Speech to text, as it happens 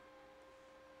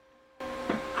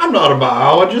I'm not a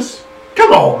biologist.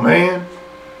 Come on, man.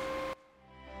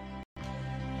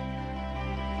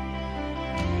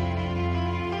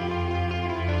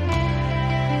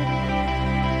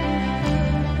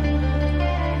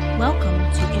 Welcome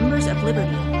to Embers of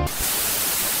Liberty.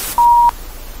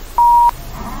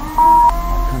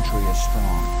 Our country is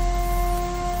strong.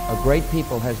 A great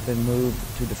people has been moved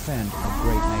to defend a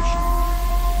great nation.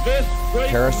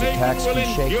 Terrorist attacks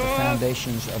can shake the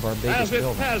foundations of our biggest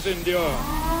buildings,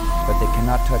 but they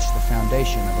cannot touch the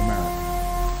foundation of America.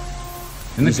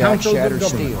 In the councils of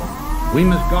government, we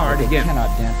must guard against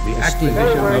the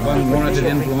acquisition of unwarranted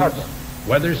influence,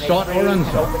 whether sought or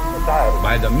unsought,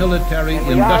 by the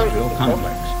military-industrial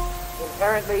complex.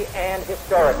 Inherently and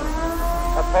historically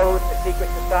oppose the secret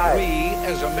society. We,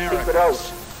 as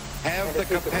Americans, have the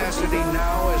capacity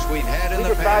now, as we've had in the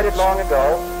decided past, long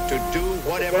ago to do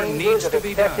whatever needs to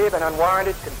be done and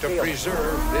unwarranted to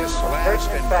preserve this last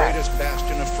and greatest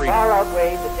bastion of freedom. Far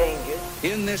outweigh the dangers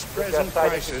in this present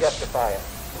crisis. Justify it.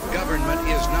 Government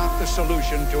is not the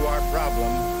solution to our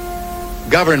problem.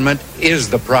 Government is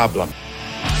the problem.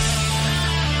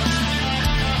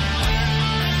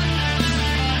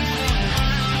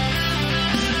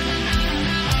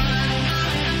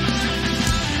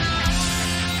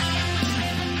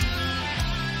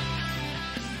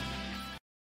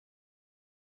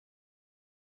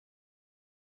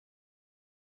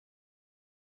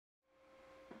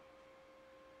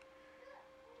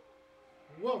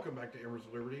 Welcome back to Embers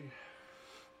of Liberty,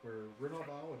 where we're not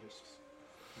biologists,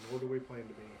 nor do we plan to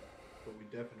be, but we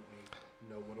definitely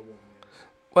know what a woman is.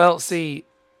 Well, see,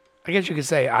 I guess you could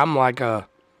say I'm like a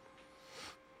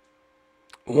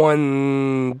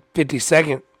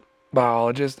 1/52nd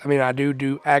biologist. I mean, I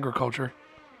do agriculture.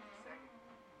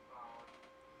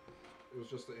 It was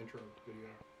just the intro video.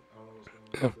 I don't know what's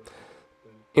going on with the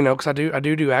thing. You know, because I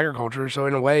do agriculture, so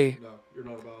in a way, No, you're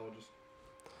not a biologist.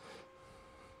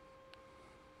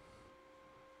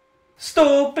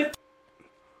 Stupid.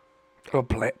 I'm a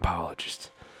plant biologist.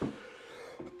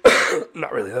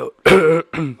 Not really though.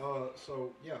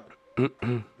 So yeah,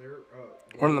 One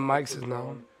of the mics is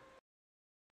known.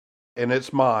 And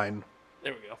it's mine.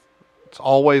 There we go. It's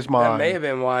always mine. That may have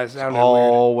been why it sounded weird.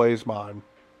 Always mine.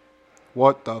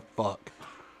 What the fuck?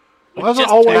 Why is it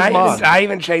Just always take- mine? I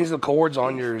even changed the chords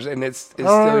on yours, and it's I don't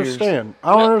still understand. yours.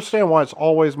 I don't understand why it's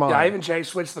always mine. Yeah, I even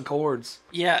switched the chords.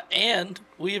 Yeah, and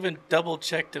we even double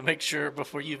checked to make sure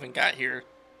before you even got here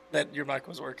that your mic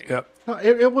was working. Yep. No,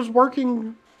 it was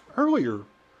working earlier.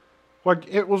 Like,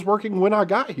 it was working when I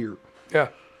got here. Yeah.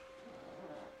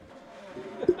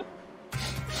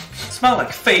 Smell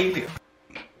like failure.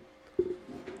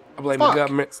 I blame Fuck. the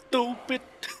government. Stupid.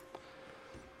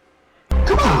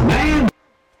 Come on, man!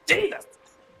 Jesus.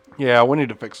 Yeah, we need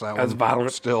to fix that That's one.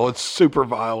 violent. Still, it's super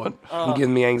violent. It gives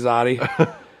me anxiety.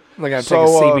 Like I gotta So,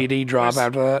 take a CBD drop where's-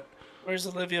 after that. Where's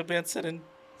Olivia Benson and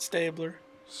Stabler?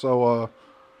 So,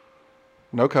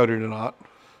 no Cody tonight.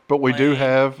 But we do Lame.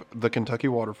 have the Kentucky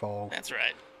Waterfall. That's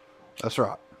right. That's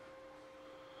right.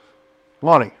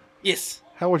 Lonnie, Yes.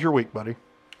 how was your week, buddy?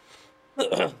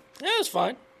 Yeah, it was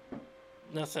fine.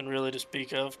 Nothing really to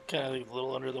speak of. Kind of a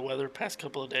little under the weather past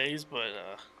couple of days, but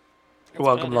You're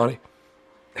welcome, about Lonnie.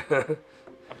 I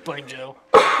blame Joe.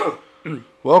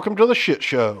 Welcome to the shit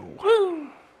show.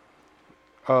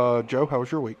 Joe, how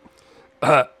was your week?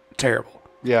 Terrible.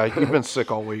 Yeah, you've been sick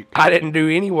all week. I didn't do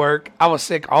any work. I was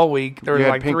sick all week. There was You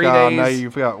had like pink 3 eye, days. now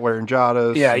you've got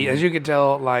laryngitis. Yeah, and- as you can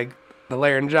tell, like the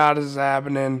laryngitis is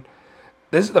happening.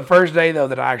 This is the first day though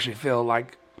that I actually feel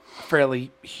like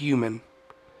fairly human.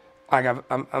 Like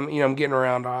I'm getting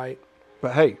around all right.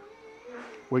 But hey,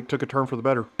 week took a turn for the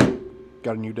better.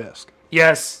 Got a new desk.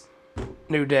 Yes,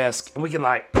 new desk, and we can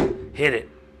like hit it.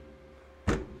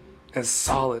 It's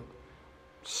solid.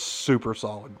 Super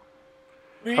solid.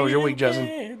 How was your week,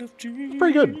 Justin?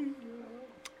 Pretty good.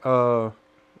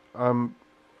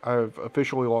 I've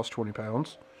officially lost 20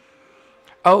 pounds.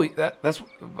 Oh, that's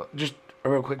just a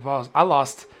real quick pause. I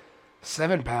lost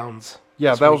 7 pounds.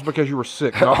 Yeah, that was because you were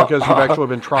sick, not because you've actually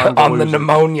been trying to on the lose it,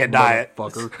 pneumonia diet.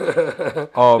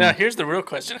 motherfucker. Now, here's the real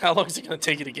question. How long is it going to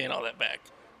take you to gain all that back?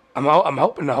 I'm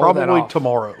hoping to hold that Probably off.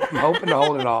 tomorrow. I'm hoping to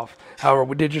hold it off. However,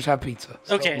 we did just have pizza.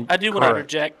 so- Okay, I do want to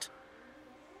correct. interject.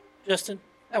 Justin,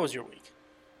 how was your week?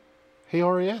 He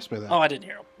already asked me that. Oh, I didn't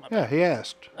hear him. My bad. Yeah, he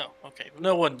asked. Oh, okay.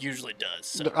 No one usually does.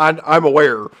 So. I'm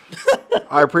aware.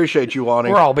 I appreciate you,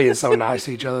 Lonnie. We're all being so nice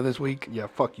to each other this week. Yeah,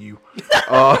 fuck you.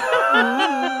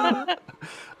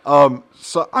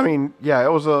 So, I mean, yeah,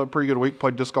 it was a pretty good week.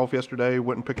 Played disc golf yesterday.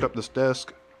 Went and picked up this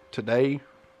desk today.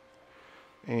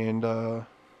 And,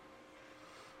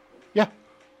 yeah,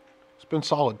 it's been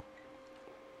solid.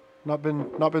 Not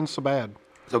been so bad.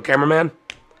 So, cameraman,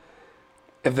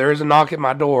 if there is a knock at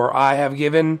my door, I have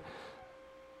given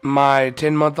my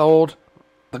 10-month-old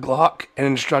the Glock and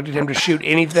instructed him to shoot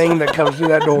anything that comes through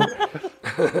that door.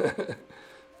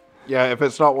 Yeah, if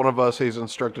it's not one of us, he's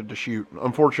instructed to shoot.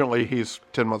 Unfortunately, he's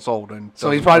 10 months old. And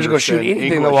so he's probably just going to shoot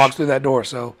anything that walks through that door.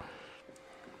 So,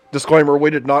 disclaimer, we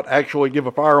did not actually give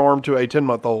a firearm to a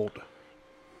 10-month-old.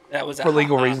 That was for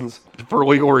legal reasons. For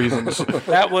legal reasons.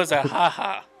 That was a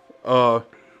ha-ha.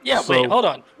 Yeah, wait, hold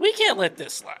on. We can't let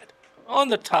this slide. On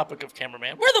the topic of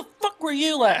cameraman, where the fuck were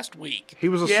you last week? He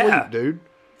was asleep, dude.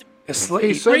 Asleep.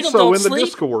 He said Freedom so don't in the sleep.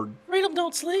 Discord. Freedom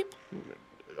don't sleep?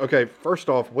 Okay, first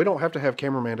off, we don't have to have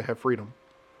cameraman to have freedom.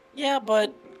 Yeah,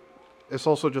 but... It's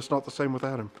also just not the same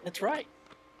without him. That's right.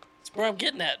 That's where I'm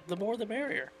getting at. The more the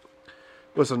merrier.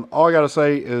 Listen, all I gotta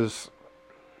say is...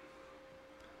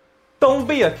 Don't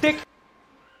be a dick.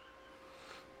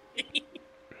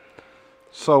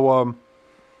 So,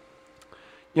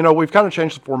 you know, we've kind of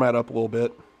changed the format up a little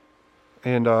bit.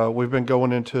 And we've been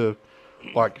going into,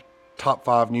 like, top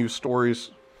 5 news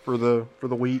stories for the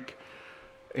week.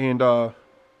 And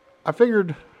I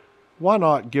figured, why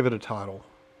not give it a title?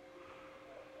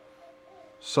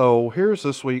 So here's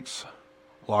this week's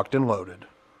Locked and Loaded.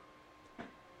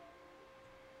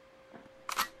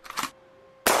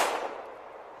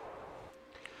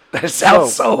 That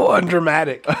sounds so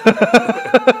undramatic.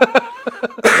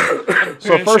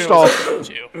 So first off,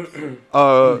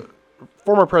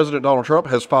 former President Donald Trump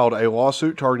has filed a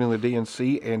lawsuit targeting the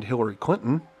DNC and Hillary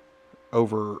Clinton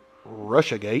over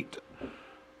Russiagate.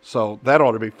 So that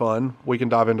ought to be fun. We can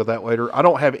dive into that later. I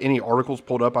don't have any articles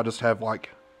pulled up. I just have, like,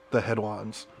 the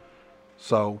headlines.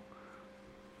 So,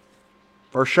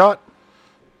 first shot,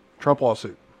 Trump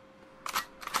lawsuit.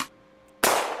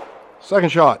 Second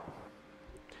shot,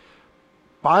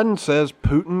 Biden says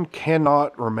Putin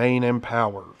cannot remain in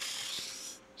power.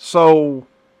 So,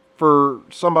 for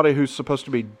somebody who's supposed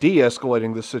to be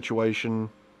de-escalating this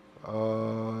situation,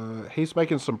 he's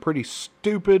making some pretty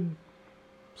stupid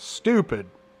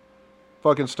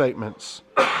fucking statements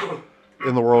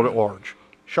in the world at large.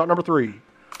 Shot number 3.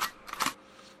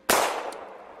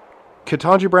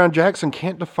 Ketanji Brown Jackson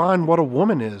can't define what a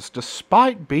woman is,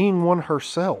 despite being one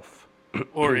herself.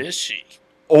 Or is she?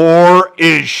 Or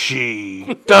is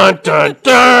she? Dun dun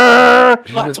dun!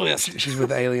 Plot twist. She's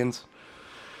with aliens.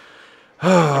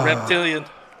 A reptilian.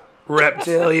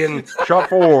 Reptilian. Shot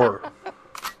 4.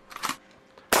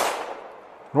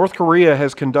 North Korea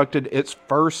has conducted its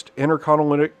first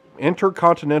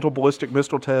intercontinental ballistic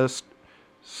missile test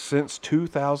since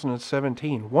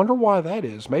 2017. Wonder why that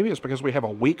is. Maybe it's because we have a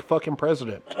weak fucking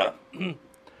president.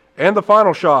 And the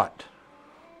final shot.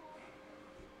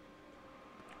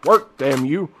 Work, damn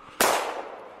you.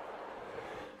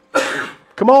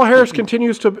 Kamala Harris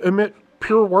continues to emit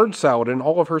pure word salad in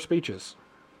all of her speeches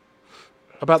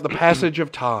about the passage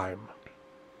of time.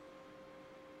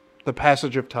 The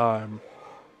passage of time.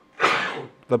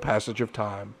 The passage of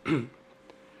time.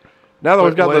 Now that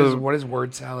we've got what is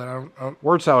word salad? I don't...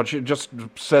 Word salad, she just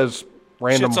says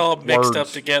random Shit's all mixed words up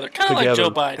together. Kind of like Joe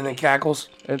Biden. And then cackles.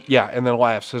 And then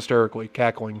laughs hysterically,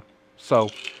 cackling. So,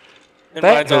 And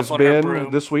that rides off has on her been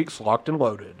broom. this week's Locked and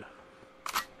Loaded.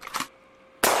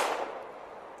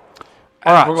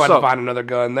 All right, We're going so, to find another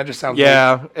gun. That just sounds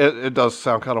yeah, it does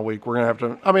sound kind of weak. We're going to have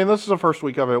to... I mean, this is the first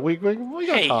week of it. We got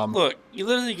Hey, time. look, you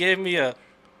literally gave me a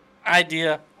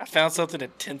idea. I found something in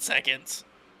 10 seconds.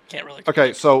 Can't really...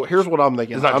 Okay, so here's what I'm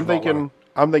thinking. It's not I'm your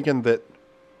fault, thinking that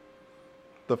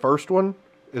the first one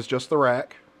is just the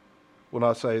rack. When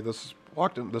I say this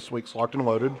week's Locked and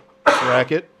Loaded,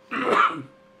 rack it.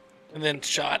 And then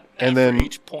shot And after then-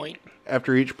 each point.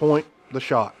 After each point, the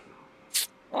shot.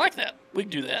 I like that. We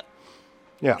can do that.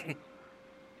 Yeah.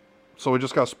 So we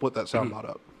just got to split that soundbite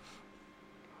up.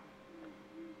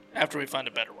 After we find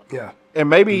a better one. Yeah. And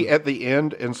maybe at the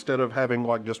end, instead of having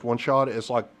like just one shot,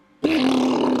 it's like...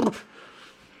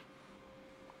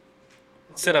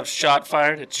 Instead of shot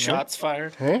fired, it's shots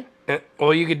fired. Huh?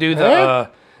 Well, you could do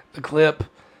the clip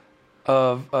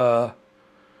of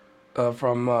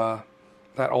from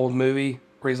that old movie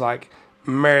where he's like,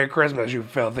 "Merry Christmas, you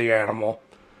filthy animal."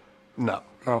 No.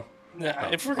 Oh, Nah,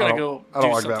 if we're going to go I don't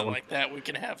do like that something one. like that, we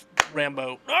can have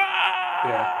Rambo.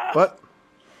 yeah. But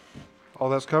all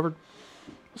that's covered.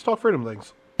 Let's talk freedom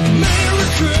things.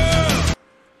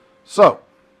 So,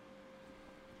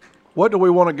 what do we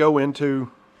want to go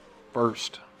into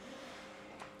first?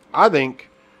 I think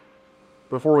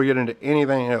before we get into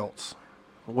anything else,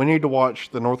 we need to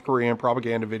watch the North Korean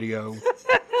propaganda video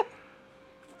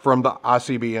from the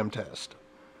ICBM test.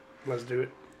 Let's do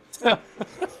it.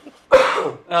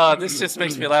 This just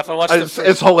makes me laugh. I watched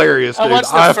it's hilarious, dude. I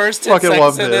watched the first 10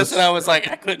 seconds of this, and I was like,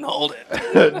 I couldn't hold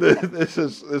it. This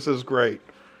is great.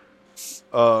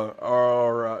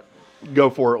 All right. Go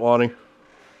for it, Lonnie.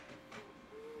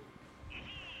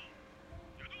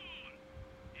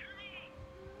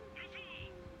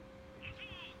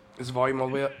 Is the volume all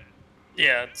the way up?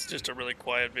 Yeah, it's just a really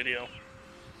quiet video.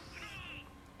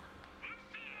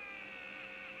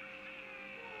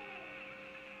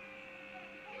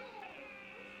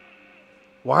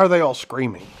 Why are they all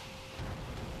screaming?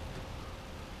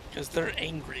 Because they're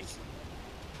angry.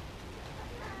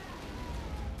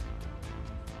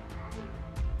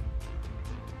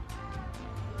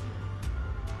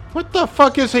 What the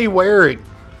fuck is he wearing?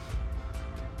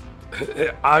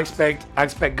 I expect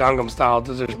Gangnam Style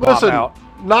to just pop Listen, out.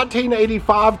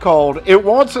 1985 called. It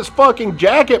wants its fucking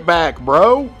jacket back,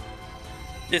 bro.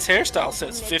 His hairstyle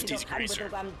says 50s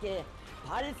greaser.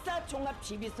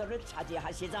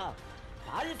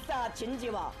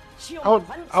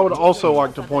 I would also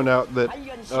like to point out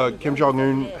that Kim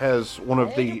Jong-un has one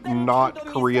of the not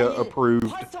Korea-approved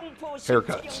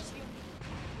haircuts.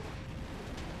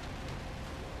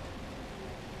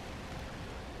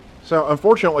 So,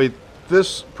 unfortunately,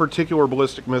 this particular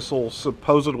ballistic missile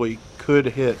supposedly could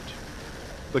hit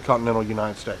the continental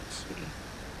United States.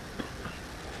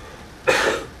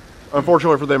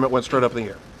 Unfortunately for them, it went straight up in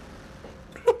the air.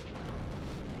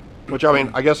 Which, I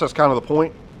mean, I guess that's kind of the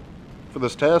point for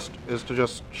this test, is to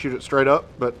just shoot it straight up,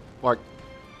 but, like,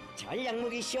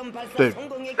 dude.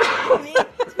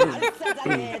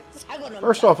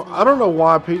 First off, I don't know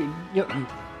why people,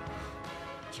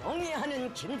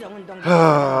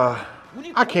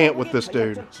 I can't with this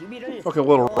dude. Fucking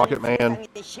little rocket man.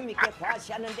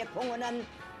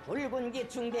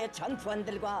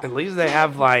 At least they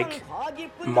have like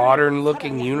modern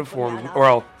looking uniforms.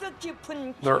 Well,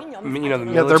 they're the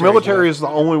military. Yeah, their military is the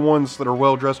only ones that are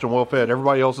well dressed and well fed.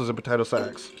 Everybody else is in potato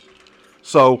sacks.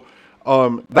 So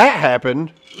that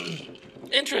happened.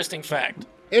 Interesting fact.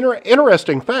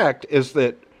 Interesting fact is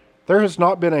that there has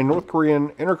not been a North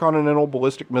Korean intercontinental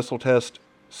ballistic missile test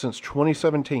since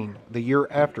 2017, the year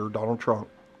after Donald Trump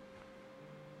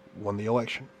won the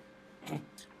election.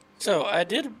 So I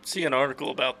did see an article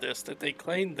about this that they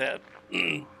claimed that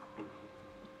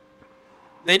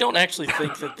they don't actually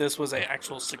think that this was an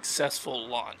actual successful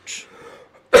launch.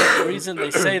 The reason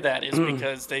they say that is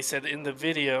because they said in the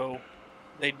video,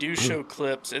 they do show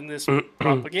clips in this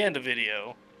propaganda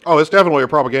video. Oh, it's definitely a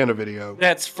propaganda video.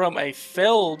 That's from a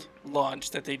failed launch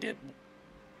that they did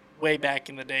way back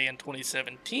in the day in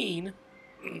 2017.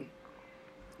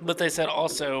 But they said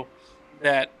also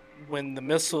that when the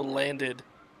missile landed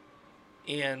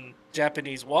in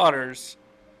Japanese waters,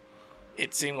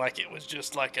 it seemed like it was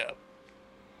just like a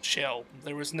shell.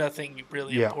 There was nothing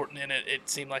really important in it. It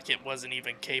seemed like it wasn't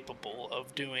even capable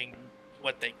of doing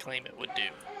what they claim it would do.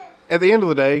 At the end of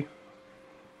the day,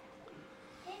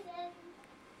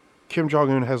 Kim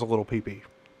Jong-un has a little pee-pee.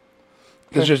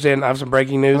 This just in. I have some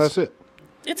breaking news. And that's it.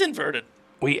 It's inverted.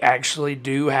 We actually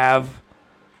do have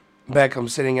Beckham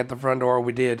sitting at the front door.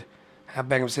 We did have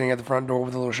Beckham sitting at the front door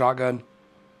with a little shotgun.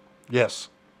 Yes,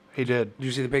 he did. Did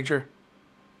you see the picture?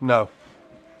 No.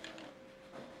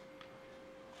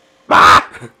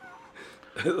 I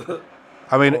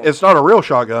mean, it's not a real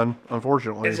shotgun,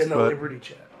 unfortunately. It's in the Liberty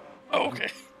chat. Oh, okay.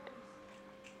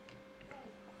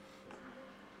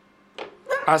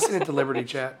 I sent it to Liberty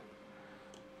chat.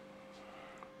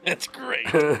 That's great.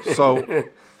 So,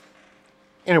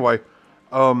 anyway,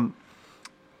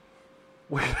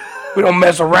 we don't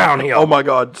mess around here. Oh my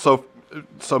God! So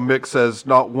Mick says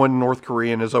not one North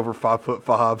Korean is over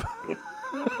 5'5".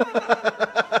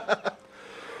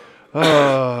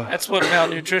 That's what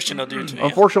malnutrition will do to you.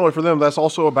 Unfortunately for them, that's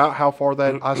also about how far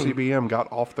that ICBM got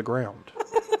off the ground.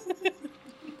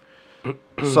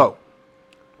 So,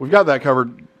 we've got that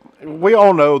covered. We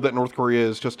all know that North Korea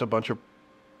is just a bunch of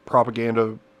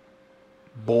propaganda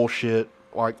bullshit.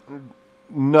 Like,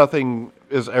 nothing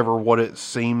is ever what it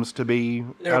seems to be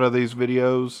out of these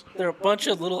videos. They're a bunch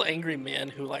of little angry men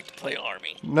who like to play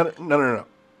army. No.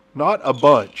 Not a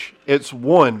bunch. It's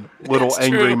one little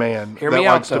angry man that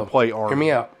likes to play army. Hear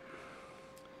me out.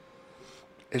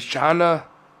 Is China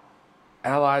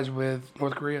allies with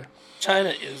North Korea? China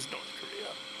is North Korea.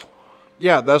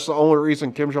 Yeah, that's the only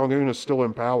reason Kim Jong-un is still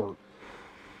in power.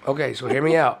 Okay, so hear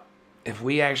me out. If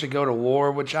we actually go to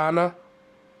war with China,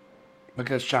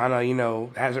 because China,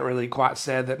 hasn't really quite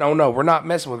said that, no, we're not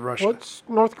messing with Russia. What's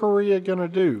North Korea going to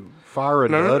do? Fire a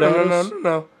nut at us?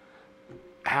 No.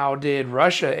 How did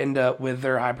Russia end up with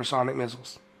their hypersonic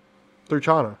missiles? Through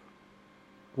China.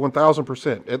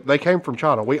 1000%. They came from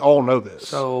China. We all know this.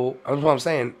 So that's what I'm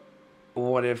saying.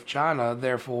 What if China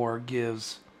therefore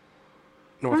gives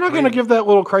North They're not Korea? going to give that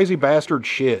little crazy bastard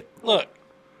shit. Look,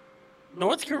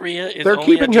 North Korea is They're only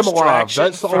keeping a him alive. distraction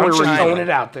That's the from only I'm reason. just China. throwing it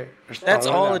out there. Just That's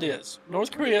throwing all out it there. is.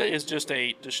 North Korea is just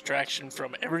a distraction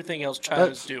from everything else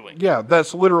China's doing. Yeah,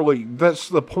 that's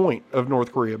the point of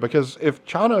North Korea. Because if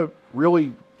China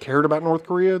really cared about North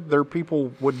Korea, their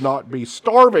people would not be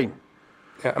starving.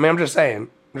 Yeah, I mean, I'm just saying.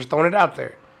 I'm just throwing it out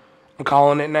there. I'm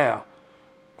calling it now.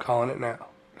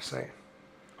 Just saying.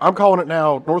 I'm calling it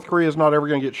now. North Korea is not ever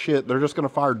going to get shit. They're just going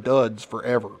to fire duds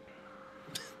forever.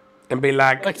 And be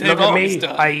like Like they've look at always me.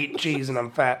 done. I eat cheese and I'm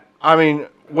fat. I mean,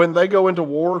 when they go into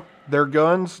war, their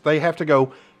guns, they have to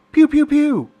go pew, pew,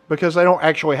 pew, because they don't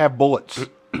actually have bullets.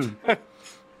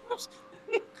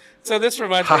 So this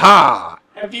reminds me. Ha-ha!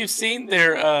 Have you seen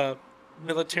their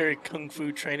military kung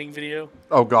fu training video?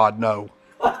 Oh, God, no.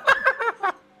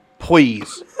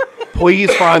 Please.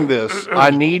 Please find this. I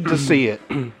need to see it.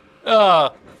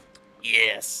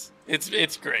 Yes,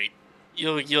 it's great.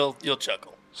 You'll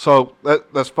chuckle. So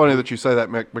that's funny that you say that,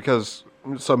 Mick, because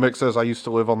so Mick says I used to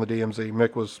live on the DMZ.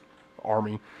 Mick was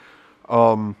Army.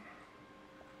 My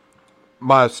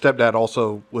stepdad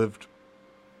also lived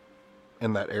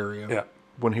in that area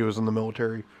when he was in the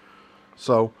military.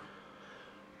 So,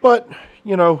 but,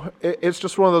 you know, it's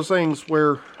just one of those things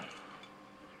where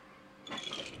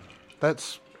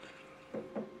that's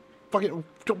fucking,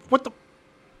 what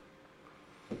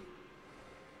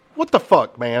the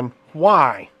fuck, man?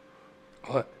 Why?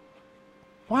 What?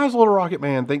 Why does Little Rocket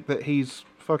Man think that he's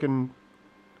fucking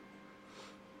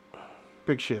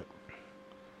big shit?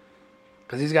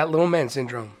 Because he's got little man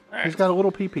syndrome. He's got a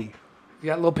little pee-pee. He's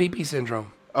got little pee-pee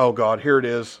syndrome. Oh, God, here it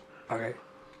is. Okay.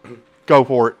 Go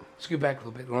for it. Scoot back a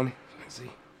little bit, Lonnie. So I can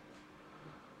see.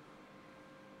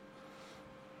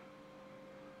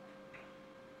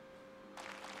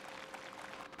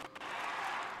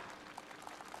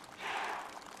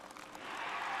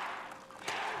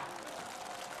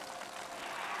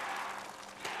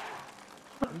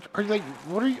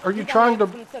 Are you trying to...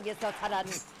 속에서 자란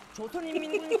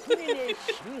조선인민군 군인의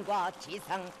힘과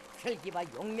지상, 혈기와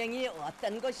용맹이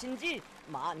어떤 것인지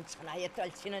만천하에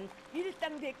떨치는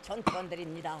일당백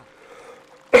전투원들입니다.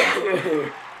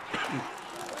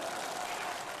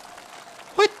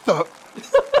 What the...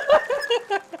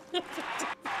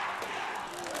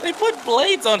 They put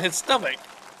blades on his stomach.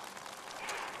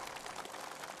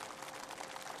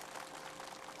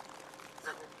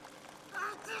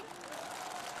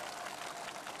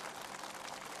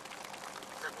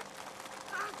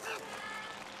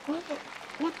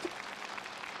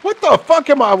 What the fuck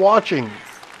am I watching?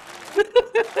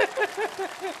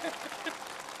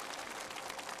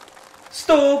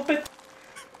 Stupid.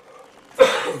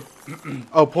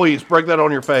 Oh, please, break that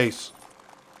on your face.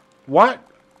 What?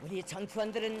 우리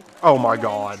전투원들은 Oh my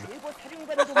God. 최고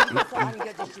사령관으로서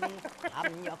안겨주신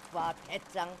압력과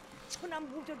배짱,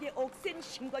 천하무적의 억센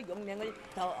힘과 용맹을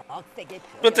더 억세게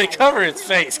But they cover his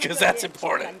face because that's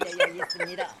important.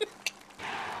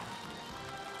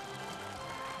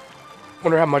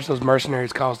 Wonder how much those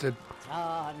mercenaries costed.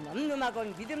 자, 늠름하고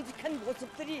믿음직한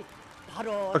모습들이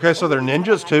바로 Okay, so they're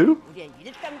ninjas too? 우리의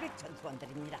일당백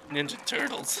전투원들입니다. Ninja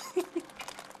Turtles.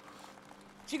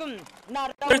 지금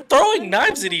They're throwing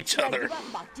knives at each other.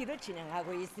 막지를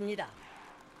진행하고 있습니다.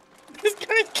 This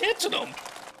guy's catching them.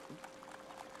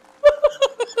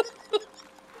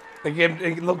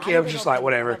 Look, I was just like,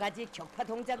 whatever. 여러 가지 격파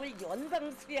동작을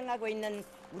연방 수행하고 있는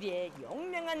우리의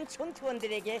용맹한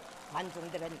전투원들에게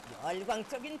관중들은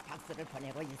열광적인 박수를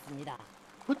보내고 있습니다.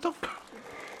 What the...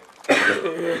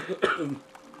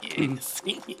 Yes.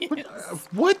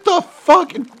 What the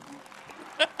fuck?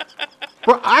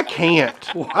 Bro, I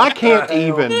can't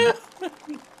even.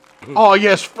 Oh,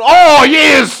 yes. Oh,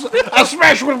 yes! I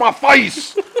smashed with my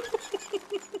face!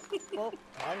 꼭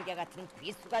번개 같은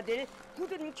비수가 될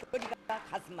굳은 교리가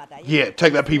가슴마다 Yeah,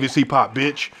 take that PVC pipe,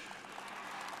 bitch.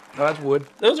 No, that's wood.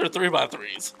 Those are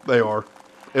 3x3s. They are.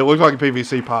 It looks like a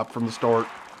PVC pipe from the start.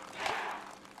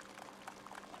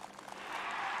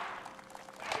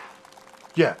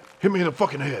 Yeah, hit me in the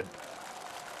fucking head.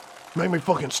 Make me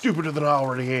fucking stupider than I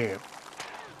already am.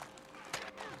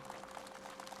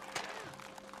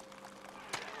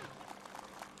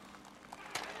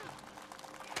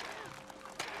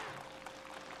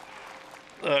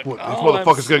 Look, What, this all I'm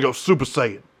motherfucker's gonna go Super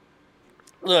Saiyan.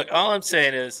 Look, all I'm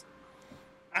saying is,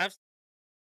 I've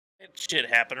seen shit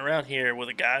happen around here with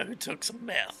a guy who took some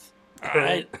meth. All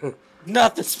right,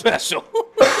 nothing special.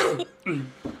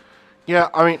 You Yeah,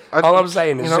 I mean, all I'm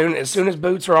saying, as soon as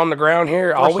boots are on the ground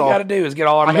here, all we got to do is get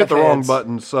all our meth heads. I hit the wrong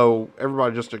button, so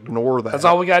everybody just ignore that. That's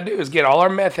all we got to do is get all our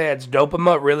meth heads, dope them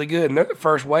up really good, and they're the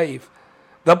first wave.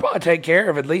 They'll probably take care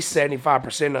of at least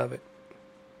 75% of it.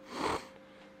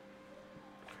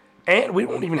 And we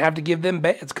don't even have to give them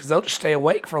beds because they'll just stay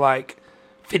awake for like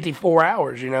 54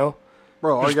 hours,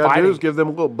 Bro, all you got to do is give them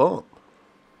a little bump.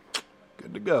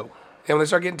 Good to go. And when they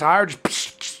start getting tired,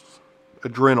 just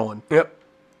adrenaline. Yep.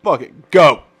 Fuck it.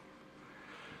 Go.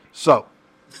 So,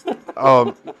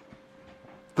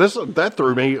 that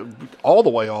threw me all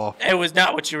the way off. It was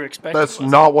not what you were expecting. That's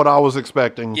not what I was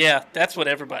expecting. Yeah, that's what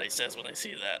everybody says when they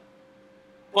see that.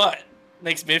 But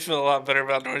makes me feel a lot better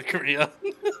about North Korea.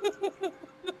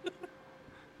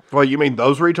 Well, you mean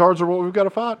those retards are what we've got to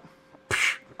fight?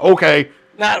 Okay.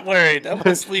 Not worried. I'm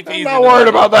gonna sleep easy. Not worried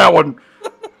about that one.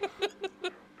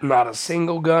 Not a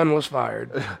single gun was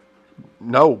fired.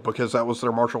 No, because that was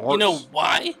their martial arts. You know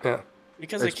why? Yeah.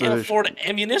 Because they can't afford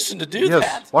ammunition to do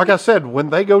that. Like I said, when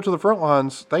they go to the front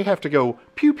lines, they have to go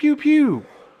pew, pew, pew.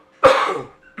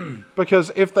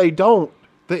 Because if they don't,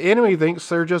 the enemy thinks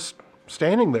they're just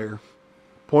standing there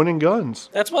pointing guns.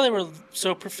 That's why they were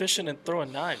so proficient in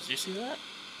throwing knives. You see that?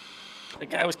 The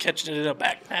guy was catching it in a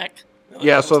backpack.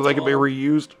 Yeah, so they could be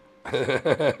reused.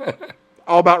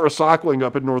 All about recycling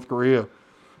up in North Korea.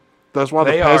 That's why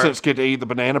the peasants get to eat the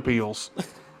banana peels.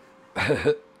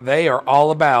 They are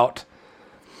all about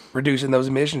reducing those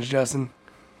emissions, Justin.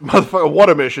 Motherfucker, what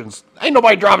emissions? Ain't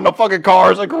nobody driving no fucking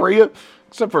cars in Korea,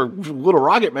 except for Little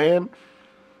Rocket Man.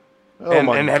 Oh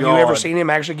my God. And have you ever seen him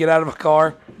actually get out of a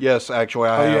car? Yes, actually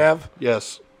I have. You have?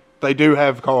 Yes. They do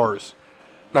have cars.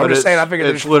 No, I'm just saying, I figured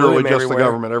they just flew him everywhere. It's literally just the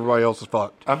government. Everybody else is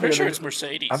fucked. I'm pretty sure it's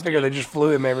Mercedes. I figured they just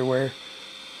flew him everywhere.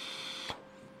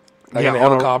 Like a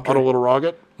helicopter. On a little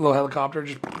rocket? A little helicopter.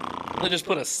 They just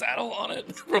put a saddle on it.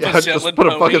 Just put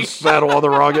a fucking saddle on the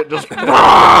rocket. Just.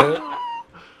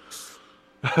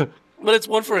 But it's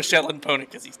one for a Shetland pony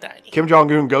because he's tiny. Kim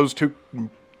Jong-un goes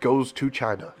to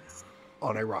China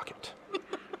on a rocket.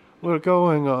 We're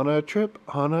going on a trip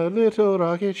on a little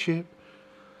rocket ship.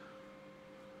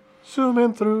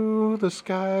 Zooming through the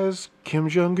skies, Kim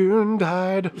Jong-un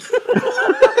died.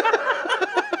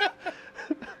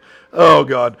 Oh,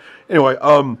 God. Anyway,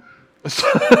 They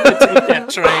take that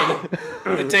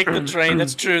train. They take the train.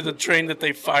 That's true. The train that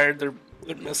they fired their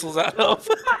missiles out of.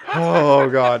 Oh,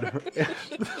 God.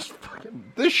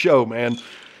 This show, man.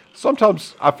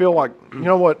 Sometimes I feel like, you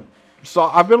know what? So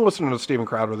I've been listening to Steven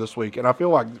Crowder this week, and I feel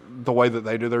like the way that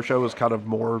they do their show is kind of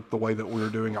more the way that we're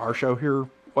doing our show here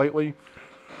lately.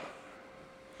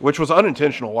 Which was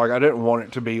unintentional. Like, I didn't want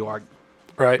it to be, like,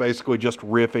 basically just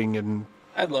riffing and...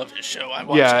 I love his show. I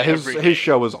watch it every day. His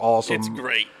show is awesome. It's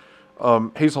great.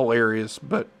 He's hilarious,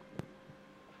 but...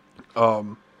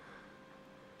 Anywho.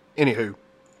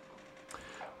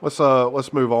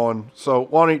 Let's move on. So,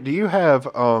 Lonnie, do you have...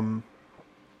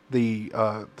 The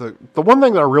one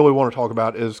thing that I really want to talk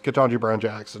about is Ketanji Brown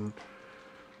Jackson.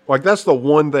 Like, that's the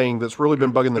one thing that's really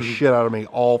been bugging the shit out of me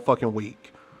all fucking week.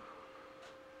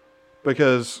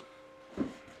 Because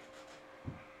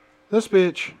this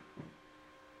bitch,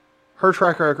 her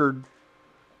track record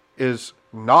is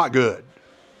not good.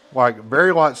 Like,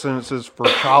 very light sentences for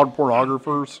child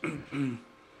pornographers.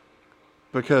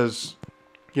 Because,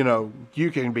 you know, you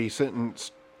can be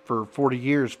sentenced for 40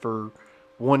 years for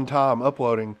one time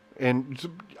uploading. And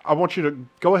I want you to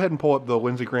go ahead and pull up the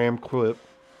Lindsey Graham clip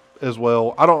as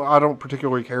well. I don't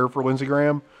particularly care for Lindsey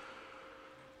Graham.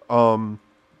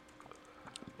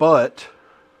 But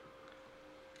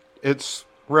it's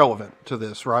relevant to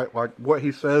this, right? Like, what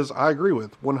he says, I agree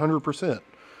with 100%.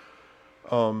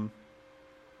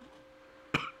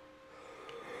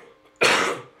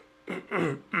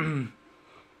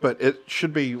 But it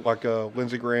should be like a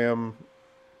Lindsey Graham.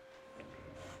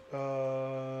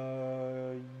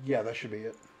 Yeah, that should be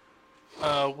it.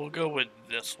 We'll go with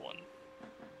this one.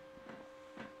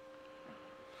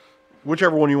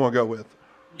 Whichever one you want to go with.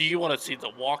 Do you want to see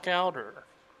the walkout or?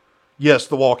 Yes,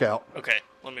 the walkout. Okay,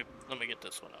 let me get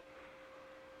this one up.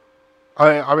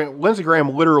 I mean, Lindsey Graham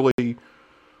literally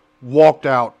walked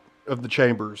out of the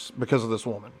chambers because of this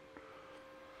woman.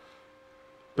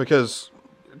 Because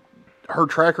her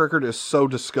track record is so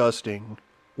disgusting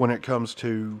when it comes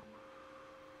to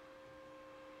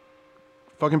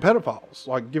fucking pedophiles,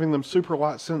 like giving them super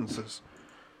light sentences.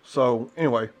 So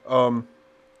anyway, go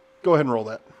ahead and roll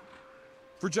that.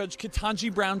 For Judge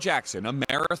Ketanji Brown Jackson, a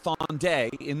marathon day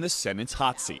in the Senate's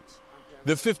hot seat.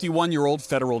 The 51-year-old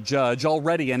federal judge,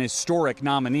 already an historic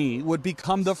nominee, would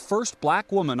become the first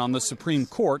black woman on the Supreme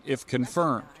Court if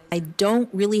confirmed. I don't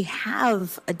really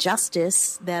have a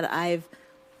justice that I've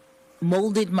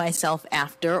molded myself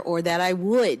after or that I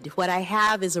would. What I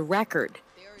have is a record.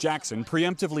 Jackson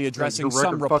preemptively addressing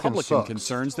some Republican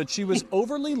concerns that she was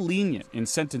overly lenient in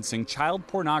sentencing child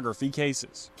pornography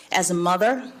cases. As a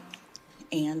mother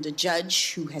and a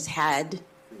judge who has had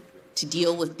to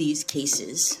deal with these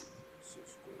cases,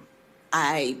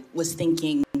 I was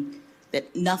thinking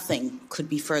that nothing could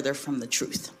be further from the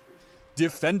truth.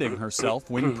 Defending herself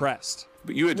when pressed.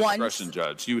 But you had discretion,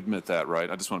 Judge. You admit that, right?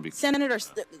 I just want to be... Senator,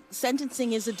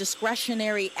 sentencing is a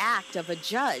discretionary act of a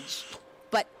judge,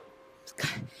 but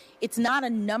it's not a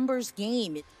numbers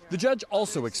game. The judge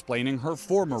also explaining her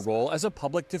former role as a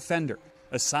public defender,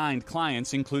 assigned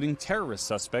clients including terrorist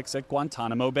suspects at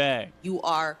Guantanamo Bay. You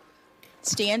are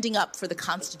standing up for the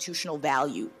constitutional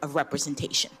value of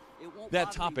representation.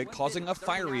 That topic causing a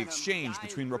fiery exchange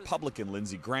between Republican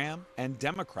Lindsey Graham and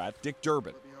Democrat Dick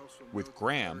Durbin, with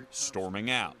Graham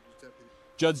storming out.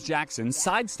 Judge Jackson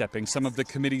sidestepping some of the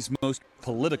committee's most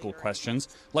political questions,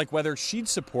 like whether she'd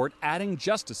support adding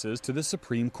justices to the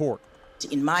Supreme Court.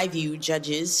 In my view,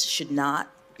 judges should not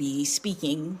be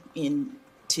speaking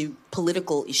to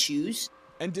political issues.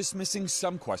 And dismissing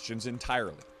some questions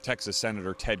entirely. Texas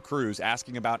Senator Ted Cruz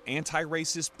asking about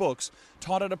anti-racist books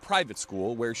taught at a private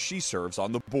school where she serves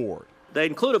on the board. They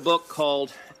include a book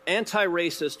called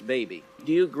Anti-Racist Baby.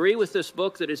 Do you agree with this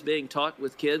book that is being taught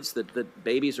with kids that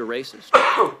babies are racist?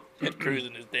 Ted Cruz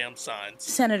and his damn signs.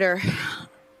 Senator.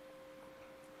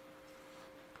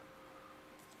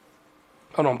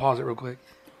 Hold on, pause it real quick.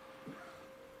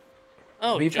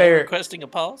 Oh, be John fair, requesting a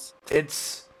pause?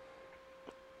 It's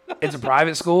a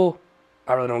private school.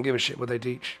 I really don't give a shit what they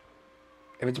teach.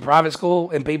 If it's a private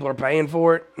school and people are paying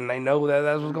for it and they know that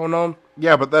that's what's going on.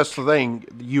 Yeah, but that's the thing.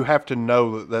 You have to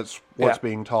know that that's what's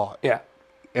being taught. Yeah.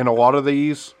 And a lot of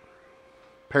these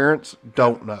parents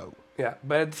don't know. Yeah,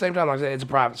 but at the same time, like I said, it's a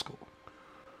private school.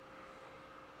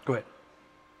 Go ahead.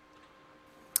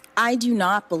 I do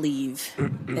not believe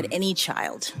that any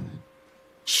child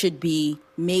should be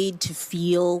made to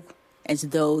feel as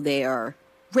though they are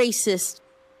racist.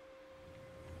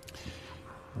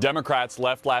 Democrats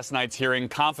left last night's hearing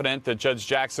confident that Judge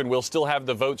Jackson will still have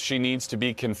the votes she needs to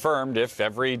be confirmed. If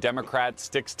every Democrat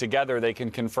sticks together, they can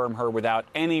confirm her without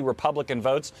any Republican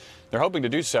votes. They're hoping to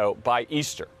do so by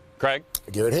Easter. Craig?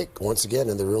 Garrett Hick, once again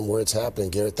in the room where it's happening.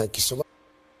 Garrett, thank you so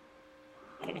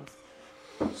much.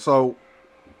 So,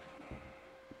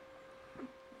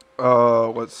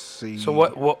 let's see. So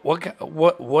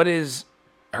what is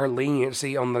her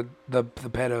leniency on the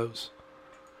pedos?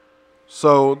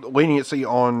 So, leniency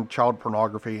on child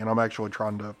pornography, and I'm actually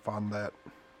trying to find that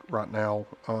right now.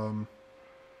 I'm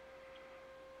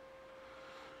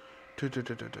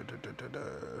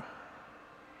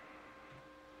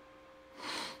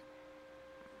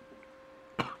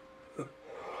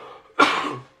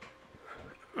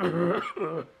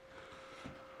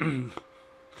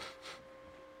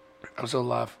still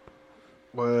alive.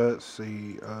 Let's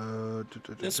see.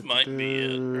 This might be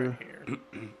it right here.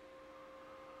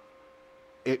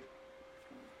 It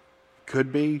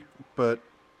could be, but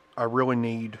I really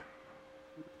need...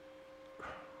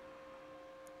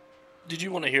 Did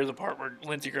you want to hear the part where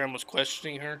Lindsey Graham was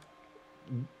questioning her?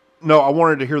 No, I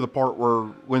wanted to hear the part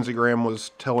where Lindsey Graham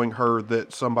was telling her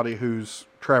that somebody who's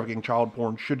trafficking child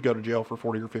porn should go to jail for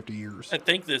 40 or 50 years. I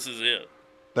think this is it.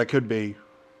 That could be.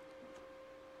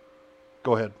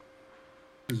 Go ahead.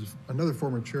 Another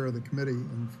former chair of the committee,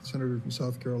 and Senator from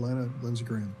South Carolina, Lindsey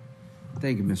Graham.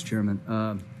 Thank you, Mr.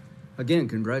 Chairman. Again,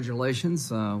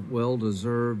 congratulations.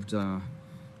 Well-deserved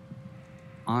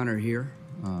honor here.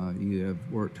 You have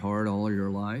worked hard all your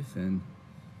life, and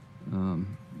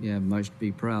you have much to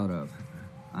be proud of.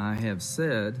 I have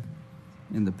said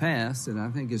in the past that I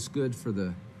think it's good for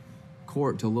the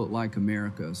court to look like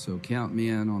America, so count me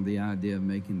in on the idea of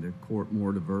making the court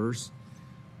more diverse.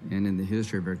 And in the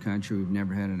history of our country, we've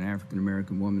never had an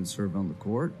African-American woman serve on the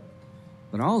court.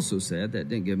 But I also said, that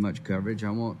didn't get much coverage, I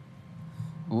want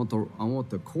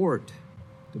the court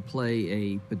to play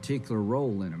a particular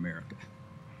role in America.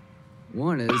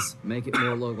 One is make it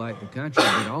more look like the country,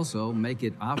 but also make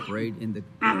it operate in the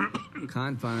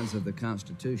confines of the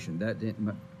Constitution. That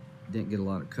didn't get a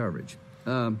lot of coverage.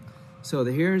 So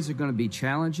the hearings are going to be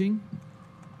challenging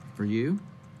for you,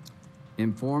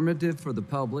 informative for the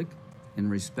public, and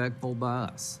respectful by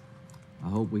us. I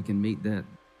hope we can meet that.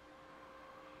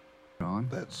 Hope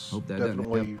that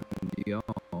definitely to y'all.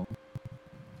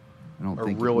 I don't a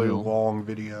think really it will. Long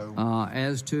video.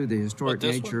 As to the historic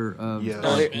nature of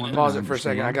Pause it for a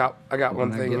second. I got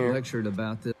one thing here. Lectured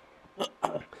about this.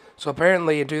 So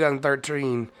apparently in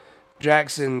 2013,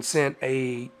 Jackson sent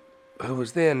who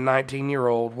was then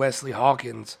 19-year-old Wesley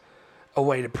Hawkins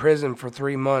away to prison for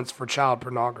 3 months for child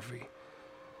pornography.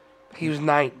 He was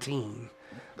 19.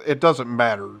 It doesn't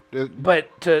matter.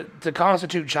 But to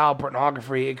constitute child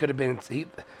pornography, it could have been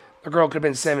the girl could have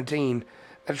been 17.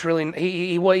 That's really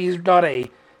he's not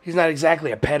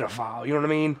exactly a pedophile. You know what I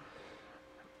mean?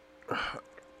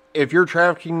 If you're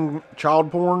trafficking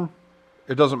child porn,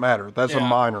 it doesn't matter. That's a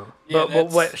minor. Yeah, But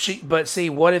what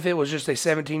if it was just a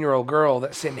 17-year-old girl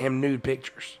that sent him nude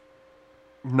pictures?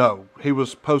 No, he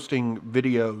was posting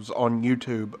videos on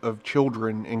YouTube of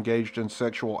children engaged in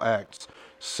sexual acts,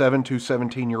 7 to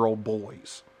 17-year-old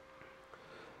boys.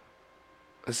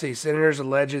 Let's see. Senators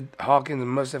alleged Hawkins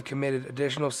must have committed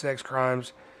additional sex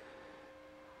crimes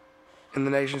in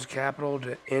the nation's capital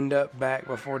to end up back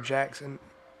before Jackson.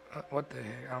 What the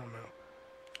heck? I don't know.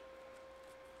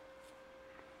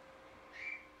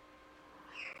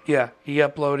 Yeah, he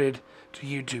uploaded to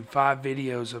YouTube 5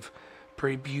 videos of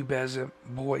prepubescent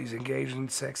boys engaged in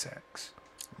sex acts.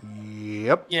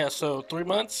 Yep. Yeah, so 3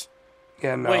 months?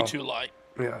 Yeah, no. Way too light.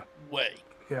 Yeah. Way.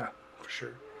 Yeah, for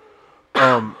sure.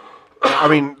 I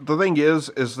mean, the thing is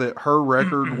that her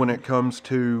record when it comes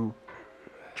to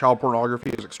child pornography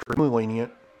is extremely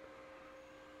lenient.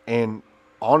 And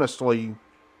honestly,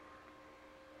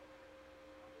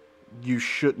 you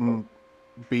shouldn't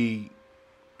be...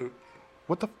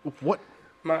 What? The cord.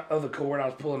 I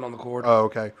was pulling on the cord. Oh,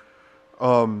 okay.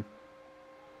 The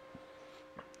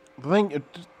thing...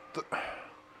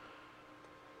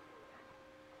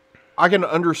 I can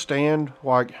understand,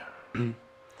 like...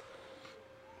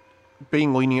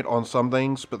 being lenient on some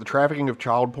things, but the trafficking of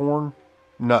child porn,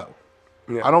 no.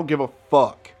 Yeah. I don't give a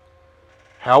fuck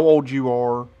how old you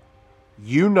are.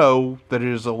 You know that it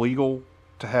is illegal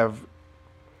to have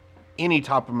any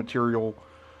type of material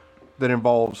that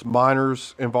involves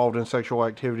minors involved in sexual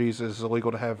activities. It is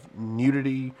illegal to have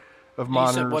nudity of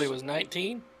minors. You said what, he was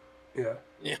 19? Yeah.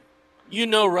 Yeah. You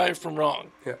know right from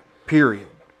wrong. Yeah. Period.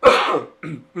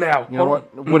 Now, you know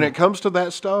what? When it comes to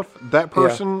that stuff, that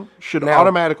person should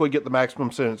automatically get the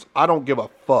maximum sentence. I don't give a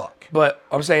fuck. But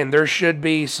I'm saying there should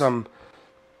be some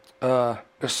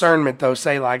discernment, though.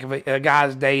 Say, like, if a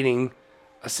guy's dating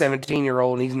a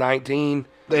 17-year-old and he's 19.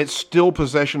 It's still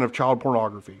possession of child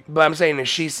pornography. But I'm saying if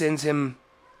she sends him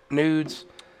nudes,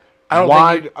 I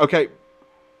don't think... Okay.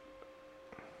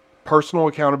 Personal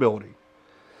accountability.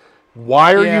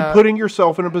 Why are you putting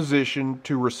yourself in a position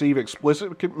to receive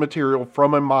explicit material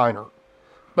from a minor?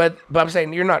 But I'm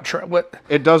saying you're not...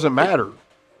 It doesn't matter.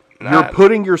 You're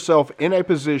putting yourself in a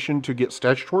position to get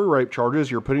statutory rape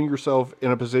charges. You're putting yourself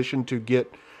in a position to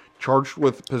get charged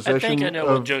with possession. I think I know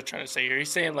what Joe's trying to say here. He's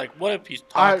saying, like, what if he's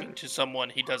talking to someone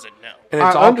he doesn't know? And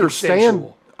it's all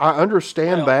consensual. I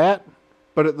understand that,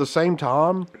 but at the same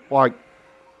time, like,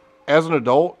 as an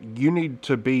adult, you need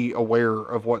to be aware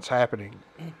of what's happening.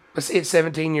 But see, at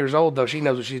 17 years old, though, she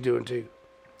knows what she's doing, too.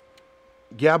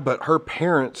 Yeah, but her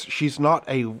parents, she's not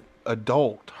a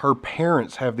adult. Her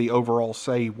parents have the overall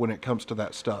say when it comes to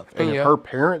that stuff. And if her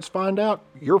parents find out,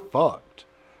 you're fucked.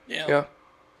 Yeah.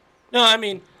 No, I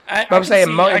mean, I can see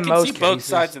most both cases.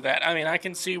 sides of that. I mean, I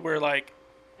can see where, like,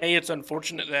 hey, it's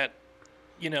unfortunate that,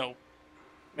 you know,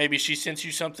 maybe she sends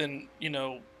you something, you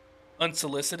know,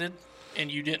 unsolicited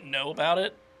and you didn't know about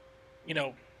it, you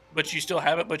know, but you still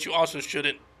have it, but you also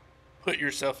shouldn't put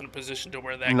yourself in a position to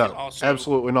where that can also... No,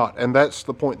 absolutely not. And that's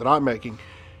the point that I'm making.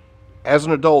 As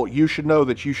an adult, you should know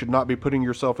that you should not be putting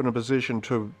yourself in a position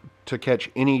to catch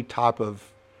any type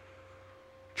of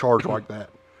charge like that.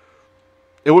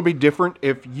 It would be different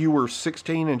if you were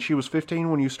 16 and she was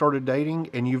 15 when you started dating,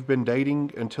 and you've been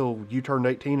dating until you turned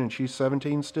 18 and she's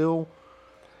 17 still.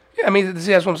 Yeah, I mean,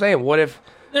 see, that's what I'm saying. What if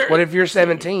you're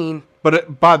 17?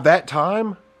 But by that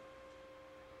time,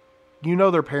 you know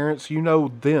their parents, you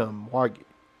know them. Like,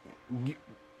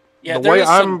 the way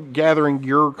I'm gathering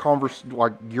your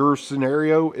your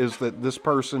scenario is that this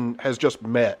person has just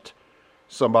met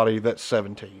somebody that's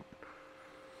 17,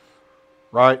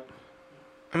 right?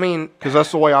 I mean, because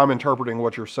that's the way I'm interpreting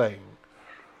what you're saying.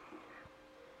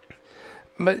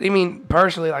 But I mean,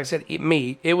 personally, like I said,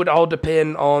 it would all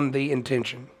depend on the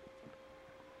intention.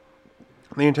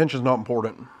 The intention's not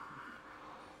important.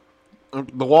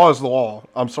 The law is the law.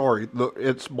 I'm sorry.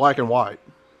 It's black and white.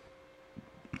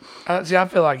 See, I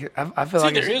feel like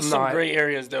there is some gray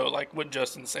areas though, like what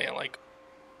Justin's saying. Like,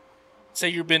 say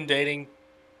you've been dating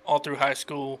all through high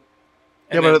school.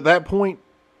 But at that point,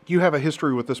 you have a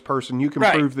history with this person. You can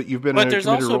prove that you've been in a committed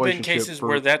relationship. But there's also been cases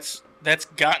where that's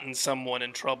gotten someone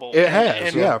in trouble. It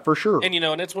has, yeah, for sure. And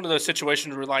and it's one of those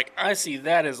situations where, like, I see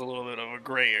that as a little bit of a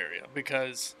gray area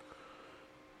because.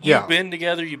 You've been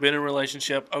together, you've been in a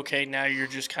relationship. Okay, now you're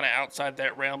just kind of outside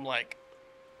that realm. Like,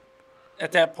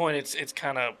 at that point, it's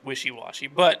kind of wishy-washy.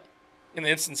 But in the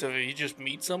instance of if you just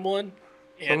meet someone,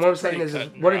 But what I'm saying is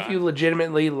what if you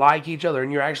legitimately like each other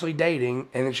and you're actually dating,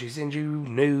 and then she sends you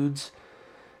nudes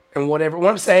and whatever? What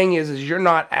I'm saying is you're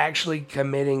not actually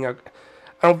committing I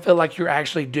don't feel like you're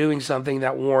actually doing something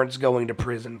that warrants going to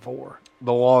prison for.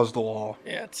 The law is the law.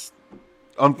 Yeah,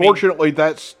 unfortunately,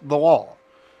 that's the law.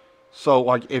 So,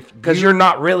 like, because you're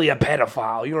not really a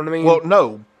pedophile, you know what I mean? Well,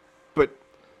 no, but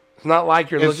it's not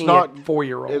like you're looking at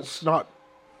 4-year-olds. It's not.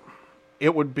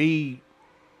 It would be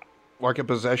like a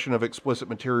possession of explicit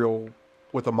material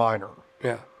with a minor.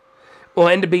 Yeah. Well,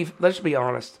 and let's be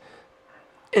honest.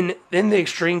 In the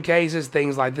extreme cases,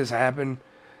 things like this happen,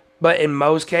 but in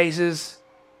most cases,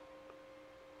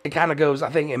 it kind of goes, I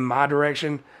think, in my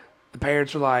direction. The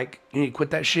parents are like, "You need to quit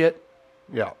that shit."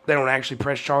 Yeah. They don't actually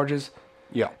press charges.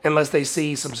 Yeah. Unless they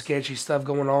see some sketchy stuff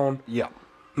going on. Yeah.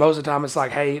 Most of the time, it's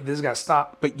like, "Hey, this has got to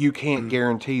stop." But you can't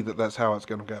guarantee that that's how it's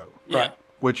going to go. Yeah. Right.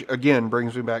 Which, again,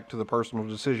 brings me back to the personal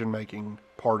decision-making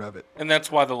part of it. And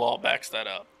that's why the law backs that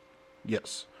up.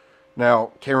 Yes.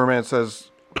 Now, cameraman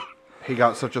says he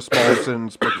got such a small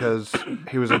sentence because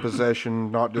he was in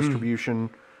possession, not distribution.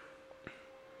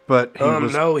 But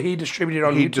he distributed it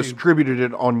on YouTube. He distributed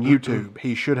it on YouTube.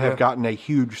 He should have gotten a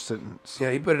huge sentence.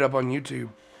 Yeah, he put it up on YouTube.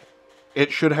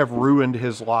 It should have ruined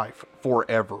his life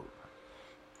forever.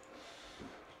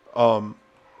 But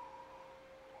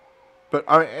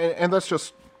and that's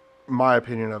just my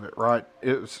opinion of it, right?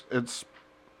 It's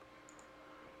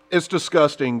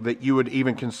disgusting that you would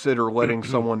even consider letting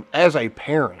someone, as a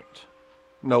parent,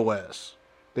 no less,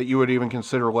 that you would even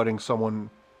consider letting someone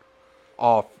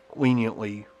off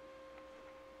leniently,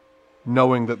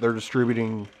 knowing that they're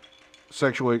distributing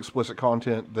sexually explicit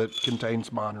content that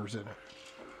contains minors in it.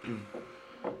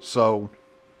 So,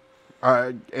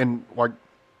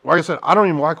 like I said, I don't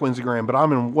even like Lindsey Graham, but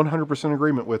I'm in 100%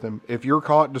 agreement with him. If you're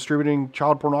caught distributing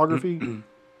child pornography,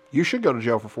 you should go to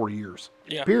jail for 40 years.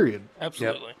 Yeah. Period.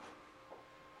 Absolutely. Yep.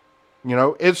 You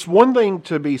know, it's one thing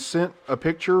to be sent a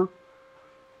picture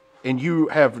and you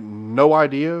have no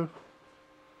idea.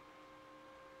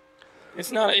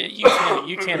 It's not,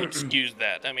 you can't excuse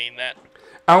that. I mean, that.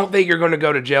 I don't think you're going to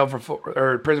go to jail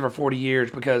or prison for 40 years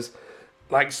because,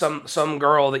 like, some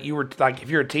girl that you were, like, if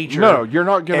you're a teacher. No, you're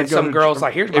not going to go. And some girl's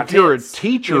like, here's my tits. If you're a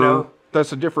teacher, you know?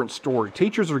 That's a different story.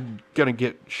 Teachers are going to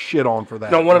get shit on for that.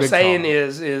 No, what I'm saying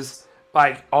is,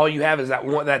 like, all you have is that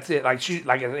one, that's it. Like,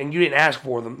 and you didn't ask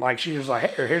for them. Like, she was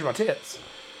like, hey, here's my tits.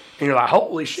 And you're like,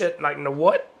 holy shit. Like, no,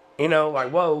 what? You know,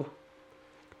 like, whoa.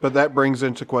 But that brings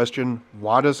into question,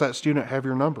 why does that student have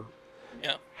your number?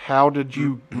 Yeah. How did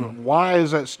you, why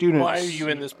is that student? Why are you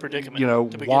in this predicament? You know,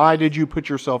 why did you put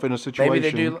yourself in a situation? Maybe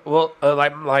they do, well,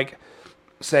 like,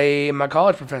 say my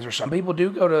college professor, some people do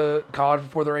go to college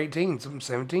before they're 18, some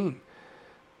 17.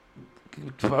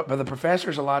 But the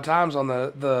professors, a lot of times on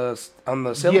the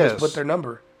syllabus, put their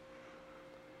number.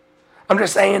 I'm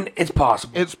just saying it's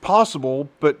possible. It's possible,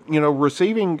 but, you know,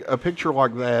 receiving a picture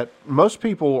like that, most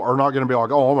people are not going to be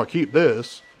like, oh, I'm going to keep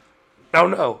this. Oh,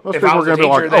 no. Most people are going to be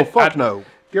like, oh, fuck no.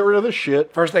 Get rid of this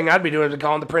shit. First thing I'd be doing is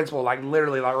calling the principal, like,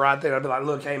 literally, like, right there. I'd be like,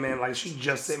 look, hey, man, like, she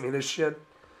just sent me this shit.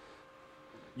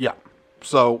 Yeah.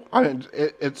 So,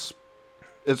 it's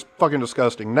fucking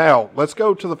disgusting. Now, let's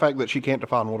go to the fact that she can't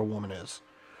define what a woman is.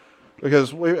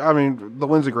 Because, the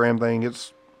Lindsey Graham thing,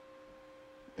 it's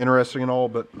interesting and all,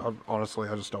 but honestly,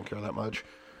 I just don't care that much.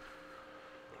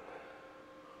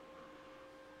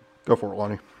 Go for it,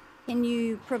 Lonnie. Can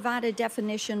you provide a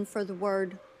definition for the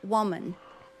word woman?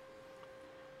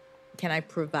 Can I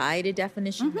provide a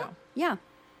definition? Mm-hmm. No. Yeah.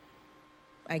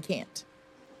 I can't.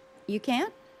 You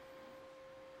can't?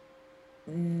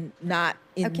 Not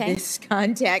in this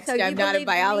context. So I'm not a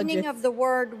biologist. The meaning of the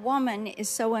word woman is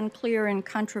so unclear and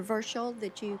controversial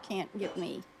that you can't give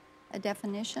me a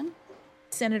definition?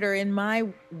 Senator, in my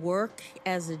work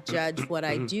as a judge, what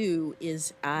I do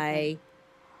is I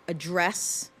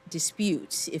address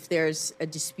disputes. If there's a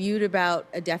dispute about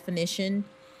a definition,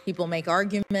 people make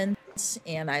arguments,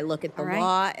 and I look at the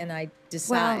law and I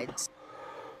decide.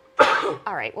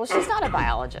 All right. Well, she's not a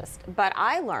biologist, but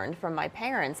I learned from my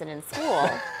parents and in school.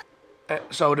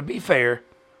 So to be fair,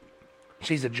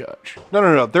 she's a judge.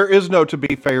 No. There is no to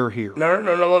be fair here. No.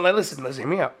 Listen, hear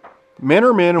me out. Men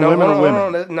are men and women are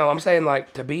women. No, I'm saying,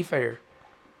 like, to be fair,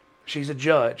 she's a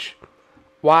judge.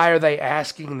 Why are they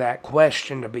asking that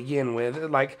question to begin with?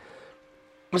 Like,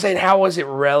 I'm saying, how is it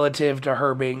relative to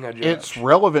her being a judge? It's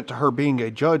relevant to her being a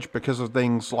judge because of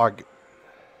things like,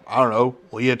 I don't know,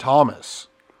 Leah Thomas.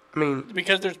 I mean,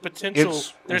 because there's potential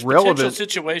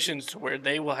situations where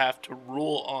they will have to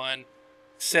rule on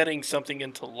setting something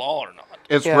into law or not.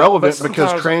 It's relevant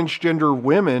because transgender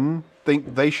women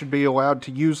think they should be allowed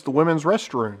to use the women's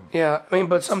restroom. Yeah, I mean,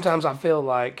 but sometimes I feel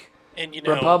like And, you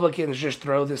know, Republicans just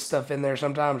throw this stuff in there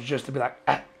sometimes just to be like,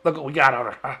 look what we got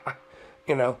on her.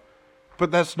 You know?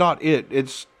 But that's not it.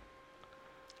 It's...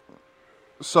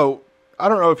 So, I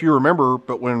don't know if you remember,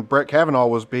 but when Brett Kavanaugh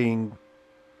was being,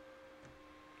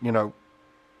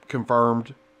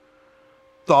 confirmed,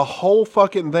 the whole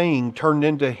fucking thing turned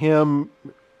into him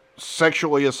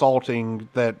sexually assaulting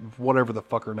that whatever the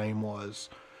fuck her name was.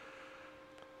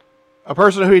 A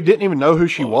person who he didn't even know who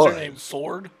she was. Her name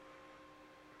Ford?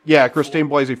 Yeah, Christine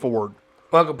Blasey Ford.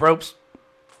 Welcome, Probst.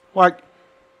 Like,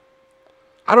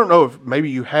 I don't know if maybe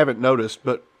you haven't noticed,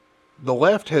 but the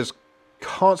left has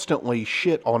constantly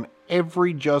shit on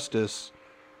every justice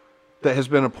that has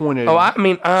been appointed. Oh, I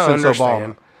mean, I since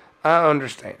understand. Obama. I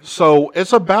understand. So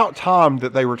it's about time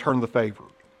that they return the favor.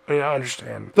 I mean, I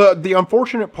understand. The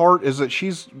unfortunate part is that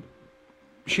she's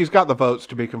got the votes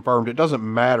to be confirmed. It doesn't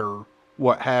matter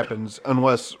what happens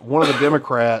unless one of the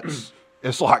Democrats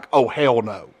is like, oh, hell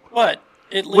no. But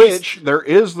at least... Which there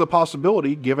is the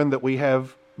possibility, given that we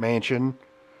have Manchin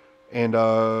and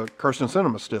Kyrsten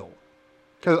Sinema still.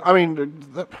 Because, I mean,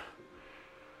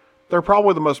 they're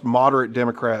probably the most moderate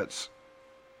Democrats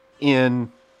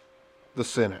in the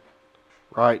Senate,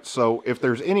 right? So if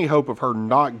there's any hope of her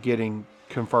not getting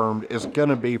confirmed, it's going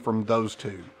to be from those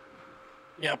two.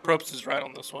 Yeah, Probst is right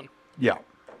on this one. Yeah.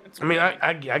 I mean,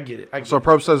 I get it. So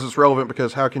Probst says it's relevant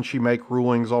because how can she make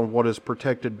rulings on what is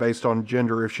protected based on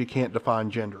gender if she can't define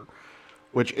gender?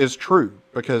 Which is true,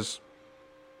 because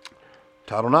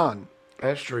Title IX.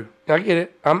 That's true. I get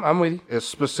it. I'm with you. It's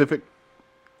specific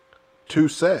to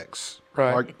sex.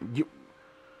 Right. Like,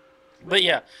 But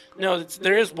yeah, no,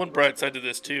 there is one bright side to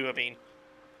this too. I mean,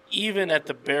 even at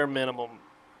the bare minimum,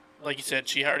 like you said,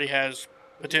 she already has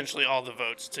potentially all the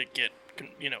votes to get,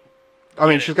 I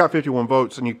mean, she's got 51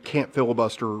 votes, and you can't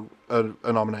filibuster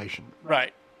a nomination.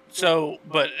 Right. So,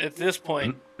 but at this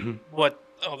point, what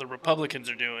all the Republicans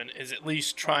are doing is at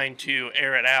least trying to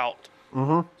air it out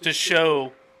to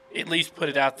show, at least put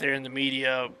it out there in the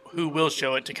media, who will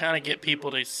show it, to kind of get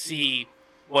people to see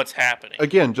what's happening.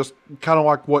 Again, just kind of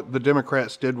like what the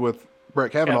Democrats did with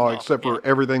Brett Kavanaugh, except for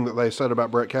everything that they said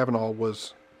about Brett Kavanaugh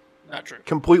was not true,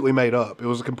 completely made up. It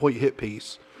was a complete hit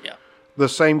piece. Yeah. The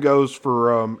same goes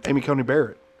for Amy Coney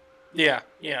Barrett. Yeah,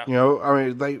 yeah. I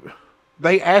mean,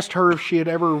 they asked her if she had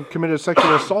ever committed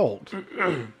sexual assault.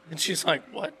 And she's like,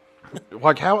 what?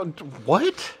 Like, how?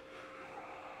 What?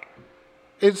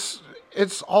 It's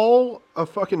all a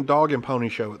fucking dog and pony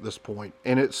show at this point.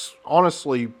 And it's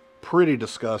honestly pretty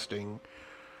disgusting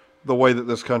the way that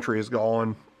this country has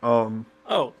gone.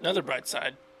 Oh, another bright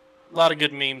side. A lot of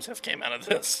good memes have came out of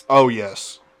this. Oh,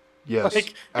 yes. Yes,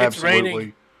 like, absolutely. It's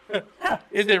raining.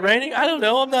 Is it raining? I don't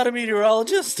know. I'm not a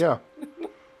meteorologist. Yeah.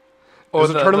 Or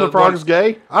Is it turning the frogs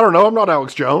gay? I don't know. I'm not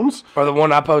Alex Jones. Or the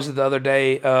one I posted the other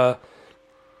day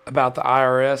about the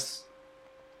IRS.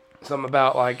 Something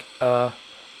about like,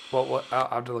 what? I'll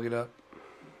have to look it up.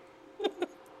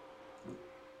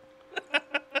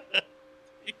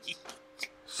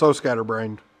 So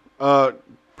scatterbrained.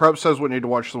 Probst says we need to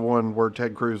watch the one where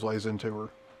Ted Cruz lays into her.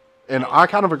 And I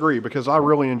kind of agree, because I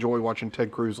really enjoy watching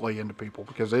Ted Cruz lay into people,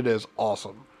 because it is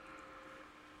awesome.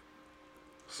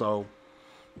 So,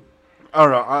 I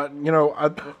don't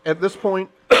know. At this point,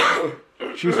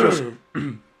 she's just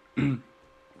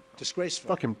disgraceful.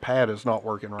 Fucking pad is not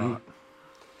working right.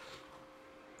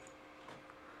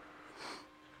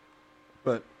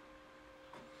 But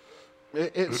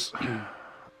it's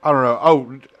I don't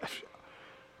know.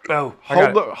 Oh,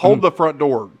 hold the front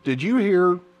door. Did you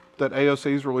hear that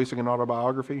AOC is releasing an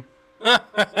autobiography?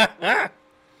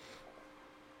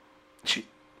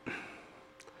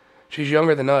 She's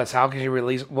younger than us. How can she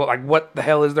release? Well, like, what the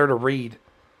hell is there to read?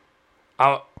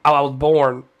 I was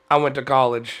born. I went to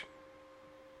college.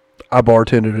 I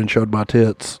bartended and showed my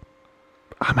tits.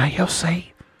 I'm AOC.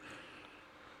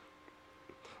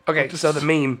 Okay, so the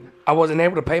meme. I wasn't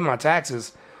able to pay my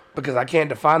taxes because I can't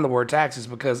define the word taxes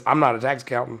because I'm not a tax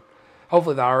accountant.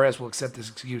 Hopefully the IRS will accept this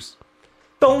excuse.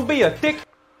 Don't be a dick.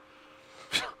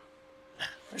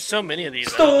 There's so many of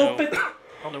these. I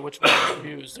don't know which one to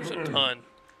use. There's a ton.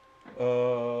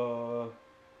 Go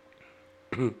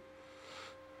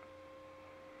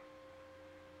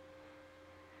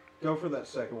for that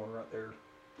second one right there.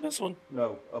 This one?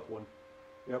 No, up one.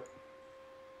 Yep.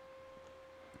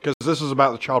 Because this is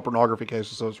about the child pornography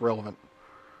cases, so it's relevant.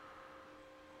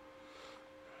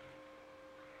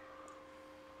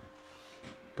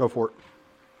 Go for it.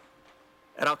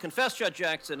 And I'll confess, Judge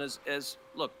Jackson, as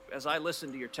I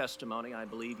listen to your testimony, I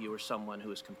believe you are someone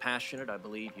who is compassionate. I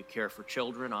believe you care for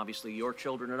children, obviously your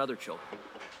children and other children.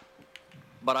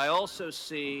 But I also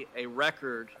see a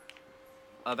record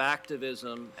of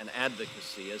activism and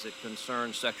advocacy as it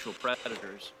concerns sexual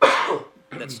predators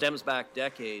that stems back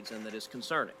decades and that is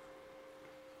concerning.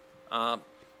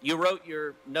 You wrote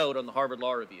your note on the Harvard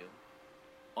Law Review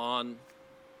on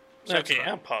sex Okay,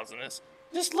 crime. I'm pausing this.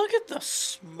 Just look at the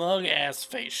smug ass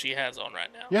face she has on right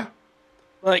now. Yeah.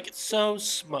 Like, it's so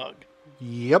smug.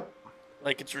 Yep.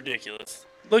 Like, it's ridiculous.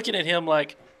 Looking at him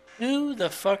like, who the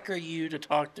fuck are you to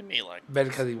talk to me like Bet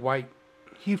because he's white.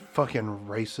 You fucking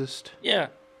racist. Yeah.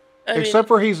 Except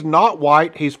for he's not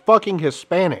white, he's fucking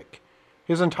Hispanic.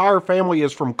 His entire family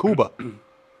is from Cuba.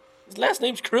 His last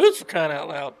name's Cruz, for crying out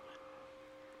loud.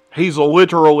 He's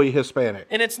literally Hispanic.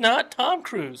 And it's not Tom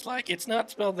Cruise. Like, it's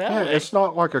not spelled that way. It's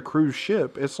not like a cruise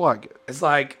ship. It's like It's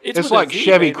with like a Z,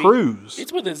 Chevy baby. Cruise.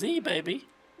 It's with a Z, baby.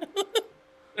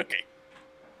 Okay.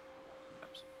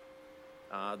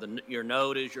 Your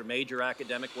note is your major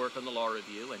academic work on the Law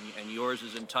Review, and yours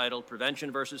is entitled Prevention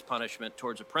versus Punishment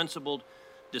Towards a Principled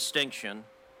Distinction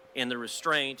in the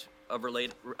Restraint of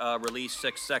Released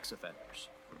Sex Offenders.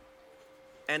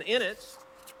 And in it,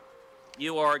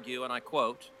 you argue, and I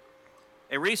quote,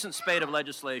 a recent spate of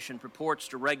legislation purports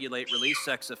to regulate released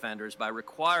sex offenders by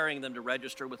requiring them to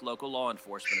register with local law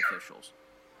enforcement officials,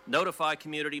 notify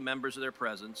community members of their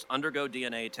presence, undergo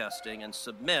DNA testing, and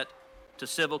submit to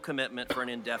civil commitment for an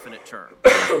indefinite term.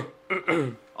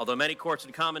 Although many courts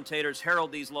and commentators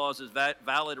herald these laws as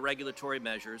valid regulatory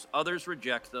measures, others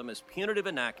reject them as punitive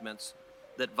enactments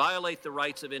that violate the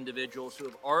rights of individuals who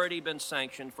have already been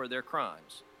sanctioned for their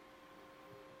crimes.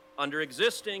 Under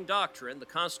existing doctrine, the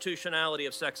constitutionality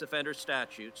of sex offender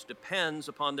statutes depends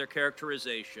upon their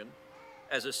characterization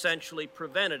as essentially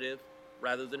preventative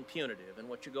rather than punitive. And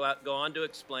what you go on to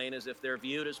explain is if they're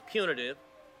viewed as punitive,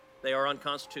 they are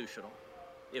unconstitutional.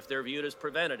 If they're viewed as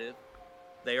preventative,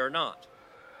 they are not.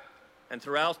 And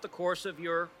throughout the course of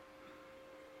your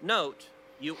note,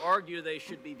 you argue they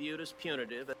should be viewed as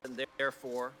punitive and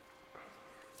therefore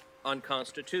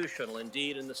unconstitutional.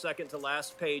 Indeed, in the second to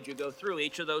last page, you go through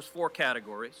each of those four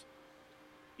categories.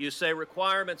 You say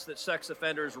requirements that sex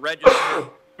offenders register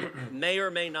may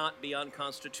or may not be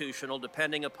unconstitutional,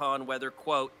 depending upon whether,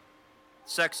 quote,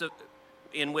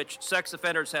 in which sex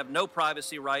offenders have no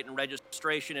privacy right in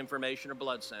registration information or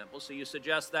blood samples. So you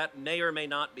suggest that may or may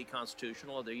not be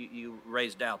constitutional, although you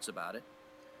raise doubts about it.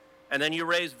 And then you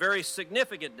raise very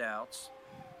significant doubts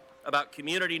about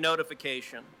community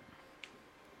notification,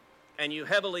 and you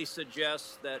heavily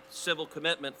suggest that civil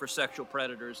commitment for sexual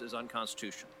predators is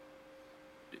unconstitutional.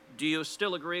 Do you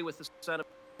still agree with the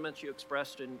sentiments you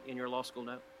expressed in your law school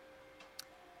note?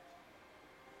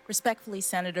 Respectfully,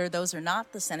 Senator, those are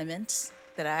not the sentiments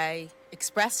that I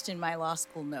expressed in my law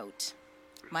school note.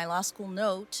 My law school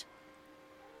note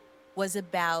was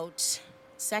about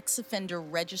sex offender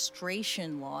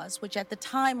registration laws, which at the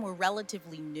time were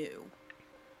relatively new.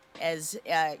 As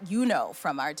you know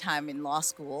from our time in law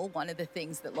school, one of the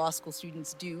things that law school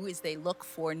students do is they look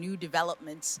for new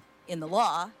developments in the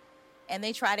law and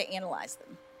they try to analyze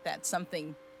them. That's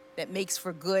something that makes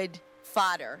for good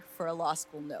fodder for a law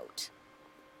school note.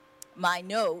 My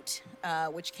note,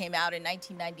 which came out in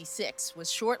 1996, was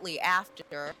shortly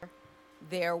after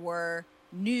there were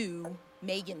new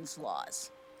Megan's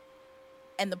laws.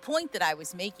 And the point that I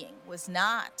was making was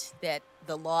not that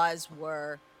the laws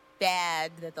were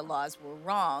bad, that the laws were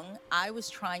wrong. I was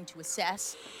trying to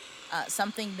assess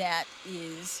something that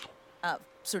is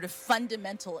sort of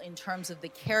fundamental in terms of the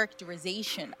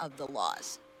characterization of the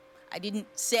laws. I didn't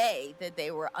say that they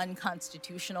were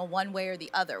unconstitutional one way or the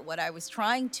other. What I was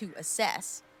trying to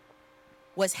assess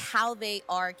was how they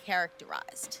are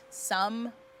characterized.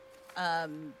 Some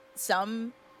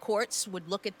courts would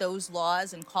look at those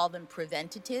laws and call them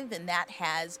preventative, and that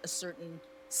has a certain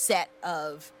set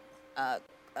of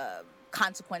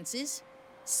consequences.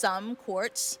 Some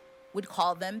courts would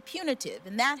call them punitive,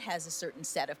 and that has a certain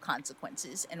set of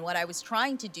consequences. And what I was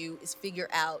trying to do is figure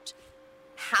out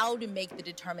how to make the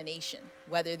determination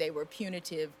whether they were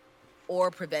punitive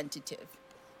or preventative.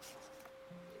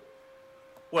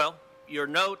 Well, your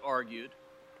note argued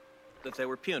that they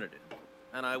were punitive.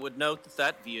 And I would note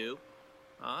that view,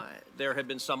 there have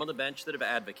been some on the bench that have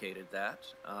advocated that.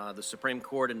 The Supreme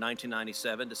Court in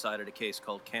 1997 decided a case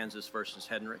called Kansas versus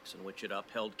Hendricks, in which it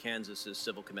upheld Kansas's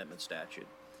civil commitment statute.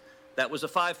 That was a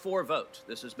 5-4 vote.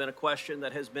 This has been a question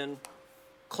that has been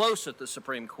close at the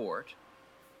Supreme Court.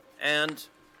 And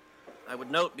I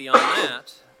would note beyond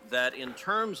that in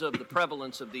terms of the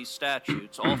prevalence of these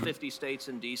statutes, all 50 states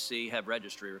and D.C. have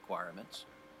registry requirements.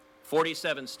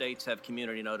 47 states have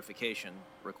community notification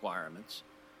requirements.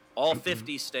 All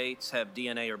 50 states have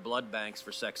DNA or blood banks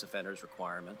for sex offenders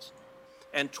requirements.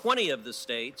 And 20 of the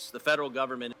states, the federal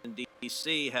government in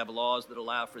D.C., have laws that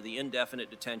allow for the indefinite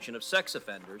detention of sex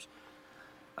offenders.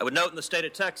 I would note in the state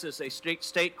of Texas, a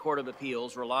state court of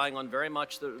appeals, relying on very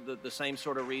much the same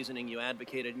sort of reasoning you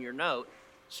advocated in your note,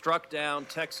 struck down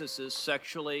Texas's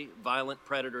sexually violent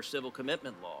predator civil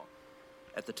commitment law.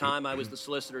 At the time I was the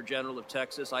Solicitor General of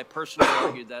Texas, I personally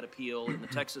argued that appeal in the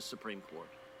Texas Supreme Court.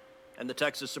 And the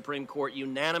Texas Supreme Court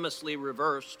unanimously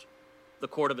reversed the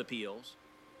Court of Appeals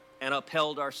and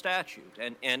upheld our statute.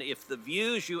 And if the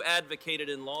views you advocated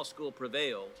in law school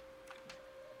prevailed,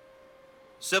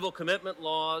 civil commitment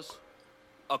laws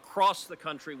across the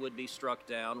country would be struck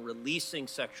down, releasing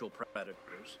sexual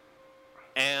predators.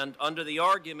 And under the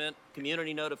argument,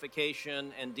 community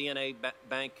notification and DNA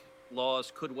bank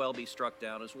laws could well be struck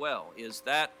down as well. Is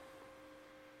that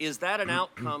an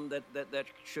outcome that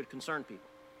should concern people?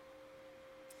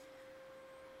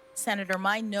 Senator,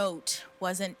 my note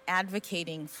wasn't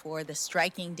advocating for the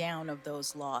striking down of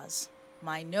those laws.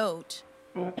 My note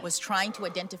was trying to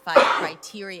identify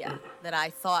criteria that I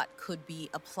thought could be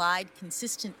applied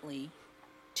consistently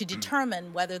to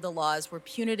determine whether the laws were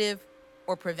punitive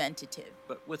or preventative.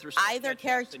 But with respect to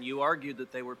Jackson, you argued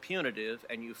that they were punitive,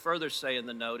 and you further say in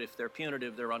the note, if they're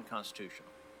punitive, they're unconstitutional.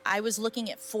 I was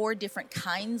looking at 4 different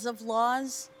kinds of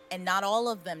laws, and not all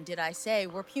of them, did I say,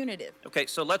 were punitive. Okay,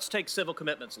 so let's take civil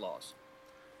commitments laws.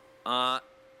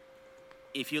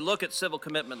 If you look at civil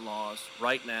commitment laws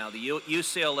right now, the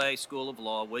UCLA School of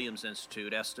Law, Williams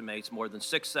Institute, estimates more than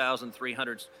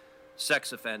 6,300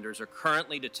 sex offenders are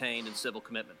currently detained in civil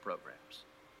commitment programs.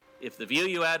 If the view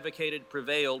you advocated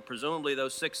prevailed, presumably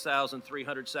those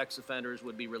 6,300 sex offenders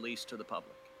would be released to the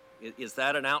public. Is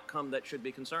that an outcome that should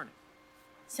be concerning?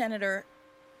 Senator,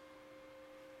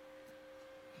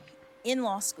 in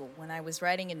law school, when I was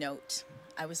writing a note,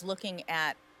 I was looking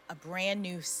at a brand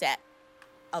new set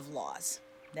of laws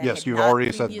that yes, had you've not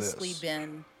already said previously this.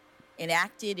 been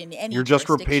enacted in any You're just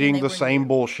jurisdiction. repeating They the were same new.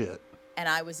 bullshit. And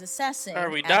I was assessing Are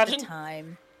we at dodging? the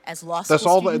time, as law school That's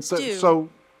all students that. do, So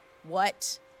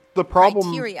what the problem.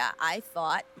 criteria I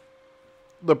thought.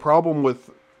 The problem with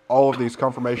all of these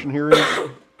confirmation hearings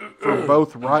for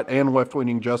both right and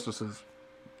left-leaning justices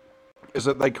is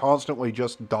that they constantly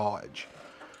just dodge.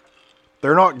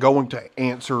 They're not going to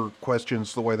answer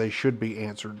questions the way they should be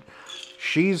answered.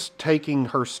 She's taking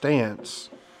her stance,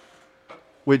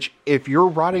 which if you're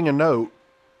writing a note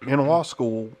in law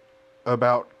school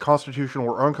about constitutional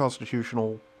or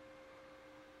unconstitutional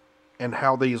and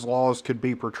how these laws could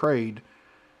be portrayed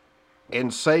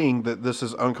and saying that this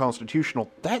is unconstitutional,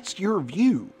 that's your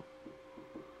view.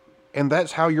 And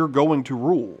that's how you're going to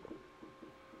rule.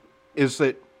 Is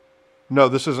that, no,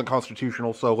 this isn't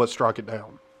constitutional, so let's strike it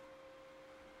down.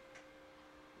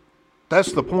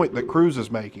 That's the point that Cruz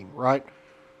is making, right?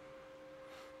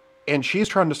 And she's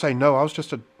trying to say, no, I was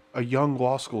just a young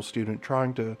law school student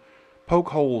trying to poke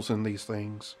holes in these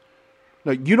things.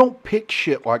 No, you don't pick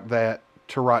shit like that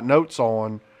to write notes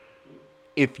on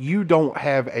if you don't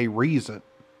have a reason.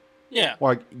 Yeah.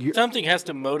 Like something has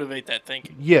to motivate that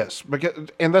thinking. Yes, because,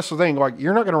 and that's the thing. Like,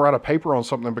 you're not going to write a paper on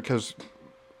something because,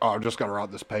 oh, I'm just going to write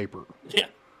this paper. Yeah.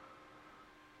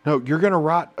 No, you're going to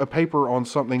write a paper on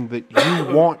something that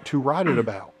you want to write it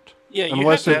about. Yeah, you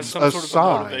unless have to it's have some sort of a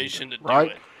assigned, motivation to do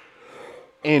right? it.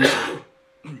 And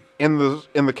in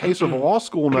the case of a law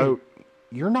school note,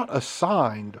 you're not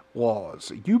assigned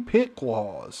laws. You pick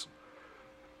laws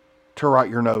to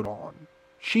write your note on.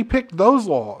 She picked those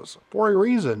laws for a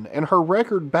reason, and her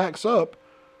record backs up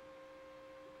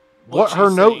what her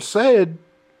note said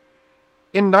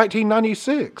in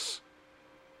 1996.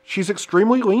 She's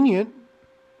extremely lenient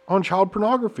on child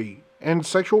pornography and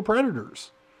sexual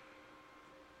predators.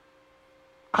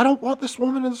 I don't want this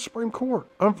woman in the Supreme Court.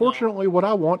 Unfortunately, what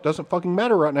I want doesn't fucking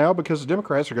matter right now because the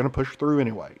Democrats are going to push through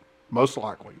anyway. Most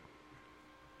likely.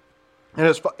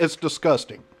 And it's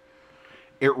disgusting.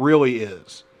 It really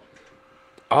is.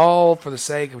 All for the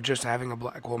sake of just having a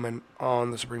black woman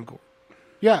on the Supreme Court.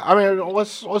 Yeah, I mean,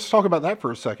 let's talk about that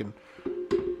for a second.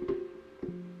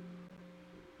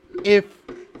 If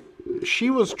she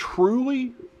was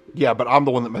truly... Yeah, but I'm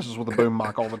the one that messes with the boom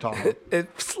mic all the time. It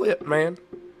slipped, man.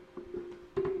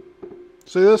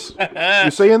 See this? You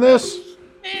seeing this?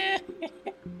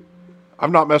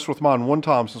 I've not messed with mine one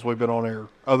time since we've been on air,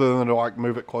 other than to like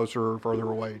move it closer or further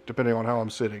away, depending on how I'm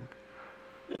sitting.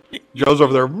 Joe's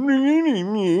over there.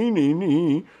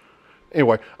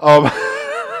 Anyway,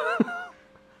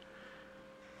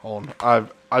 hold on.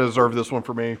 I deserve this one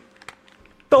for me.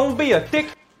 Don't be a dick.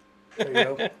 There you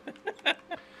go.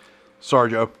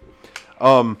 Sorry, Joe.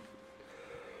 What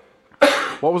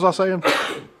was I saying?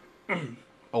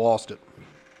 I lost it.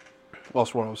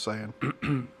 Lost what I was saying.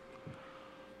 Something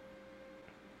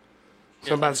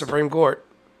about the Supreme Court.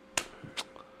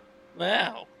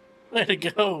 Wow. Way to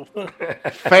go.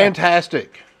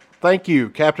 Fantastic. Thank you,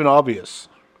 Captain Obvious.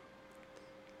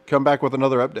 Come back with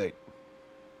another update.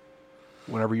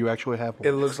 Whenever you actually have one.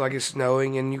 It looks like it's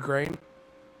snowing in Ukraine.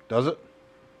 Does it?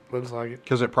 Looks like it.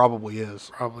 Because it probably is.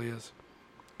 Probably is.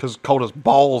 Because it's cold as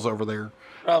balls over there.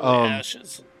 Probably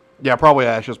ashes. Yeah, probably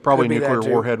ashes. Probably Could be that nuclear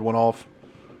too. warhead went off.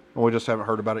 And we just haven't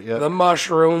heard about it yet. The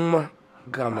mushroom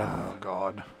cometh. Oh,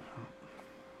 God.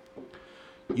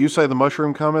 You say the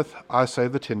mushroom cometh, I say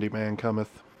the Tindy Man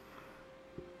cometh.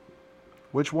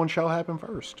 Which one shall happen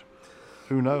first?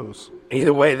 Who knows?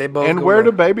 Either way, they both. And where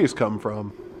do babies come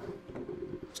from?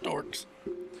 Storks.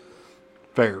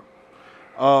 Fair.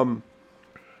 So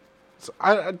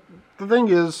the thing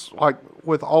is, like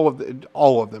with all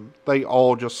of them, they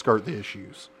all just skirt the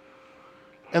issues,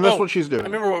 and that's what she's doing. I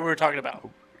remember what we were talking about.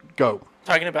 Go.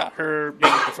 Talking about her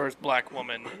being the first black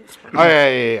woman. Oh,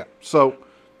 yeah. So,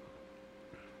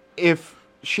 if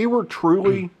she were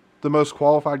truly the most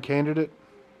qualified candidate,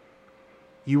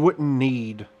 you wouldn't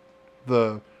need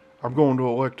I'm going to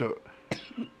elect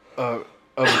a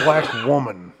black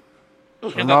woman,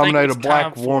 or nominate a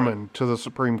black woman to the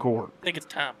Supreme Court. I think it's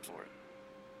time for it.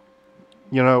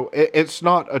 You know, it's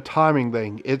not a timing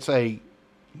thing. It's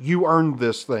you earned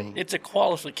this thing. It's a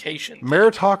qualification.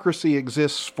 Meritocracy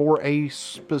exists for a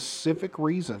specific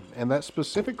reason, and that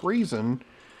specific reason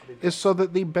is so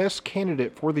that the best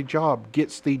candidate for the job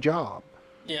gets the job.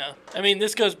 Yeah. I mean,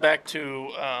 this goes back to,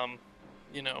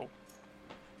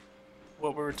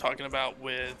 what we were talking about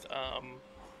with,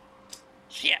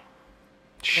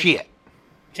 Shit.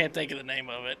 Can't think of the name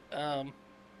of it.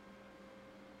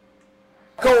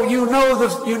 You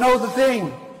know the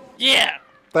thing. Yeah.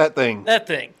 That thing. That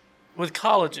thing. With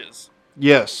colleges.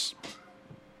 Yes.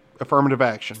 Affirmative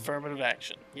action. Affirmative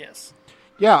action. Yes.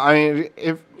 Yeah, I mean,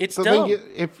 It's the dumb. thing,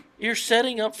 if You're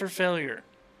setting up for failure.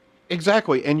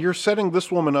 exactly, and you're setting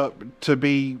this woman up to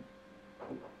be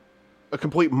a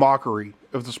complete mockery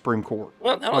of the Supreme Court.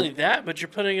 Well, not only that, but you're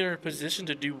putting her in a position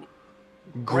to do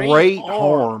Great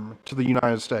harm to the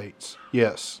United States.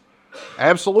 Yes,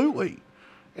 absolutely,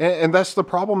 and that's the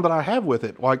problem that I have with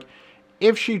it. Like,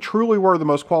 if she truly were the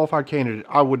most qualified candidate,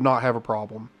 I would not have a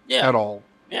problem at all.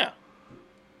 Yeah.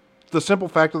 The simple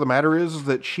fact of the matter is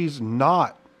that she's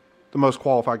not the most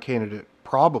qualified candidate.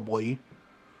 Probably.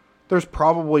 There's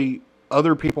probably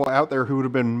other people out there who would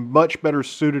have been much better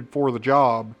suited for the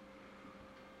job,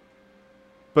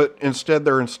 but instead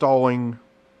they're installing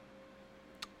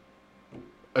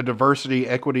a diversity,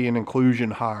 equity, and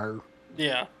inclusion hire.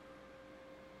 Yeah.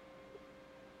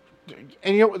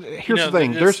 And here's the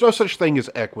thing. There's no such thing as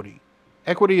equity.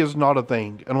 Equity is not a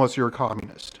thing unless you're a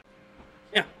communist.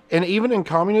 Yeah. And even in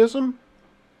communism,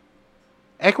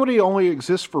 equity only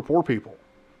exists for poor people.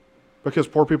 Because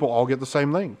poor people all get the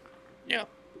same thing. Yeah.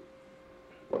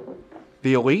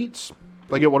 The elites,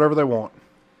 they get whatever they want.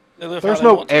 They live There's how they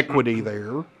no want to. equity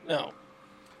there. No.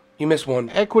 You missed one.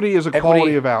 Equity is a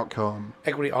quality of outcome.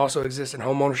 Equity also exists in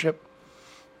home ownership.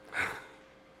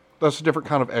 That's a different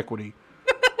kind of equity.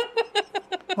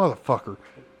 Motherfucker.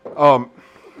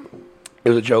 It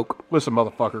was a joke. Listen,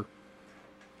 motherfucker.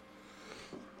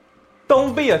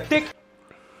 Don't be a dick.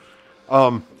 That's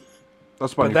my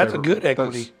But new that's a favorite. good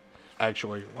equity. That's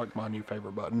actually like my new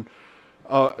favorite button.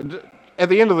 At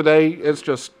the end of the day, it's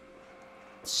just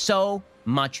so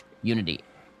much unity.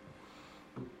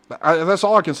 That's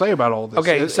all I can say about all this.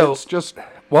 Okay, so it's just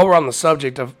while we're on the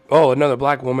subject of another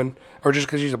black woman, or just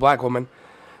because she's a black woman,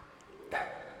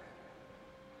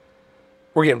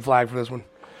 we're getting flagged for this one.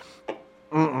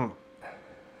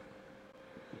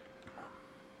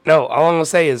 No, all I'm gonna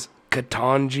say is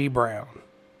Ketanji Brown.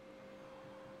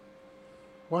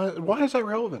 Why is that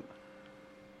relevant?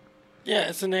 Yeah,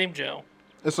 it's a name, Joe.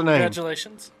 It's a name.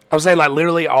 Congratulations. I'm saying like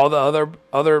literally all the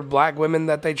other black women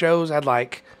that they chose had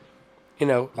like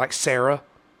Sarah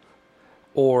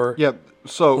or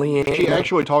So Leanne. she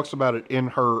actually talks about it in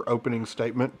her opening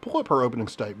statement. Pull up her opening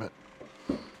statement.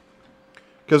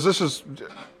 Because this is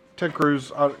Ted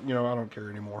Cruz. I don't care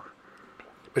anymore.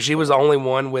 But she was the only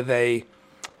one with a.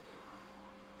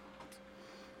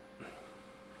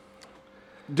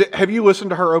 Have you listened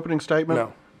to her opening statement?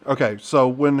 No. Okay, so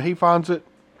when he finds it,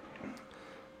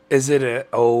 is it a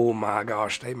oh my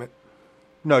gosh statement?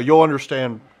 No, you'll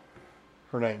understand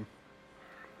her name.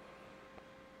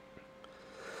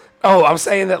 Oh, I'm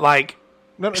saying that like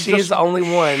she's just- the only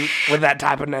one with that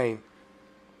type of name.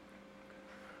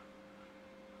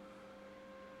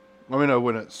 Let me know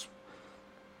when it's.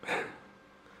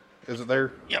 Is it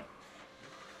there? Yep.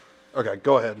 Okay,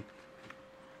 go ahead.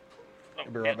 Oh,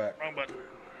 I'll be right back. Wrong button.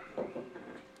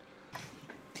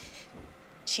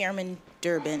 Chairman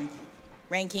Durbin,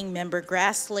 Ranking Member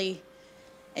Grassley,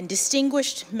 and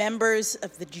distinguished members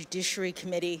of the Judiciary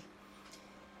Committee,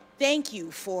 thank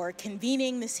you for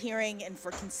convening this hearing and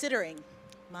for considering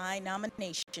my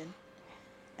nomination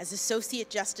as Associate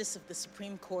Justice of the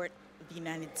Supreme Court of the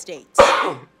United States.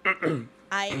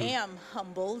 I am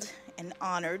humbled and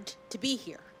honored to be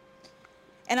here.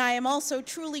 And I am also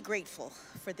truly grateful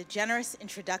for the generous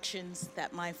introductions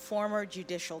that my former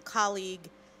judicial colleague,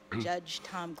 Judge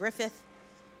Tom Griffith,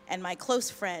 and my close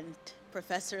friend,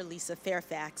 Professor Lisa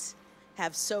Fairfax,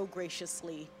 have so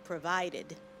graciously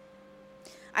provided.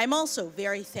 I'm also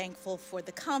very thankful for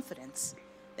the confidence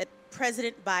that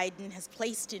President Biden has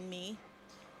placed in me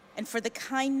and for the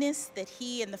kindness that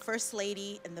he and the First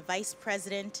Lady and the Vice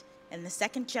President and the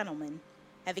Second Gentleman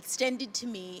have extended to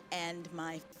me and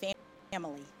my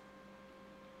family.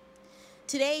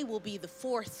 Today will be the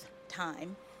fourth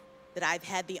time that I've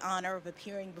had the honor of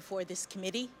appearing before this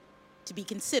committee to be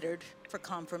considered for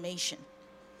confirmation.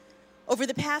 Over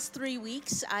the past 3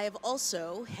 weeks, I have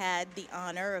also had the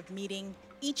honor of meeting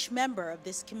each member of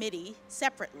this committee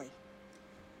separately,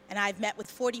 and I've met with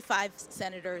 45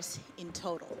 senators in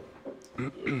total.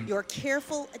 Your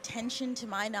careful attention to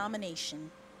my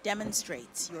nomination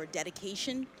demonstrates your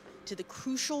dedication to the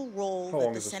crucial role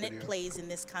that the Senate plays in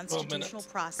this constitutional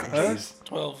process.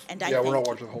 12. And I Yeah, we're thank not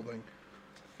you. watching the whole thing.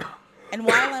 And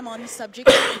while I'm on the subject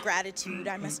of gratitude,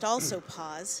 I must also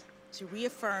pause to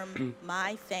reaffirm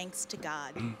my thanks to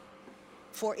God,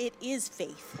 for it is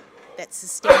faith that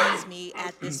sustains me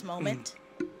at this moment.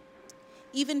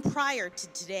 Even prior to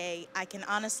today, I can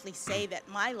honestly say that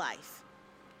my life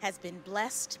has been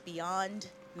blessed beyond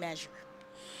measure.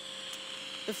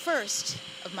 The first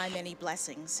of my many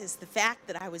blessings is the fact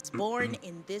that I was born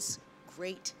in this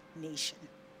great nation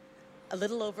a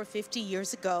little over 50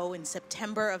 years ago in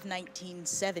September of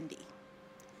 1970.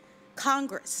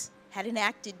 Congress had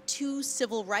enacted 2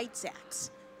 civil rights acts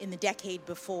in the decade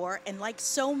before, and like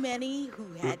so many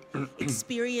who had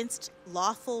experienced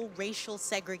lawful racial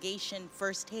segregation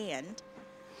firsthand,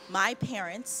 my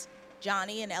parents,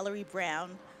 Johnny and Ellery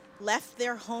Brown, left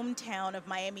their hometown of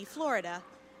Miami, Florida,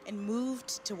 and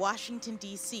moved to Washington,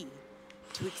 D.C.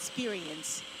 to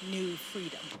experience new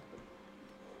freedom.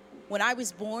 When I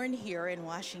was born here in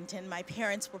Washington, my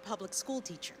parents were public school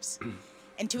teachers.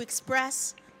 And to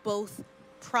express both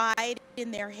pride in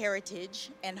their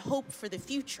heritage and hope for the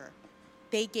future,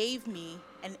 they gave me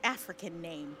an African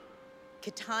name,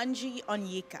 Ketanji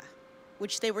Onyeka,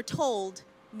 which they were told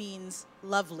means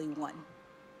lovely one.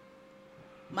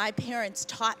 My parents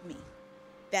taught me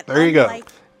that there you go.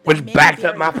 Which backed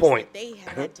up my point. They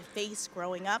had to face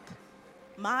growing up,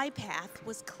 my path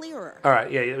was clearer. All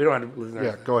right, yeah, we don't have to listen.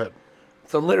 Yeah, go ahead.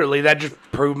 So literally, that just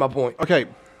proved my point. Okay,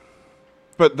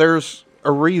 but there's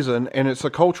a reason, and it's a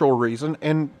cultural reason,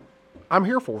 and I'm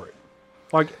here for it.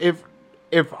 Like,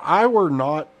 if I were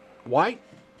not white,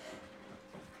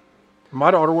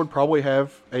 my daughter would probably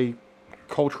have a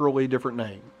culturally different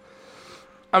name.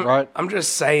 Right? I'm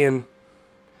just saying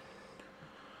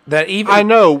that even... I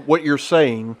know what you're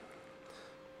saying,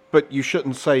 but you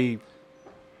shouldn't say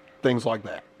things like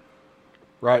that.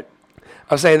 Right?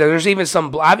 I'm saying that there's even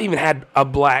some... I've even had a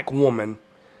black woman.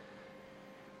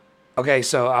 Okay,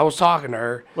 so I was talking to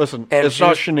her. Listen, and it's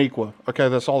not Shaniqua. Okay,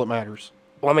 that's all that matters.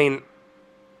 Well, I mean...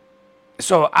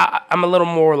 So I'm a little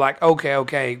more like,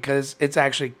 okay, because it's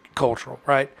actually cultural,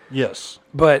 right? Yes.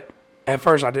 But at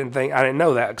first I didn't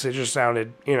know that because it just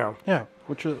sounded, Yeah,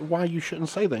 which is why you shouldn't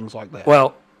say things like that.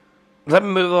 Well, let me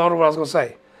move on to what I was going to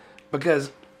say.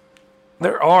 Because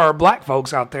there are black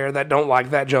folks out there that don't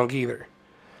like that junk either.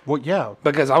 Well, yeah.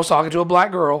 Because I was talking to a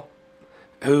black girl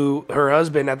who her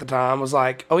husband at the time was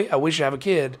like, oh yeah, we should have a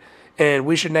kid. And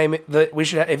we should name it,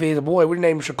 if he's a boy, we'd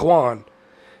name him Shaquan.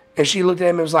 And she looked at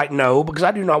him and was like, no, because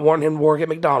I do not want him to work at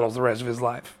McDonald's the rest of his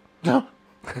life. Oh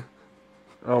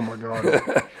my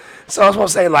God. So I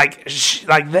was saying,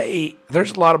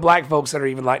 there's a lot of black folks that are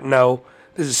even like, no,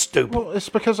 this is stupid. Well, it's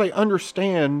because they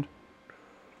understand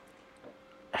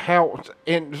how,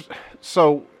 and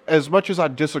so as much as I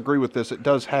disagree with this, it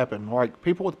does happen. Like,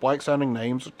 people with black sounding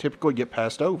names typically get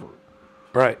passed over.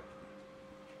 Right.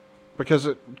 Because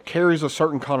it carries a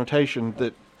certain connotation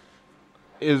that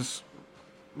is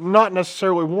not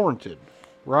necessarily warranted,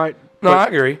 right? No, I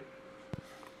agree.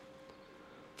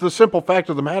 The simple fact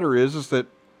of the matter is that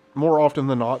more often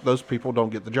than not, those people don't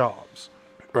get the jobs.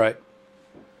 Right.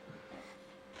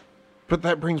 But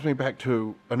that brings me back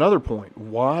to another point.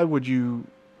 Why would you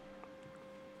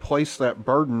place that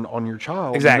burden on your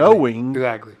child knowing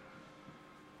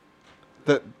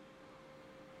that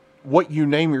what you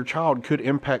name your child could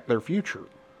impact their future.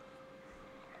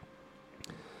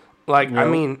 Like, You know? I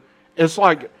mean, it's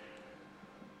like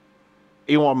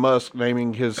Elon Musk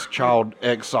naming his child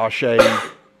X-Sachet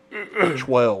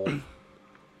 12.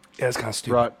 Yeah, it's kind of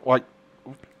stupid. Right? Like,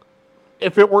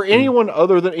 if it were anyone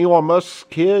other than Elon Musk's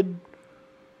kid,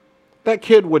 that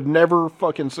kid would never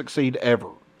fucking succeed ever.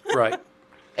 Right.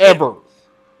 Ever.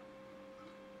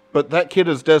 But that kid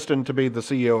is destined to be the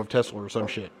CEO of Tesla or some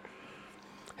shit.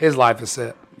 His life is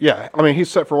set. Yeah, I mean, he's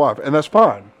set for life, and that's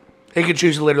fine. He could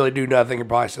choose to literally do nothing and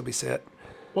probably still be set.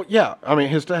 Well, yeah, I mean,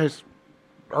 his days,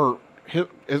 or his,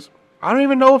 I don't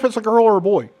even know if it's a girl or a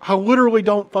boy. I literally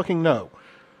don't fucking know.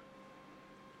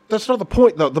 That's not the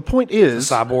point, though. The point is...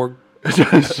 Cyborg.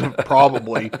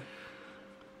 Probably.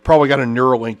 Probably got a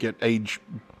Neuralink at age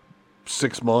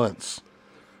 6 months.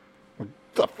 What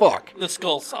the fuck? The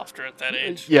skull's softer at that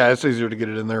age. Yeah, it's easier to get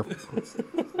it in there.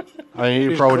 I mean,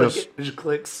 he probably just... It just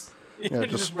clicks. Yeah,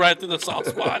 just right through the soft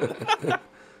spot.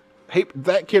 Hey,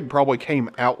 that kid probably came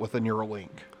out with a Neuralink.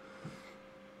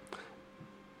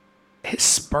 His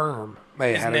sperm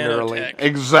may His have had a Neuralink.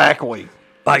 Exactly.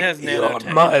 Like It has Elon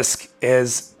nanotech. Musk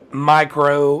is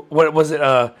micro. What was it?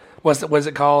 Was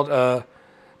it called?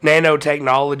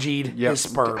 Nanotechnologied Yeah, his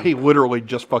sperm. he literally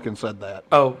just fucking said that.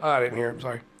 Oh, I didn't hear him.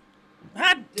 Sorry.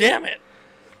 God damn it.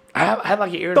 I had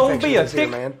like an ear Don't infection be a this year,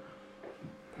 dick. man.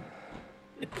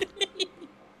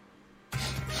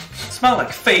 Smell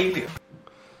like failure.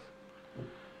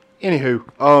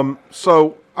 Anywho,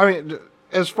 so, I mean,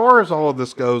 as far as all of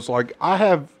this goes, like, I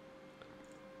have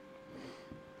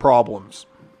problems,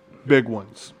 big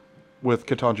ones, with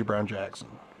Ketanji Brown Jackson.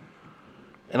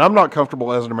 And I'm not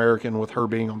comfortable as an American with her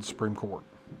being on the Supreme Court.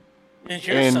 And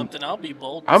here's something I'll be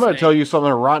bold to I'm going to say. tell you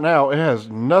something right now. It has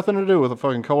nothing to do with the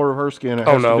fucking color of her skin. It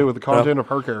has to do with the content of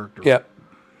her character. Yep.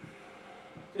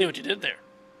 See what you did there.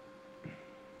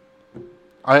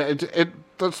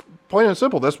 That's plain and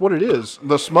simple. That's what it is.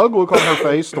 The smug look on her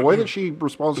face, the way that she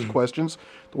responds to questions,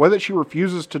 the way that she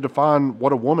refuses to define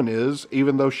what a woman is,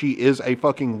 even though she is a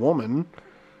fucking woman.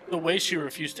 The way she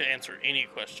refused to answer any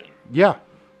question. Yeah.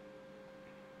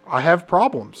 I have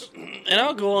problems. And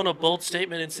I'll go on a bold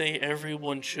statement and say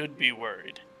everyone should be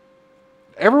worried.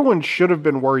 Everyone should have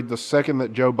been worried the second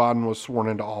that Joe Biden was sworn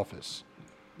into office.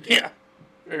 Yeah.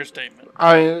 Fair statement.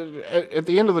 At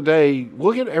the end of the day,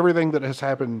 look at everything that has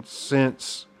happened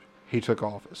since he took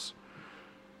office.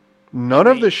 None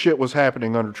of this shit was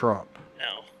happening under Trump.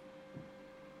 No.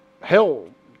 Hell,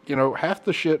 half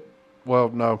the shit, well,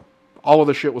 no. All of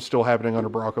the shit was still happening under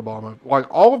Barack Obama. Like,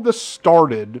 all of this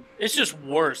started... It's just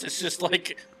worse. It's just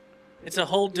like, it's a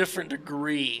whole different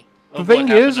degree. The thing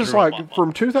is like,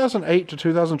 from 2008 to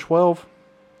 2012,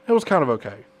 it was kind of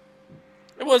okay.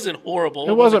 It wasn't horrible.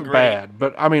 It wasn't great. bad,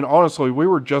 but I mean, honestly, we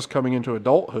were just coming into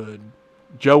adulthood.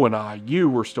 Joe and I, you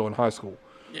were still in high school.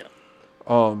 Yeah.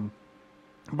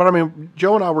 But I mean,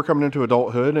 Joe and I were coming into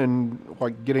adulthood and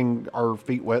like getting our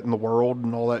feet wet in the world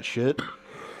and all that shit.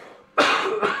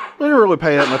 We didn't really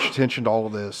pay that much attention to all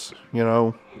of this,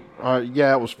 Yeah,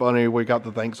 it was funny. We got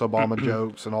the thanks Obama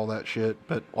jokes and all that shit.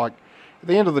 But like, at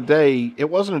the end of the day, it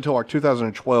wasn't until like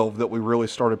 2012 that we really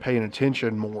started paying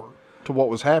attention more to what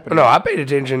was happening. No, I paid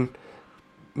attention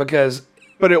because...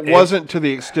 But it wasn't to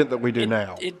the extent that we do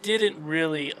now. It didn't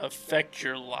really affect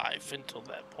your life until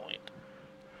that point.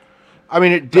 I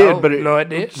mean, it did, but it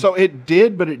did. So it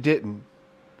did, but it didn't.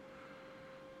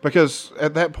 Because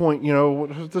at that point,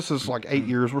 this is like 8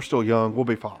 years. We're still young. We'll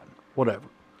be fine. Whatever.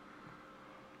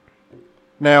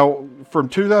 Now, from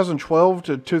 2012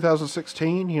 to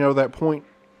 2016, that point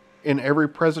in every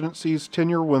presidency's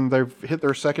tenure when they've hit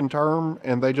their second term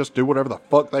and they just do whatever the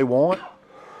fuck they want.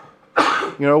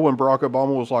 When Barack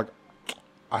Obama was like,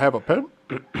 I have a pen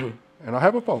and I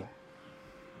have a phone.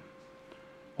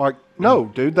 Like, no,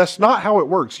 dude, that's not how it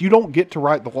works. You don't get to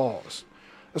write the laws.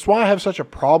 That's why I have such a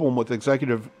problem with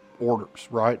executive orders,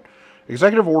 right?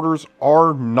 Executive orders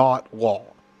are not law.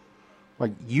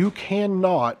 Like, you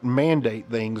cannot mandate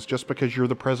things just because you're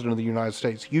the president of the United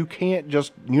States. You can't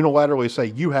just unilaterally say,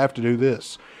 you have to do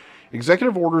this.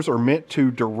 Executive orders are meant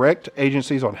to direct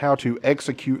agencies on how to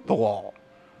execute the law.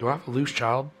 Do I have a loose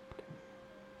child?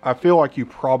 I feel like you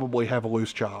probably have a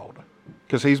loose child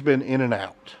because he's been in and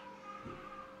out.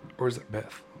 Or is it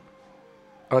Beth?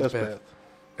 Oh, it's That's Beth.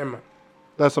 Never mind.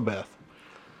 That's a Beth.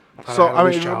 Thought So, I had a I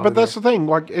loose mean, child but in that's the thing.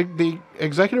 Like, the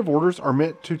executive orders are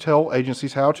meant to tell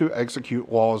agencies how to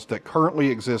execute laws that currently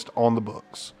exist on the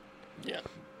books. Yeah.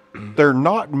 They're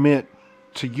not meant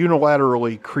to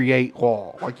unilaterally create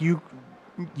law. Like, you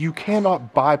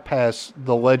cannot bypass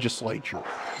the legislature.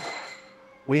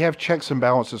 We have checks and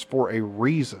balances for a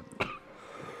reason.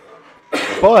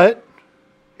 But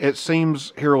it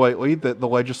seems here lately that the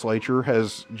legislature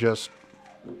has just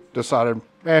decided,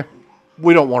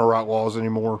 we don't want to write laws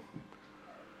anymore.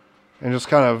 And just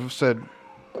kind of said,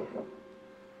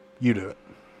 you do it.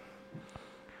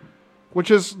 Which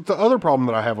is the other problem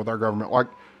that I have with our government. Like,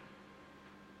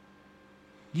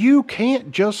 you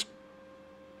can't just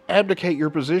abdicate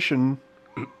your position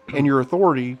and your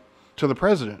authority to the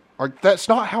president. Like, that's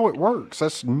not how it works.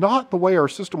 That's not the way our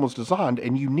system was designed,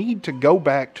 and you need to go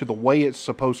back to the way it's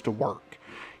supposed to work.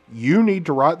 You need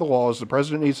to write the laws, the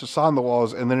president needs to sign the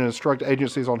laws, and then instruct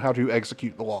agencies on how to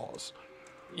execute the laws.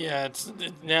 Yeah,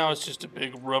 now it's just a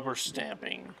big rubber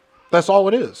stamping. That's all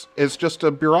it is. It's just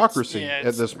a bureaucracy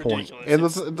at this point. And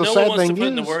the no sad one wants thing to put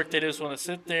in the is, work. They just want to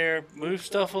sit there, move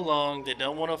stuff along. They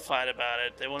don't want to fight about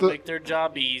it. They want to make their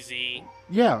job easy.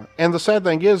 yeah. And the sad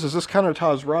thing is this kind of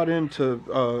ties right into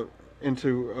a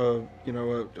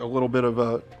little bit of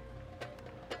a.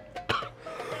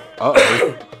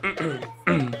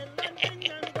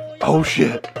 Oh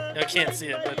shit! I can't see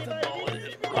it, but the ball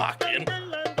is rocking.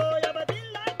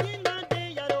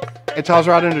 It ties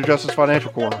right into Justice Financial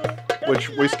Corner, which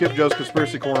we skipped Joe's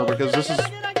Conspiracy Corner because this is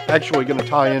actually going to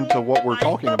tie into what we're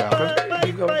talking about.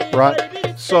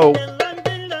 Right? So, okay,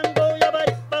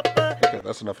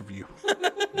 that's enough of you.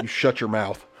 You shut your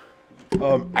mouth.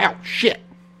 Ow, shit.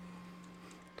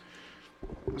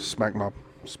 Smack my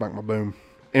boom.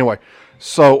 Anyway,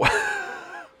 so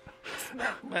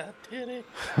My titty.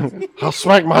 I'll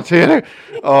smack my titty.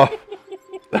 So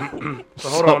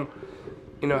hold on.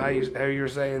 You know how you were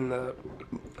saying the.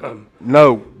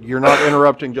 No, you're not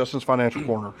interrupting Justin's Financial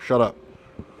Corner. Shut up.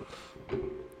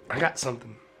 I got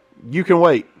something. You can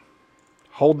wait.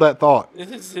 Hold that thought.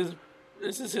 This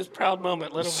is his proud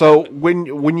moment. Let him So have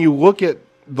it. when you look at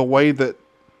the way that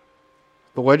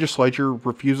the legislature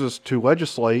refuses to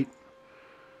legislate,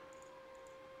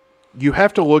 you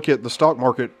have to look at the stock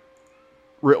market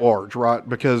writ large, right?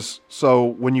 Because so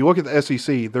when you look at the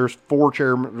SEC, there's four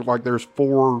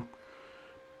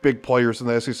big players in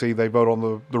the SEC. They vote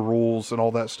on the rules and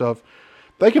all that stuff.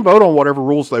 They can vote on whatever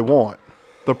rules they want.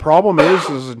 The problem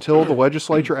is until the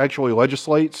legislature actually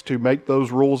legislates to make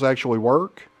those rules actually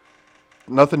work,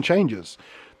 nothing changes.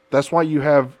 That's why you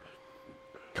have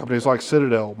companies like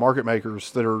Citadel, market makers,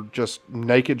 that are just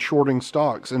naked shorting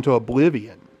stocks into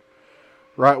oblivion,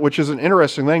 right? Which is an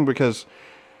interesting thing because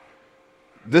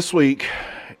this week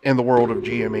in the world of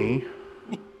GME,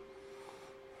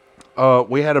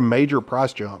 we had a major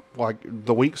price jump. Like,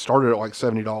 the week started at like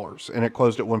 $70 and it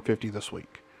closed at $150 this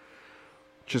week,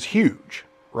 which is huge,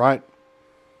 right?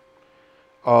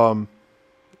 Come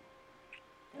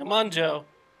on, Joe.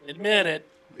 Admit it.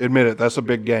 Admit it. That's a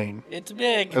big gain. It's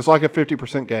big. It's like a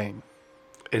 50% gain.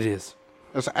 It is.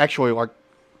 It's actually like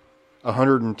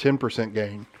 110%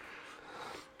 gain.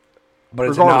 But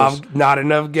it's not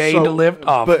enough gain to lift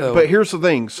off. But here's the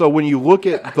thing. So when you look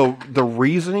at the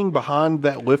reasoning behind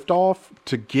that liftoff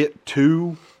to get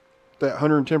to that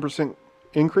 110%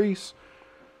 increase,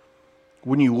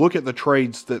 when you look at the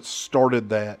trades that started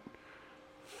that,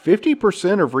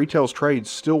 50% of retail's trades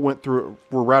still were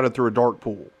routed through a dark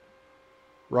pool,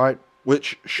 right?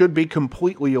 Which should be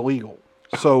completely illegal.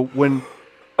 So when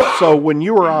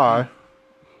you or I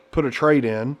put a trade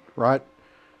in, right,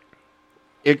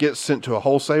 it gets sent to a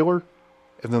wholesaler,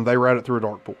 and then they route it through a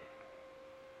dark pool,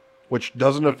 which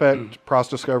doesn't affect price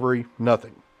discovery,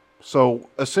 nothing. So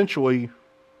essentially,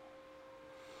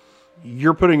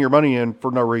 you're putting your money in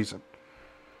for no reason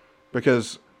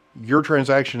because your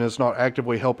transaction is not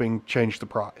actively helping change the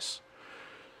price.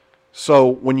 So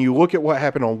when you look at what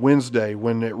happened on Wednesday,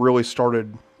 when it really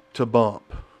started to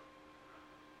bump,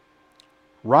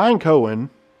 Ryan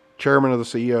Cohen, chairman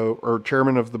of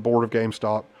the board of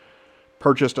GameStop,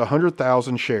 purchased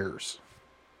 100,000 shares.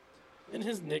 Isn't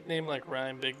his nickname like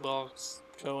Ryan Big Boss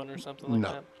Cohen or something like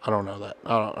that? No, I don't know that.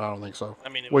 I don't think so. I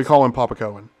mean, we call him Papa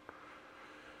Cohen.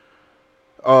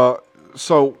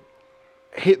 So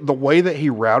the way that he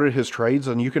routed his trades,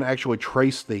 and you can actually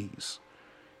trace these,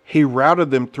 he routed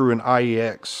them through an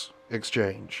IEX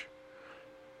exchange.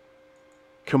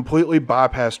 Completely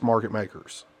bypassed market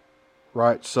makers,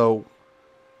 right? So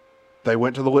they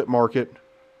went to the lit market.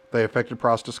 They affected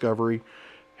price discovery.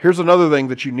 Here's another thing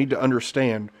that you need to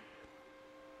understand.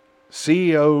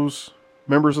 CEOs,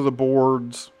 members of the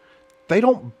boards, they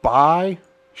don't buy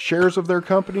shares of their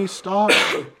company's stock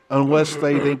unless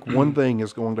they think one thing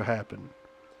is going to happen.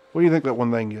 What do you think that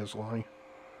one thing is, Lonnie?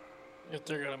 If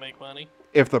they're going to make money.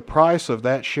 If the price of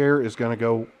that share is going to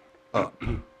go up.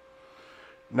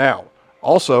 Now,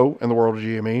 also in the world of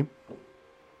GME,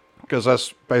 because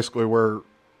that's basically where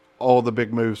all the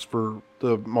big moves for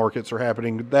the markets are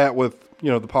happening. That with,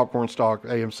 the popcorn stock,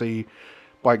 AMC,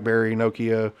 BlackBerry,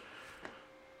 Nokia,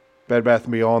 Bed Bath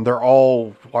 & Beyond, they're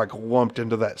all like lumped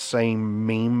into that same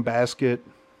meme basket,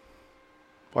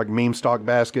 like meme stock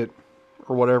basket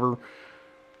or whatever.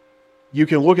 You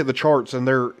can look at the charts and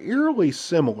they're eerily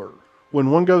similar.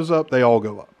 When one goes up, they all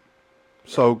go up.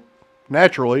 So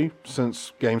naturally,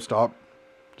 since GameStop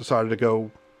decided to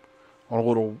go on a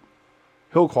little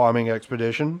hill climbing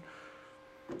expedition,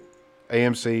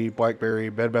 AMC, BlackBerry,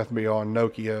 Bed Bath & Beyond,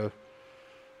 Nokia,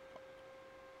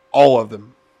 all of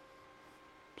them,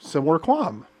 similar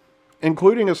climb,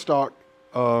 including a stock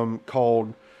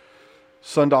called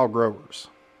Sundial Growers,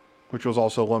 which was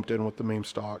also lumped in with the meme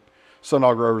stock.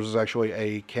 Sundial Growers is actually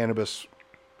a cannabis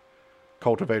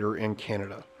cultivator in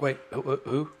Canada. Wait,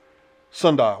 who?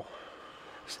 Sundial.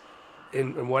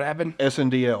 And what happened?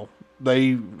 SNDL.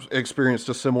 They experienced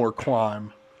a similar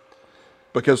climb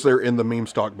because they're in the meme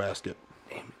stock basket.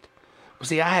 Damn it. Well,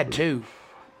 see, I had two.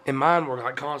 And mine were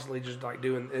like constantly just like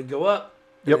doing, it'd go up,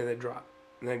 and then they'd drop.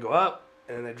 And then go up,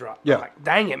 and then they'd drop. Yeah. I'm like,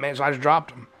 dang it, man. So I just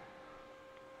dropped them.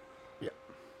 Yeah.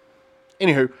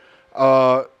 Anywho,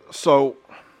 so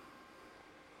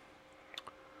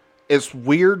it's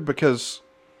weird because,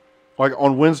 like,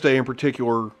 on Wednesday in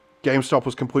particular, GameStop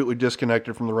was completely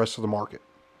disconnected from the rest of the market.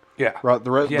 Yeah. Right?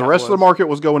 The rest of the market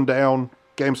was going down.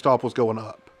 GameStop was going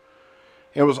up.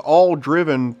 It was all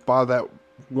driven by that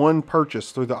one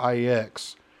purchase through the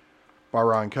IEX by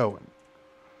Ryan Cohen.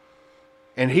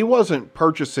 And he wasn't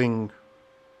purchasing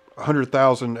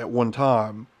 100,000 at one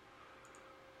time.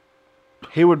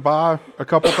 He would buy a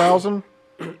couple thousand,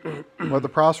 let the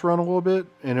price run a little bit,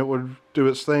 and it would do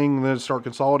its thing, and then it'd start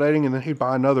consolidating, and then he'd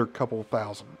buy another couple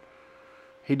thousand.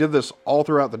 He did this all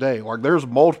throughout the day. Like, there's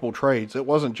multiple trades. It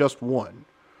wasn't just one.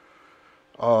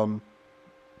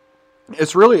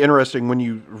 It's really interesting when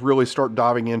you really start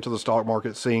diving into the stock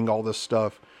market, seeing all this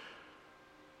stuff,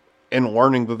 and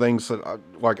learning the things that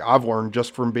I've learned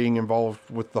just from being involved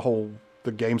with the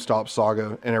GameStop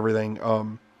saga and everything.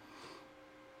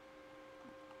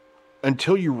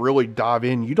 Until you really dive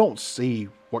in, you don't see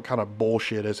what kind of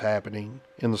bullshit is happening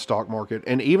in the stock market.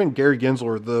 And even Gary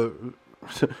Gensler,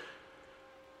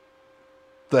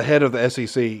 the head of the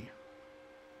SEC,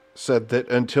 said that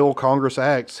until Congress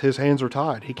acts, his hands are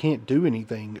tied. He can't do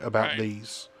anything about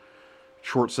these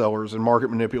short sellers and market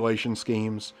manipulation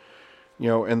schemes.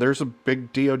 And there's a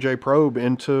big DOJ probe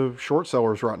into short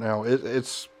sellers right now.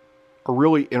 It's a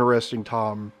really interesting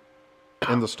time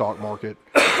in the stock market.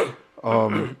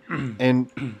 And,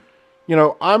 I'm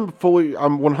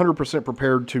 100%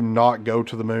 prepared to not go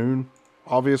to the moon,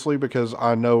 obviously, because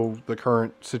I know the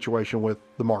current situation with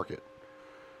the market.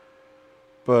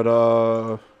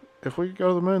 But, if we could go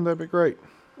to the moon, that'd be great.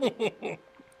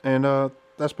 And,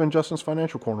 that's been Justin's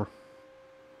Financial Corner.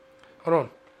 Hold on.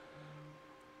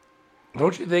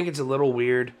 Don't you think it's a little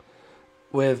weird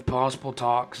with possible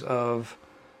talks of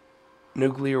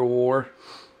nuclear war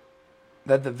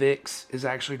that the VIX is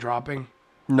actually dropping?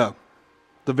 No.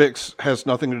 The VIX has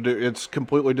nothing to do. It's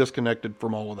completely disconnected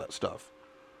from all of that stuff.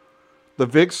 The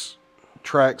VIX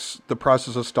tracks the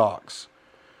prices of stocks.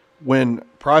 When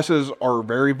prices are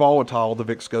very volatile, the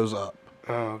VIX goes up.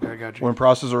 Oh, okay, I got you. When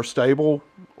prices are stable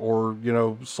or,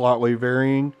 slightly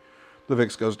varying, the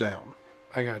VIX goes down.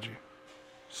 I got you.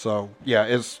 So, yeah,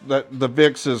 it's that the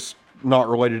VIX is not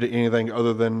related to anything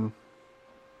other than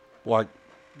like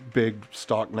big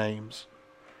stock names.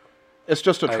 It's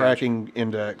just a tracking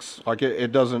index. Like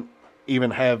it doesn't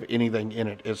even have anything in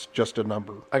it. It's just a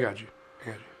number. I got you.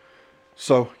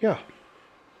 So, yeah.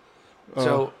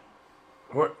 So,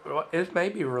 it may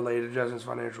be related to Justin's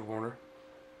Financial Corner.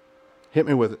 Hit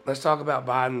me with it. Let's talk about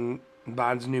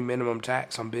Biden's new minimum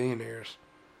tax on billionaires.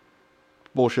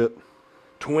 Bullshit.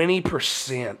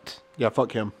 20%. Yeah,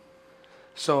 fuck him.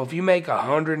 So if you make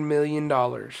 $100 million,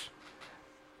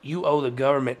 you owe the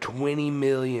government $20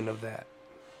 million of that.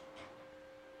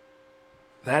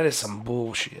 That is some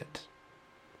bullshit.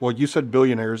 Well, you said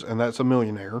billionaires, and that's a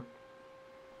millionaire.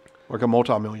 Like a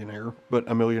multimillionaire, but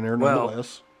a millionaire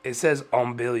nonetheless. It says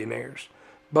on billionaires.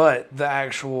 But the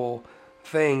actual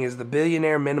thing is the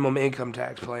billionaire minimum income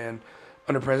tax plan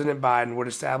under President Biden would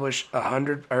establish a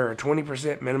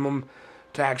 20% minimum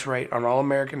tax rate on all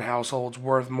American households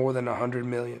worth more than $100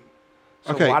 million.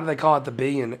 So why do they call it the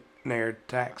billionaire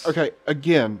tax? Okay,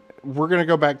 again, we're going to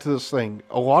go back to this thing.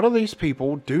 A lot of these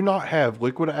people do not have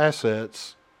liquid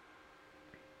assets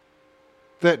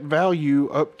that value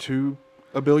up to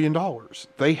 $1 billion.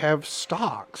 They have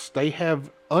stocks. They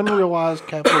have unrealized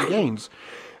capital gains.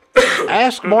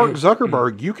 Ask Mark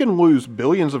Zuckerberg. You can lose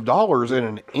billions of dollars in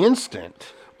an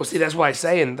instant. Well, see, that's why I'm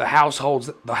saying the households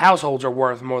are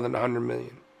worth more than $100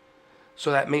 million.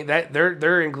 So that means that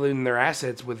they're including their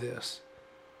assets with this.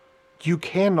 You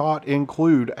cannot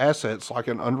include assets like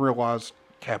an unrealized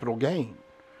capital gain.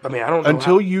 I mean, I don't know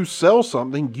until you sell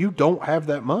something, you don't have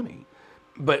that money.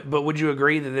 But would you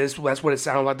agree that that's what it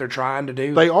sounds like they're trying to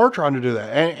do? They are trying to do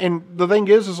that. And the thing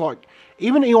is like,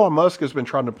 even Elon Musk has been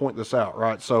trying to point this out,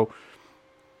 right? So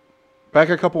back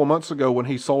a couple of months ago when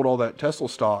he sold all that Tesla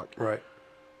stock, right,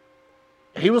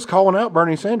 he was calling out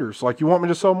Bernie Sanders. Like, you want me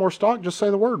to sell more stock? Just say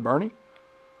the word, Bernie.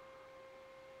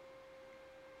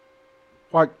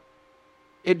 Like,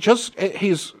 he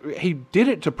did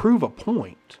it to prove a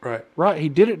point. Right. Right. He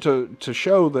did it to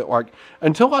show that, like,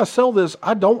 until I sell this,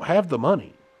 I don't have the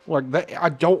money. Like, that,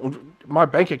 my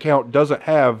bank account doesn't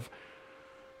have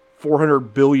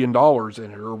 $400 billion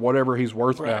in it or whatever he's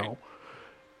worth now.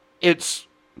 It's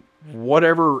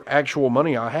whatever actual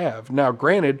money I have. Now,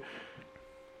 granted,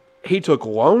 he took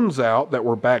loans out that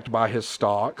were backed by his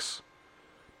stocks,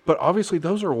 but obviously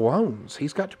those are loans.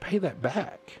 He's got to pay that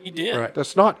back. He did. Right.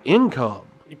 That's not income.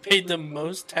 He paid the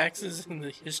most taxes in the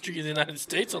history of the United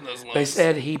States on those loans. They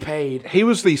said he paid. He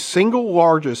was the single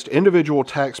largest individual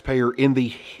taxpayer in the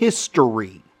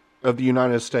history of the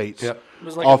United States. Yep. It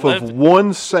was like off of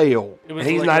one sale. It was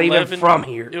He's like not even from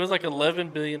here. It was like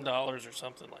 $11 billion or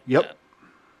something like Yep. that.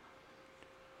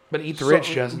 But eat the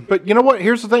rich, Justin. But you know what?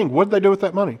 Here's the thing. What did they do with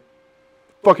that money?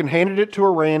 Fucking handed it to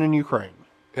Iran and Ukraine.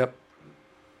 Yep.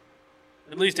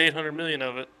 At least 800 million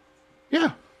of it.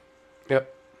 Yeah.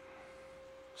 Yep.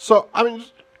 So, I mean,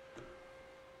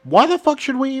 why the fuck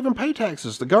should we even pay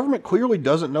taxes? The government clearly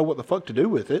doesn't know what the fuck to do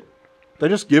with it. They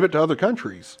just give it to other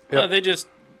countries. No, they just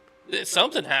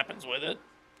something happens with it.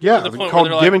 Yeah, To the point called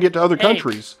where they're giving like, it to other "Hey,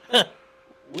 countries.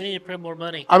 We need to print more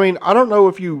money. I mean, I don't know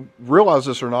if you realize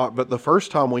this or not, but the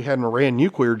first time we had an Iran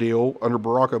nuclear deal under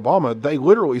Barack Obama, they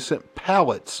literally sent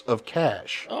pallets of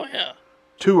cash Oh yeah.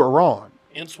 to Iran.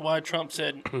 Hence why Trump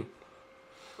said,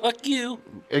 "Fuck you."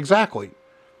 Exactly.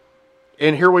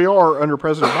 And here we are under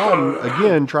President Biden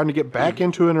again trying to get back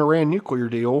into an Iran nuclear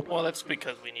deal. Well, that's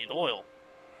because we need oil.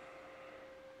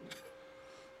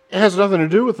 It has nothing to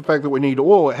do with the fact that we need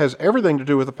oil. It has everything to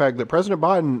do with the fact that President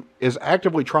Biden is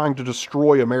actively trying to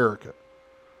destroy America.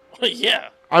 Yeah.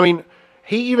 I mean,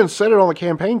 he even said it on the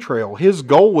campaign trail. His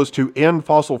goal was to end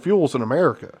fossil fuels in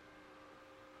America.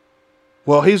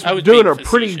 Well, he's doing a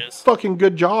pretty fucking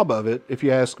good job of it, if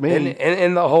you ask me.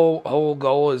 And the whole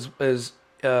goal is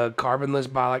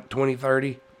carbonless by like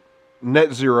 2030.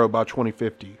 Net zero by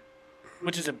 2050.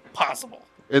 Which is impossible.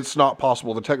 It's not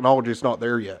possible. The technology is not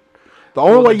there yet. The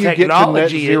only way you get to net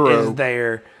technology zero is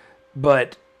there,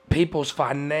 but people's the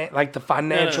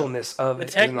financialness of the it.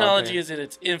 technology is in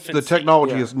its infancy. The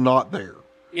technology is not there.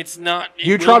 It's not.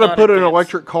 You try to put an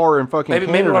electric car in fucking Maybe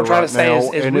Canada what I'm trying to say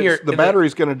now, is and the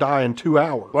battery's going to die in 2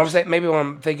 hours. What I'm saying, maybe what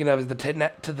I'm thinking of is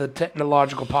the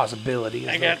technological possibility.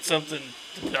 I got something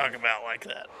to talk about like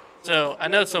that. So I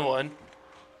know someone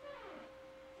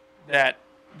that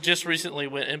just recently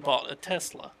went and bought a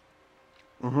Tesla.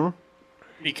 Mm-hmm.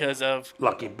 Because of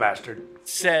lucky bastard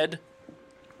said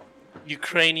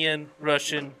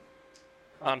Ukrainian-Russian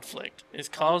conflict is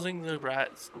causing the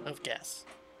rise of gas.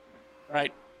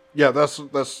 Right? Yeah, that's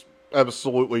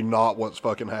absolutely not what's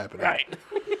fucking happening. Right.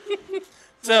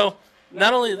 So,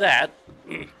 not only that,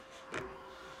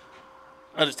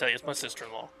 I'll just tell you, it's my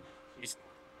sister-in-law. She's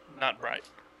not bright.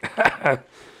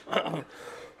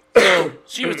 So,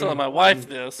 she was telling my wife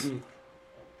this,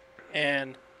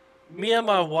 and me and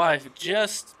my wife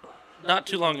just not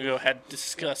too long ago had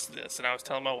discussed this, and I was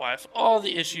telling my wife all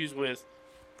the issues with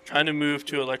trying to move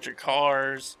to electric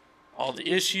cars, all the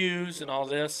issues and all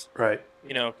this. Right.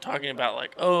 You know, talking about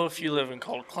like, oh, if you live in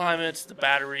cold climates, the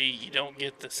battery, you don't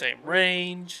get the same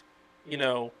range. You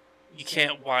know, you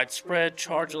can't widespread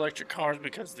charge electric cars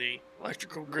because the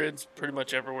electrical grids pretty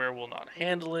much everywhere will not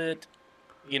handle it.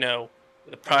 You know,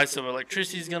 the price of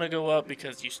electricity is going to go up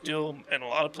because you still, in a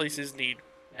lot of places, need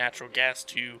natural gas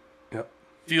to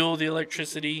fuel the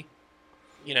electricity.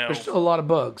 You know, there's still a lot of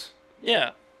bugs.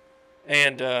 Yeah,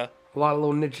 and a lot of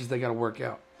little niches they got to work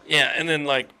out. Yeah, and then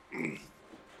like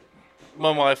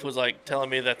my wife was like telling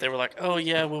me that they were like, oh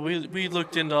yeah, well we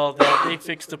looked into all that. They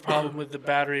fixed the problem with the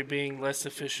battery being less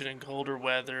efficient in colder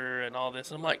weather and all this.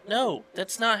 And I'm like, no,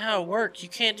 that's not how it works. You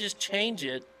can't just change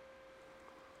it.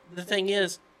 The thing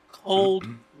is, cold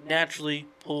naturally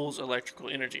pulls electrical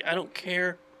energy. I don't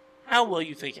care how well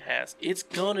you think it has. It's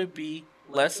going to be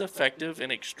less effective in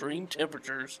extreme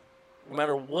temperatures no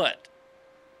matter what.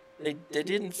 They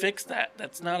didn't fix that.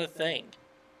 That's not a thing.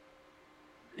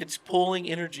 It's pulling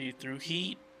energy through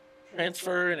heat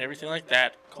transfer and everything like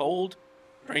that. Cold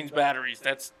brings batteries.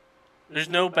 There's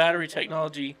no battery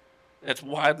technology that's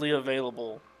widely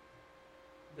available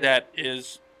that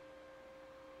is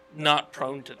not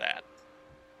prone to that.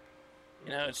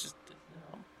 It's just.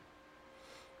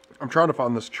 I'm trying to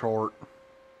find this chart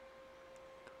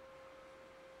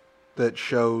that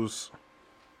shows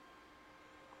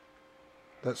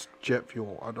that's jet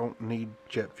fuel. I don't need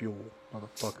jet fuel,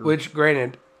 motherfucker. Which,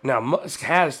 granted, now Musk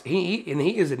has he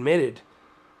has admitted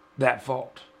that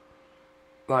fault.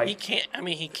 Like he can't. I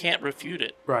mean, he can't refute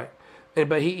it. Right,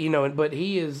 but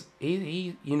he's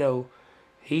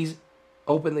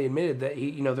openly admitted that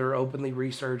they're openly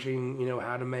researching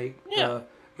how to make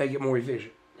it more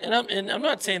efficient. And I'm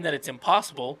not saying that it's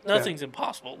impossible. Nothing's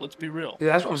impossible. Let's be real. Yeah,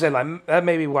 that's what I'm saying. Like that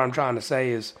may be what I'm trying to say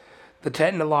is the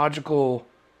technological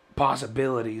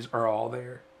possibilities are all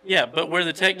there. Yeah, but where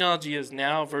the technology is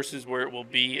now versus where it will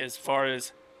be as far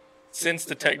as since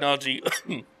the technology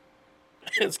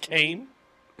has came.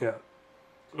 Yeah.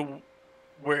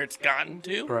 Where it's gotten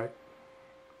to. Right.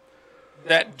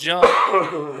 That jump,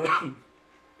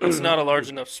 it's not a large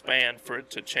enough span for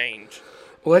it to change.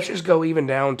 Well, let's just go even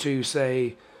down to,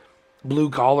 say,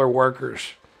 blue-collar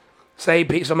workers. Say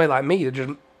somebody like me,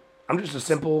 I'm just a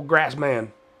simple grass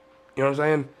man. You know what I'm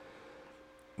saying?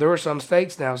 There are some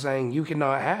states now saying you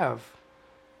cannot have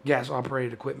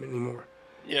gas-operated equipment anymore.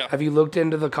 Yeah. Have you looked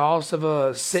into the cost of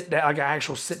a sit-down, like an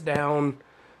actual sit-down,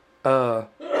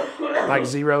 like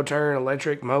zero-turn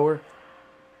electric mower?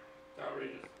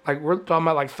 Like, we're talking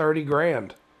about like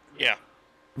 $30,000. Yeah.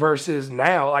 Versus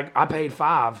now, like, I paid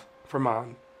 $5,000 for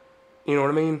mine. You know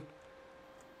what I mean?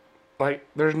 Like,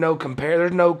 there's no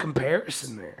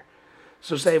comparison there.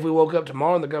 So say if we woke up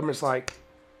tomorrow and the government's like,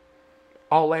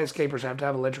 all landscapers have to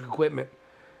have electric equipment.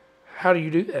 How do you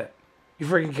do that? You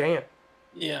freaking can't.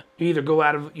 Yeah. You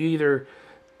either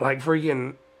like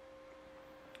freaking,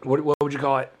 what would you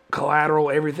call it? Collateral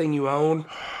everything you own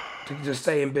to just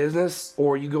stay in business,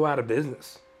 or you go out of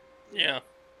business. Yeah.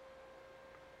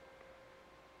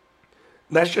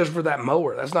 That's just for that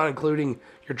mower. That's not including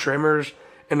your trimmers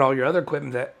and all your other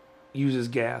equipment that uses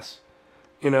gas,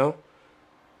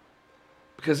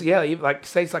 Because, like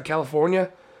states like California,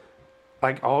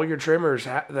 like all your trimmers,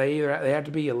 they have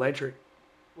to be electric.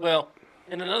 Well,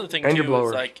 and another thing, and too, your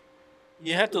blowers. is like,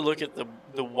 you have to look at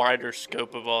the wider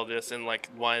scope of all this and like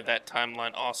why that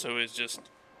timeline also is just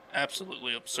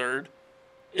absolutely absurd.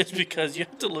 It's because you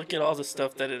have to look at all the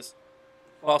stuff that is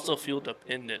fossil fuel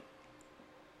dependent.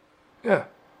 Yeah.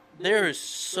 There is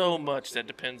so much that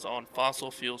depends on fossil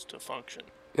fuels to function.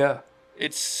 Yeah.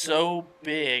 It's so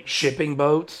big. Shipping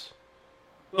boats,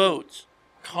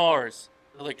 cars,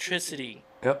 electricity.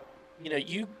 Yep.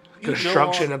 You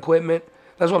construction equipment.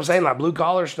 That's what I'm saying. Like blue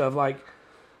collar stuff. Like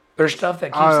there's stuff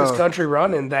that keeps this country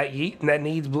running that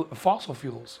needs fossil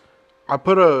fuels. I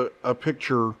put a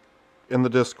picture in the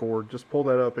Discord. Just pull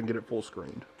that up and get it full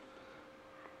screened.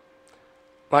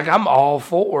 Like, I'm all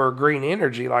for green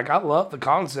energy. Like, I love the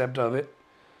concept of it.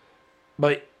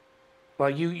 But,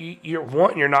 like,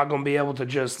 you're not going to be able to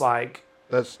just, like...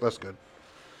 That's good.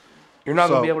 You're not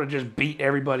going to be able to just beat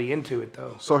everybody into it,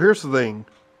 though. So, here's the thing.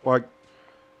 Like,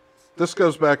 this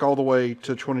goes back all the way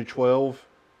to 2012,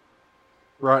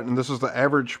 right? And this is the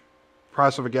average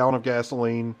price of a gallon of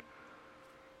gasoline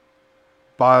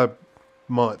by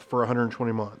month for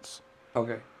 120 months.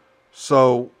 Okay.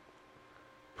 So...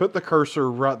 put the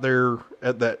cursor right there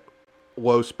at that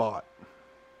low spot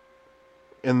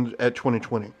at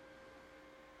 2020.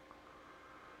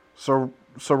 So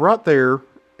right there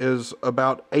is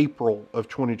about April of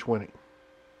 2020,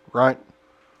 right?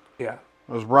 Yeah.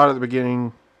 It was right at the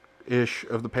beginning-ish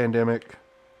of the pandemic,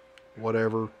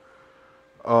 whatever.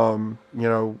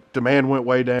 Demand went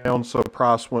way down, so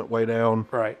price went way down.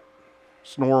 Right.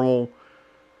 It's normal.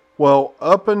 Well,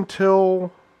 up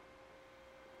until...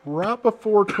 right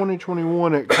before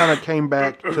 2021, it kind of came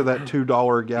back to that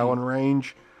 $2 a gallon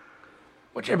range.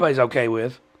 Which everybody's okay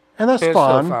with. And that's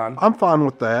fine. I'm fine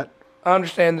with that. I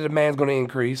understand the demand's going to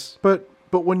increase. But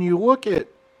when you look at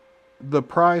the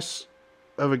price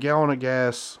of a gallon of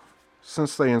gas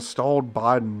since they installed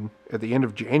Biden at the end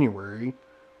of January,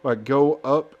 like go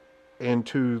up and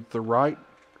to the right,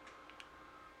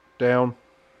 down,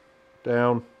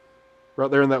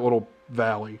 right there in that little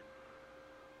valley.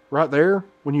 Right there,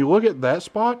 when you look at that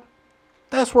spot,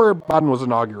 that's where Biden was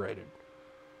inaugurated.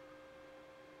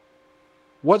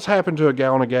 What's happened to a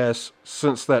gallon of gas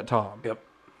since that time? Yep.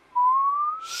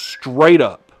 Straight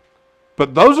up.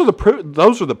 But those are the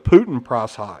Putin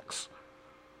price hikes.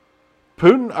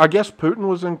 I guess Putin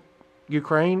was in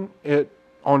Ukraine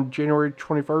on January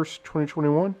 21st,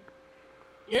 2021.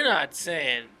 You're not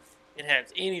saying it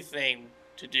has anything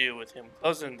to do with him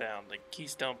closing down the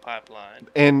Keystone Pipeline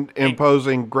And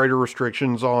imposing greater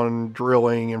restrictions on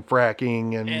drilling and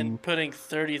fracking and putting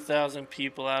 30,000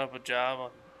 people out of a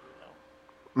job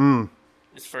on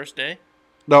his first day.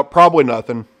 No, probably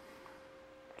nothing.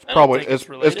 I don't think It's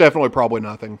related. definitely probably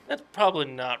nothing. That's probably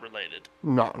not related.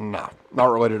 Not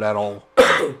related at all.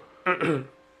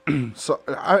 So,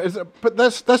 but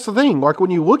that's the thing. Like, when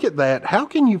you look at that, how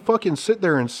can you fucking sit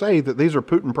there and say that these are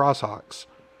Putin price hikes?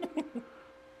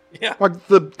 Yeah. Like,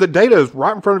 the data is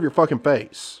right in front of your fucking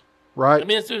face, right? I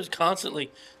mean, it was constantly.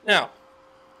 Now,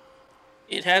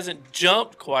 it hasn't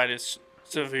jumped quite as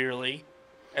severely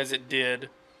as it did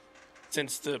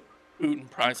since the Putin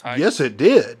price hike. Yes, it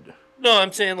did. No,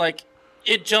 I'm saying, like,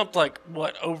 it jumped, like,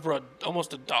 what, over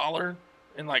almost $1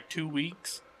 in, like, 2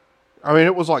 weeks? I mean,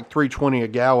 it was like $3.20 a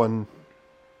gallon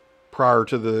prior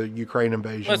to the Ukraine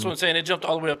invasion. That's what I'm saying. It jumped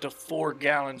all the way up to 4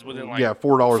 gallons within, like,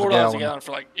 $4 a gallon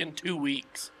for, like, in 2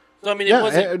 weeks. So, I mean, it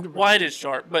wasn't quite as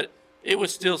sharp, but it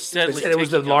was still steadily They said it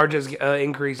was the ticking up. largest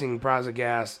increasing price of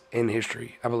gas in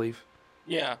history, I believe.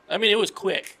 Yeah. I mean, it was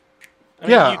quick. It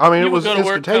was go to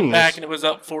work, come instantaneous. back, and it was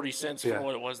up 40 cents from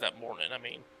what it was that morning. I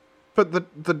mean, But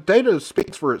the data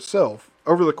speaks for itself.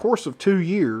 Over the course of 2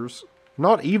 years,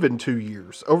 not even 2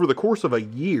 years, over the course of a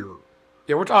year,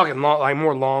 Yeah, we're talking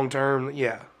more long term.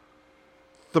 Yeah.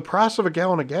 the price of a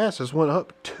gallon of gas has went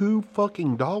up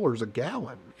 $2 a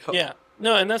gallon. yeah.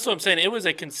 No, and that's what I'm saying. It was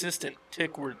a consistent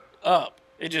tickward up.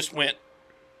 It just went.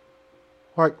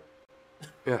 Like,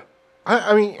 yeah.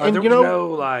 I mean, and there you was know, no,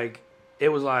 like, it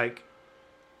was like.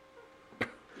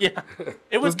 Yeah.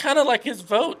 It was kind of like his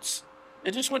votes.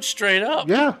 It just went straight up.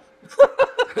 yeah,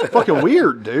 fucking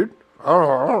weird, dude. I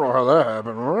don't know how that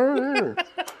happened.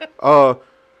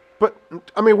 But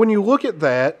I mean, when you look at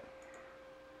that,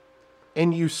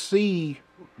 and you see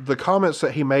the comments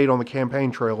that he made on the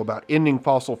campaign trail about ending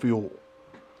fossil fuel,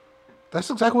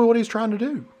 that's exactly what he's trying to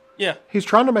do. Yeah. He's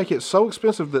trying to make it so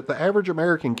expensive that the average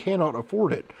American cannot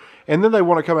afford it. And then they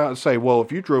want to come out and say, well,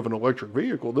 if you drove an electric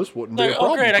vehicle, this wouldn't be a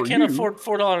problem great! for I can't you. afford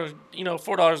 $4.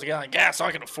 $4 a gallon of gas, so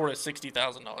I can afford a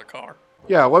 $60,000 car.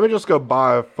 Yeah, let me just go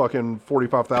buy a fucking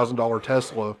 $45,000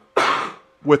 Tesla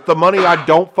with the money I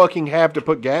don't fucking have to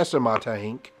put gas in my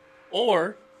tank.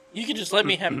 Or you can just let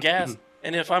me have gas,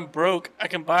 and if I'm broke, I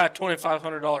can buy a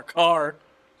 $2,500 car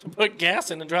to put gas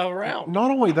in and drive around. Not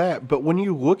only that, but when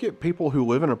you look at people who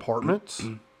live in apartments,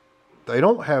 they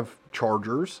don't have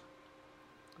chargers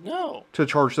No. to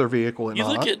charge their vehicle at You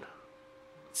night. look at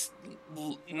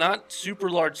not super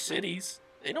large cities,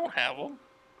 they don't have them.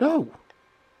 No.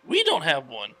 We don't have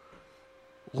one.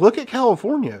 Look at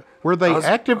California, where they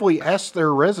actively ask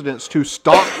their residents to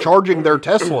stop charging their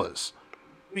Teslas.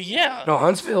 Yeah. No,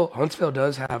 Huntsville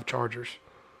does have chargers.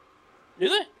 Do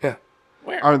they? Yeah.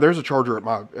 Where? I mean, there's a charger at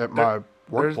my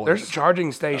workplace. There's a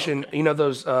charging station. You know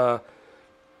those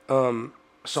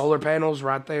solar panels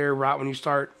right there, right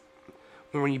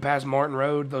when you pass Martin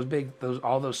Road,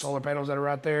 all those solar panels that are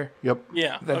right there. Yep.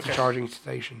 Yeah. That's okay. a charging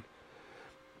station.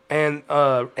 And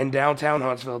in downtown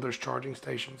Huntsville, there's charging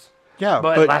stations. Yeah,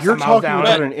 But but last you're time I was talking down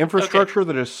about there- an infrastructure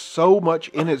that is so much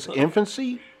in its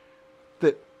infancy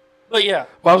that. But yeah.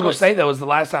 Well, I was going to say, though, was the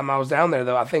last time I was down there,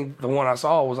 though, I think the one I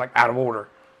saw was, like, out of order.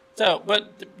 So,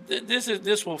 but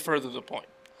this will further the point.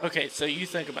 Okay, so you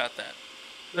think about that.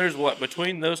 There's what,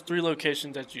 between those 3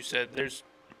 locations that you said, there's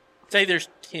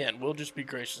 10. We'll just be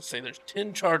gracious. Say there's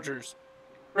 10 chargers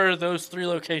for those 3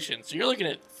 locations. So you're looking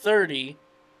at 30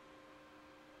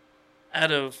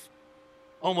 out of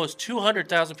almost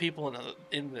 200,000 people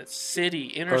in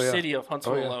the inner city of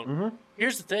Huntsville alone. Mm-hmm.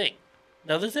 Here's the thing.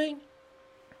 Another thing.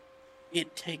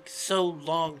 It takes so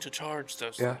long to charge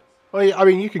those things. Well, yeah, I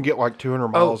mean, you can get like 200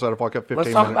 miles out of like a 15-minute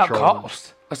Let's talk about charge.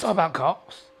 cost. Let's talk about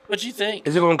cost. What you think?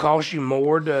 Is it going to cost you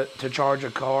more to charge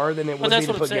a car than it would be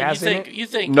to put gas in it? You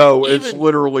think? No, even, it's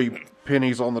literally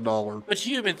pennies on the dollar. But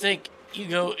you even think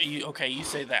you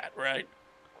say that, right?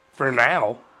 For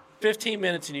now. 15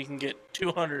 minutes and you can get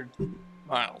 200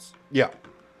 miles. Yeah.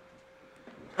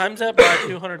 Times that by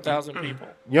 200,000 people.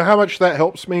 You know how much that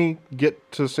helps me get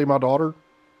to see my daughter?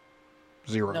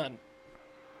 0. None.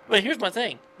 But here's my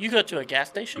thing. You go to a gas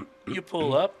station, you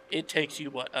pull up, it takes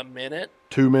you, what, a minute?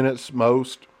 2 minutes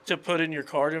most. To put in your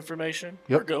card information?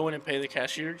 Yep. Or go in and pay the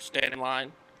cashier, stand in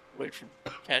line, wait for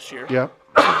cashier. Yeah.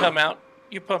 You come out,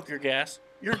 you pump your gas,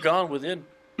 you're gone within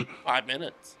 5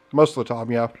 minutes. Most of the time,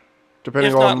 yeah.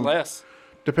 Depending If not on less.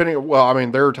 Well, I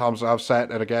mean, there are times I've sat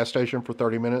at a gas station for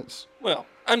 30 minutes. Well,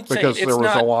 I'm saying because it's there was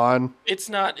not, a line. It's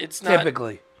not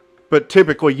typically. But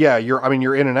typically, yeah, you're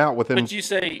in and out within. But you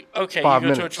say, okay, 5 you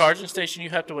go to a minutes. charging station, you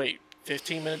have to wait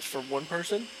 15 minutes for one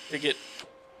person to get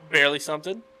barely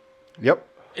something. Yep.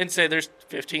 and say there's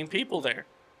 15 people there.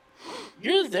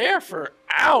 You're there for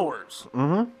hours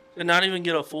and not even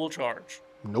get a full charge.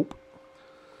 Nope.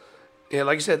 Yeah,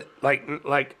 like you said, like.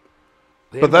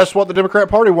 But that's what the Democrat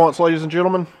Party wants, ladies and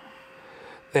gentlemen.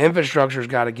 The infrastructure's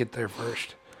got to get there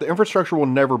first. The infrastructure will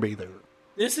never be there.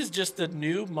 This is just the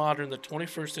new modern, the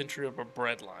 21st century of a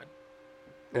bread line.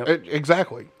 Yep.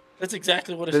 Exactly. That's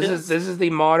exactly what it is. This is the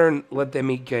modern let them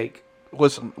eat cake.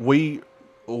 Listen, we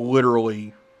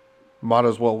literally might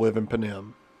as well live in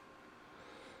Panem.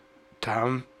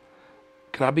 Tom,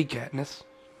 can I be Katniss?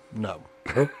 No.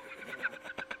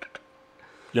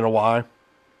 You know why?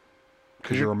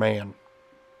 Because you're a man.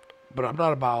 But I'm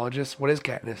not a biologist. What is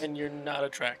Katniss? And you're not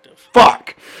attractive.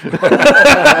 Fuck!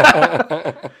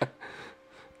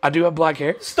 I do have black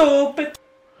hair. Stupid.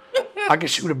 I can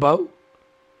shoot a bow.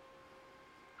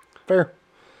 Fair.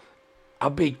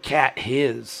 I'll be Cat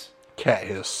Hiss. Cat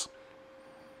Hiss.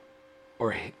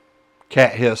 Or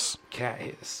Cat Hiss. Cat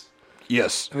Hiss.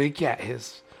 Yes. I mean, Cat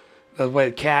Hiss. The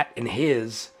way Cat and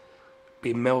His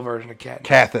be a male version of Cat.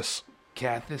 Cathis.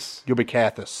 Cathis. You'll be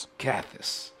Cathis.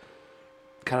 Cathis.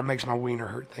 Kind of makes my wiener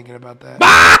hurt thinking about that.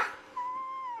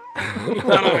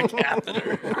 Not on a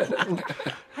catheter.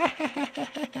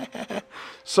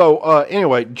 So,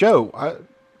 anyway, Joe,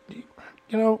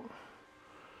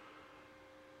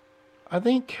 I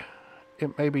think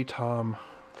it may be time.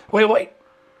 Wait.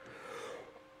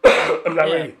 I'm not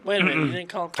ready. Wait a minute. You didn't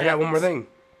call him I got one more Katniss. thing.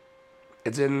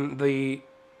 It's in the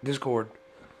Discord.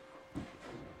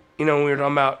 When we were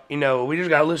talking about, we just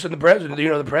got to listen to the president.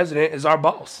 The president is our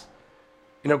boss.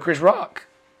 Chris Rock,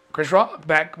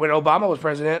 back when Obama was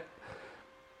president,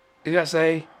 he's got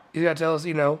to tell us,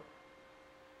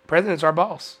 president's our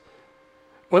boss.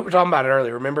 We were talking about it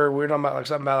earlier. Remember, we were talking about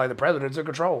something about the president's in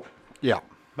control. Yeah.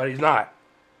 But he's not.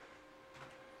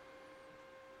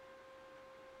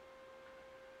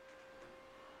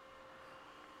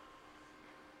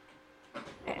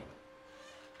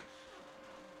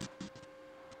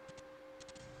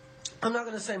 I'm not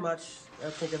going to say much.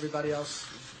 I think everybody else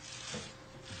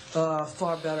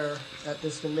far better at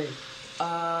this than me.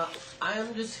 I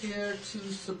am just here to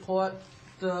support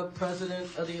the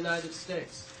President of the United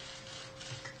States.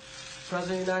 The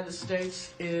President of the United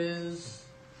States is,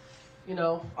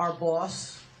 our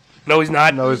boss. No, he's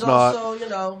not. No, he's not. Also,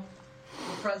 the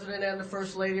President and the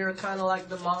First Lady are kind of like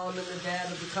the mom and the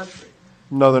dad of the country.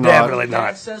 No, they're Definitely not. When not.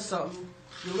 dad says something,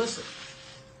 you listen.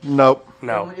 Nope.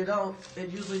 No. And when you don't, it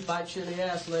usually bites you in the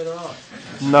ass later on.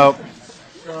 Nope.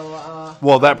 So,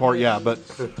 well, that part, yeah, but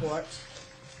support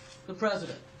the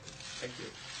president. Thank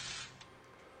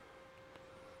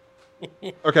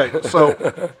you. okay.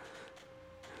 So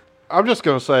I'm just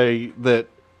going to say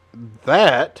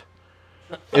that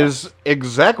is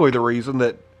exactly the reason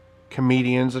that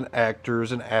comedians and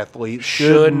actors and athletes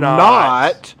should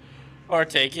not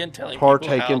partake in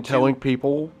telling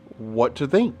people what to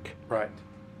think. Right.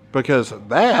 Because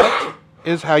that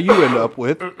is how you end up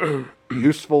with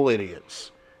useful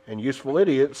idiots. And useful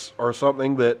idiots are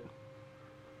something that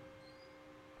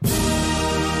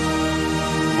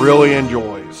really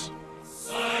enjoys.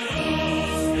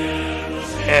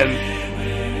 And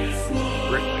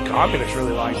the communists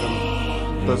really like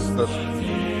them. That's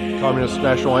communist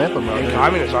national anthem right And there.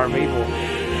 communists aren't people.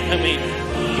 I mean,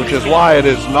 Which is why it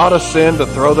is not a sin to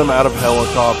throw them out of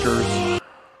helicopters.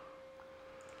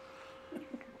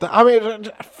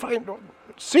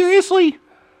 Seriously?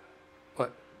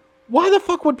 What? Why the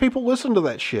fuck would people listen to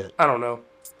that shit? I don't know.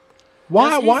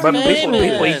 Why? But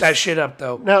people eat that shit up,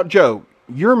 though. Now, Joe,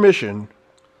 your mission,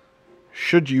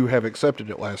 should you have accepted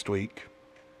it last week,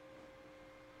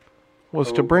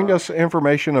 was to bring us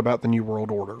information about the New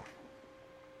World Order.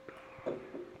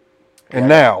 And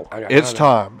now, it's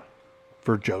time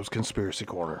for Joe's Conspiracy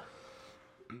Corner.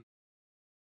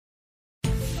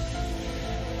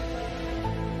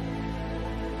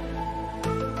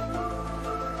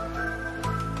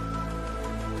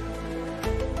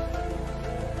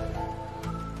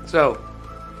 So,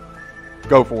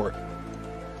 go for it.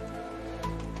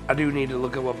 I do need to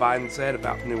look at what Biden said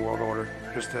about the New World Order,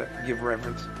 just to give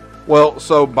reference. Well,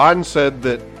 so Biden said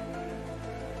that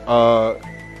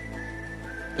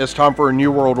it's time for a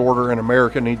new world order and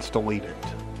America needs to lead it.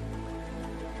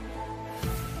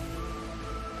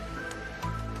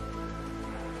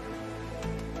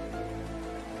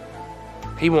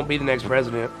 He won't be the next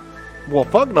president. Well,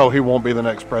 fuck no, he won't be the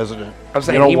next president. I'm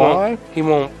saying you know why? He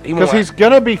won't. Because he's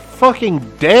gonna be fucking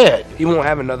dead. He won't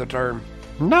have another term.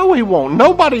 No, he won't.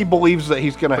 Nobody believes that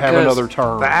he's gonna have another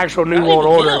term. The actual New World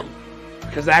Order.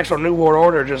 Because the actual New World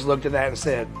Order just looked at that and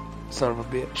said, "Son of a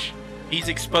bitch." He's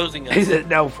exposing us. He said,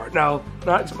 "No,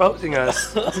 not exposing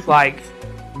us. Like,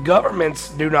 governments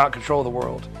do not control the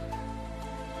world.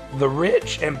 The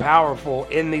rich and powerful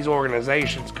in these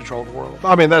organizations control the world.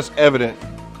 I mean, that's evident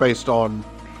based on,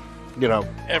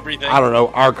 everything. I don't know,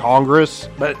 our Congress.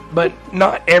 But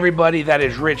not everybody that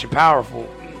is rich and powerful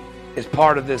is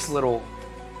part of this little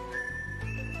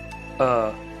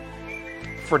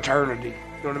fraternity.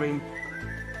 You know what I mean?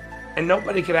 And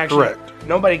nobody can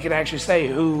actually say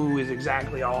who is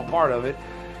exactly all part of it.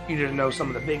 You just know some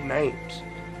of the big names.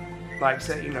 Like,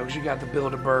 say, because you got the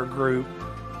Bilderberg Group,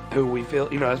 who we feel,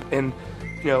 and,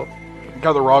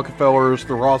 got the Rockefellers,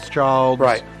 the Rothschilds.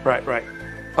 Right. Okay.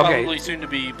 Probably soon to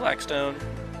be Blackstone.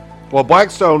 Well,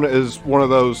 Blackstone is one of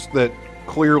those that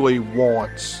clearly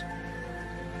wants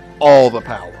all the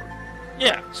power.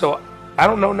 Yeah. So I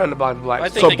don't know nothing about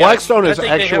Blackstone. So Blackstone is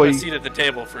actually they have a seat at the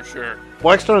table for sure.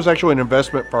 Blackstone is actually an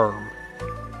investment firm.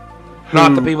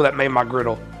 Not the people that made my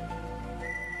griddle.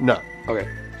 No. Okay.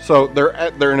 So they're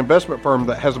an investment firm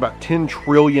that has about $10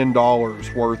 trillion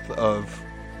worth of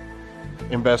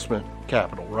investment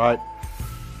capital, right?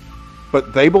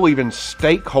 But they believe in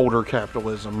stakeholder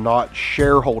capitalism, not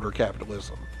shareholder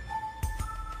capitalism.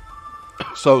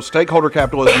 So stakeholder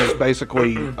capitalism is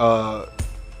basically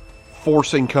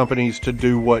forcing companies to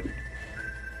do what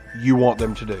you want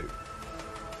them to do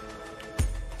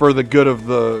for the good of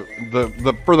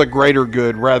for the greater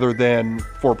good rather than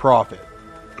for profit.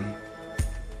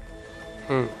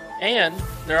 And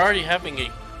they're already having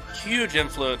a huge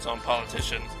influence on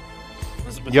politicians.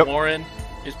 Elizabeth Yep. Warren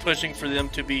is pushing for them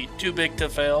to be too big to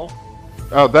fail.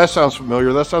 Oh, that sounds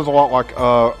familiar. That sounds a lot like,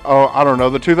 I don't know,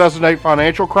 the 2008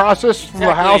 financial crisis from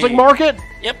the housing market?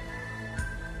 Yep.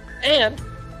 And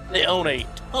they own a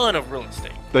ton of real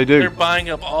estate. They do. They're buying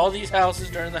up all these houses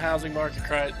during the housing market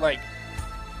crash, like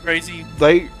crazy.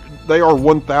 They are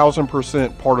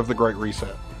 1,000% part of the Great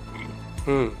Reset.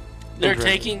 They're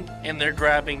taking and they're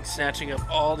grabbing, snatching up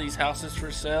all these houses for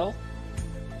sale,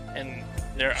 and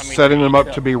they're setting them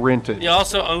up to be rented. They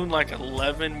also own like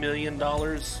 $11 million.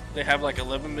 They have like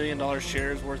 $11 million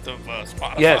shares worth of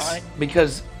Spotify. Yes,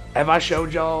 because have I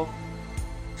showed y'all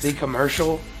the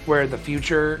commercial where the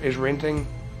future is renting?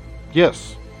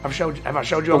 Yes. Have I showed you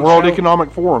the on World the show? Economic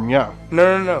Forum, yeah.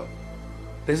 No.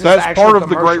 This That's is part of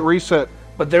the commercial. Great Reset.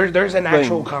 But there's an thing.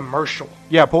 actual commercial.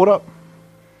 Yeah, pull it up.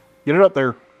 Get it up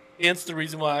there. Hence the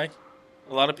reason why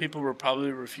a lot of people were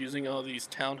probably refusing all these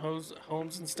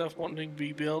townhomes and stuff wanting to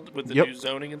be built with the new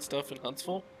zoning and stuff in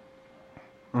Huntsville.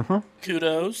 Mm-hmm.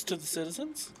 Kudos to the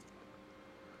citizens.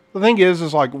 The thing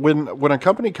is like when a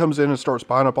company comes in and starts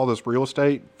buying up all this real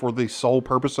estate for the sole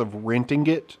purpose of renting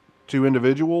it to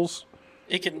individuals,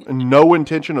 and no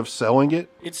intention of selling it,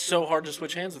 It's so hard to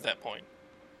switch hands at that point.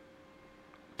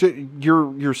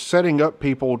 you're setting up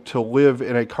people to live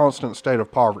in a constant state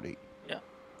of poverty. Yeah.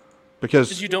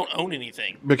 Because you don't own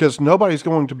anything. Because nobody's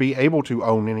going to be able to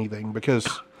own anything because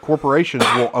corporations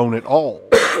will own it all.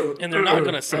 And they're not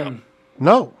going to sell.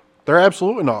 No, they're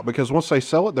absolutely not, because once they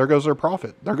sell it, there goes their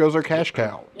profit. There goes their cash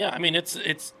cow. Yeah, I mean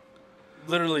it's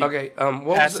literally what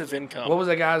passive was income. What was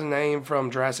that guy's name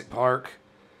from Jurassic Park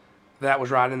that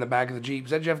was riding in the back of the Jeep?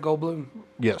 Is that Jeff Goldblum?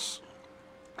 Yes.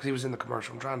 Because he was in the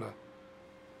commercial. I'm trying to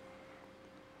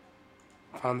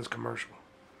find this commercial.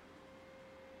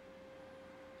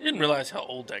 I didn't realize how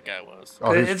old that guy was.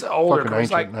 Oh, he's it's older. fucking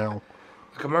It's like ancient now.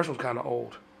 the commercial's kind of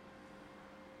old.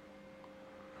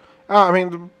 I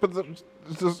mean,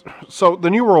 so the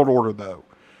New World Order, though,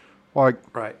 like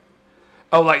right.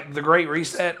 Oh, like the Great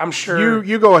Reset. I'm sure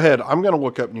you go ahead. I'm going to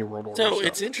look up New World Order. So stuff.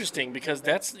 it's interesting because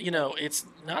that's, it's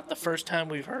not the first time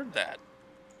we've heard that.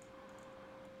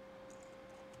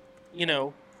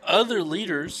 Other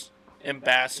leaders,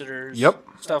 ambassadors,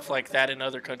 stuff like that in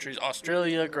other countries,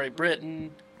 Australia, Great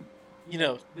Britain,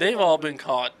 they've all been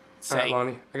caught saying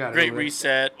Lonnie, I got it Great over there.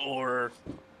 Reset or,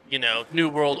 New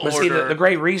World But Order. see, the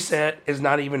Great Reset is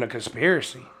not even a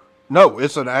conspiracy. No,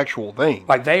 it's an actual thing.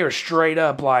 Like they are straight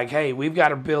up like, hey, we've got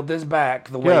to build this back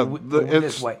the way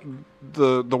this way.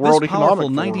 The World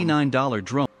Economic Forum. $99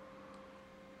 drone.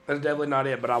 That's definitely not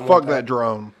it. But I want Fuck that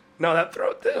drone. No,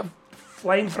 the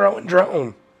flame throwing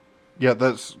drone. Yeah,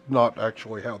 that's not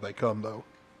actually how they come, though.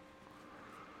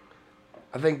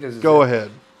 I think this is Go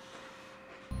ahead.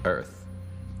 Earth.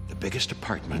 The biggest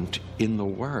apartment in the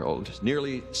world,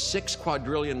 nearly 6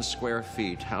 quadrillion square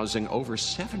feet, housing over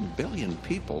 7 billion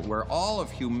people, where all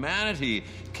of humanity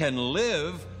can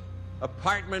live.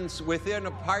 Apartments within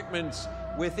apartments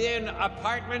within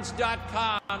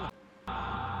apartments.com.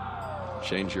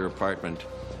 Change your apartment.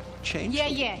 Change.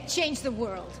 Yeah, change the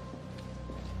world.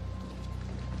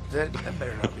 That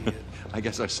better not be it. I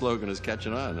guess our slogan is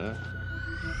catching on, huh?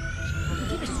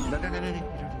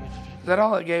 Is that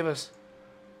all it gave us?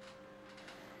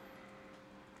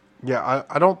 Yeah,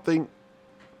 I don't think.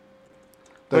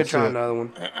 Let me That's try it. another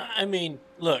one. I mean,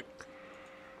 look,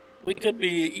 we could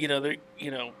be,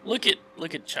 look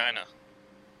at China.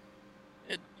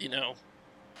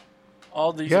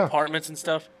 All these Yeah. apartments and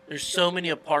stuff. There's so many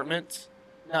apartments,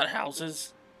 not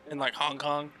houses, in like Hong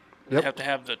Kong. They Yep. have to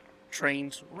have the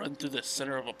trains run through the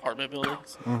center of apartment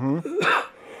buildings. Mm-hmm.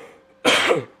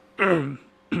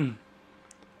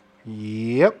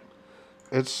 Yep.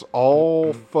 It's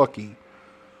all fucky.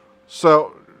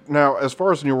 So, now, as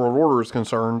far as the New World Order is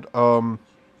concerned,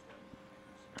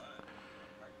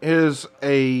 is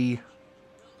a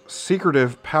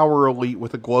secretive power elite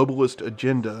with a globalist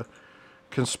agenda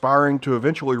conspiring to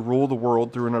eventually rule the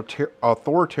world through an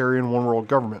authoritarian one-world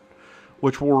government,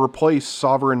 which will replace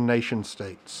sovereign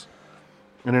nation-states,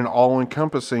 and an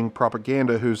all-encompassing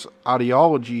propaganda whose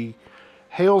ideology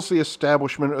hails the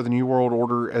establishment of the New World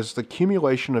Order as the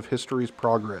accumulation of history's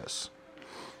progress.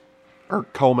 Or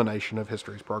culmination of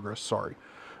history's progress, sorry.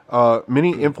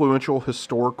 Many influential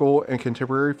historical and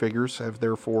contemporary figures have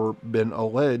therefore been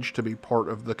alleged to be part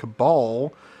of the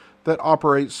cabal that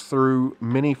operates through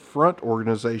many front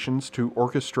organizations to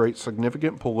orchestrate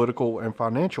significant political and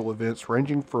financial events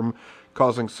ranging from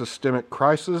causing systemic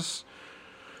crises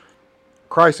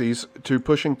to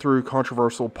pushing through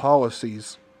controversial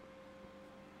policies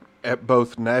at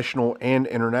both national and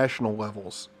international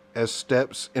levels as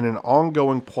steps in an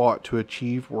ongoing plot to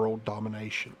achieve world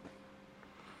domination.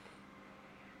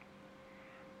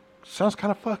 Sounds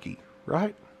kind of fucky,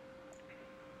 right?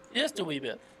 Just a wee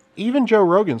bit. Even Joe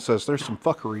Rogan says there's some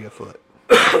fuckery afoot.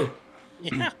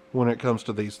 Yeah. When it comes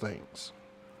to these things.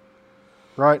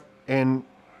 Right? And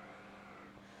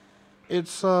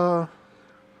it's But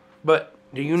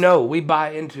do you know we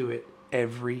buy into it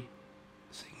every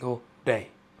single day?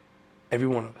 Every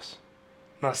one of us.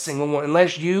 Not a single one.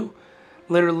 Unless you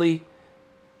literally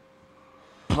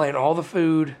plant all the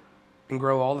food and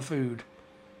grow all the food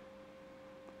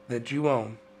that you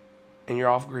own and you're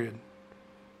off grid.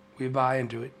 We buy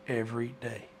into it every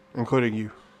day. including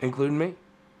you. Including me?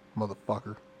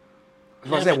 Motherfucker.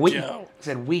 I said we. I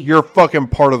said we. You're fucking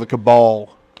part of the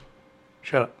cabal.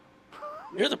 Shut up.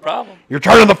 You're the problem. You're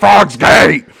turning the frogs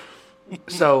gay!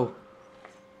 So,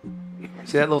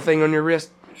 see that little thing on your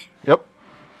wrist? Yep.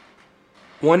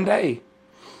 One day,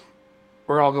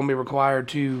 we're all going to be required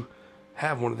to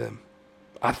have one of them,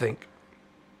 I think.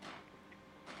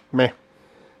 Meh.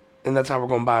 And that's how we're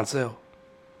going to buy and sell.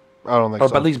 I don't think or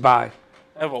so. at least buy.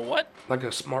 Have a what? Like a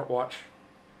smartwatch.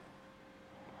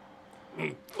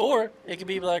 Or it could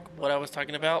be like what I was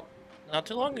talking about not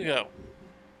too long ago.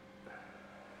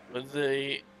 With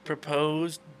the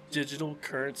proposed digital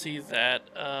currency that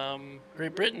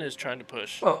Great Britain is trying to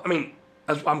push. Well, I mean,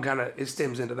 I'm kind of, it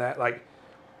stems into that. Like,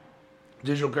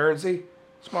 digital currency,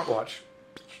 smartwatch.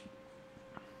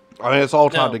 I mean, it's all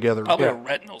tied together. Probably a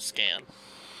retinal scan.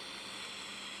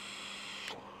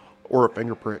 Or a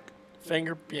finger prick.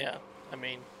 Yeah. I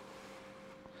mean,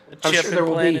 I'm sure there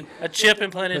will be. A chip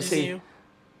implanted Let's into see. you.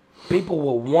 People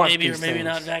will want Maybe these or maybe things.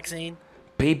 not vaccine.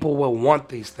 People will want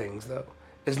these things, though.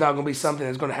 It's not going to be something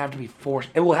that's going to have to be forced.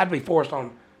 It will have to be forced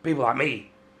on people like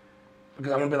me.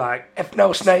 Because I'm going to be like, F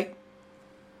no, Snake.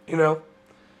 You know?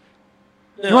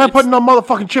 You ain't putting no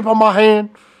motherfucking chip on my hand.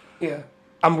 Yeah.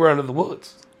 I'm running to the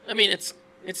woods. I mean, it's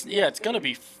gonna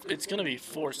be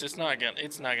forced. It's not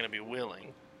gonna be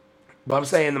willing. But I'm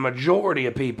saying the majority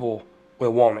of people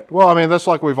will want it. Well, I mean, that's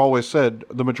like we've always said.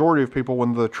 The majority of people,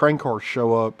 when the train cars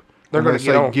show up, They're and gonna they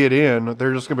get say on. get in,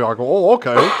 they're just going to be like, oh,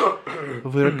 okay.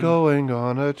 We're going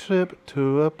on a trip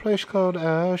to a place called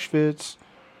Auschwitz.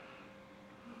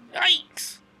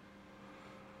 Yikes!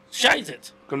 Scheiße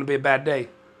it. Going to be a bad day.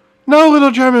 No,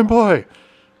 little German boy.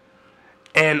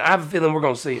 And I have a feeling we're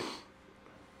going to see it.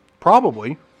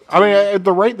 Probably. I mean, at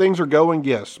the rate things are going,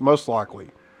 yes, most likely.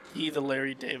 The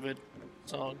Larry David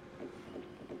song.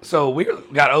 So we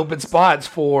got open spots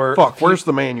for... Fuck, where's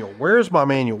the manual? Where's my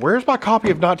manual? Where's my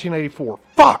copy of 1984?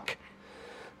 Fuck!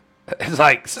 It's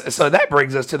like, so that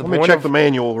brings us to the Let me point check of the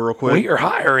manual real quick. we are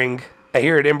hiring,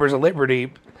 here at Embers of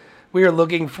Liberty, we are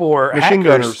looking for Machine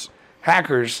gunners.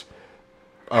 Hackers.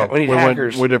 Oh, we need we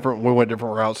hackers. went different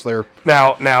routes there.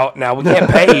 Now we can't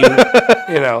pay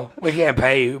you. We can't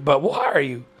pay you, but we'll hire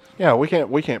you. Yeah, we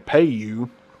can't pay you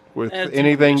with That's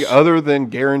anything English. other than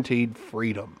guaranteed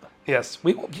freedom. Yes,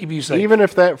 we will keep you safe. Even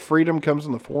if that freedom comes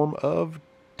in the form of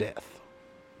death.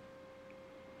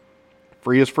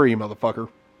 Free is free, motherfucker.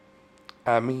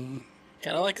 I mean,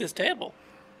 Kind of like this table.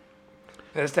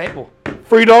 this table.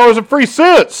 $3 and free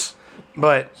cents.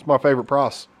 But it's my favorite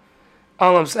price.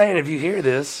 All I'm saying, if you hear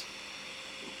this,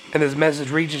 and this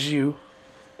message reaches you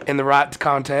in the right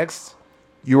context,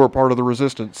 You are part of the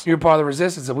resistance. You're part of the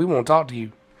resistance, and we won't talk to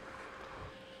you.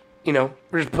 You know,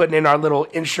 we're just putting in our little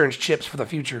insurance chips for the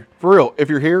future. For real, if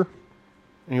you're here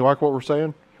and you like what we're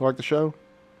saying, you like the show,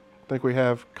 think we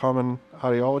have common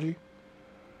ideology,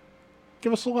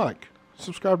 give us a like.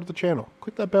 Subscribe to the channel.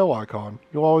 Click that bell icon.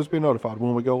 You'll always be notified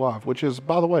when we go live, which is,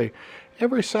 by the way,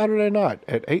 every Saturday night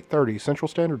at 8:30 Central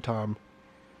Standard Time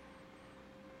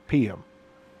p.m.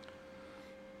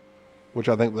 Which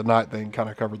I think the night thing kind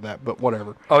of covered that, but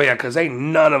whatever. Oh, yeah, because ain't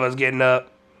none of us getting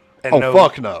up at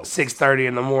fuck no. 6:30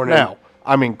 in the morning. Now,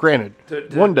 I mean, granted,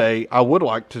 one day I would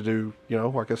like to do, you know,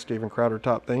 like a Steven Crowder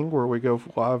type thing where we go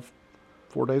live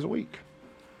 4 days a week.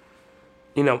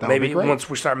 You know, maybe once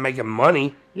we start making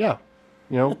money. Yeah.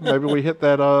 You know, maybe we hit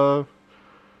that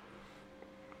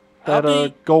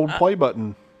gold play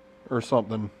button or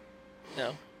something.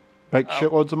 No. Make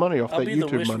shitloads of money off that YouTube money. I'll be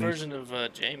the Wish version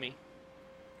of Jamie.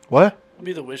 What? I'll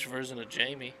be the Wish version of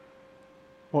Jamie.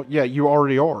 Well, yeah, you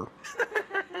already are.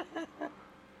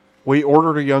 We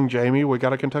ordered a young Jamie. We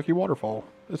got a Kentucky waterfall.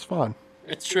 It's fine.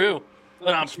 It's true.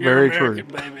 But I'm It's pure very American,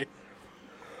 true.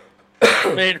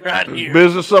 baby. Made right here.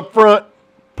 Business up front,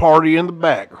 party in the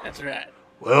back. That's right.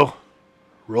 Well,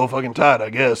 roll fucking tide,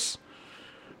 I guess.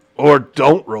 Or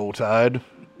don't roll tide.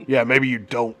 Yeah, maybe you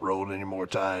don't roll any more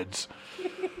tides.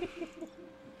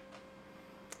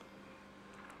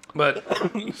 But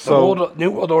the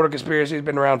New World Order conspiracy has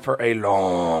been around for a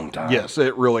long time. Yes,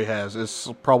 it really has.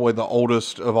 It's probably the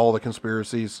oldest of all the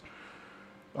conspiracies.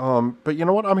 But you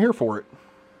know what? I'm here for it.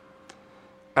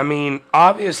 I mean,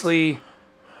 obviously,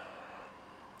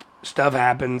 stuff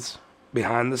happens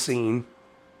behind the scene.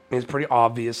 It's pretty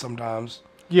obvious sometimes.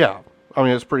 Yeah. I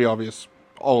mean, it's pretty obvious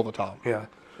all the time. Yeah.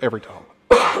 Every time.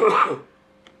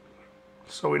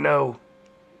 So we know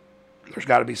there's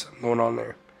got to be something going on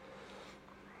there.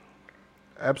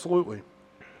 Absolutely.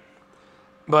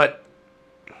 But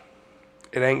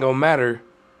it ain't going to matter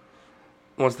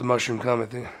once the mushroom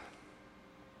cometh in.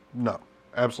 No,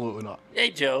 absolutely not.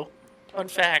 Hey, Joe. Fun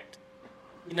fact.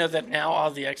 You know that now all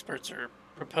the experts are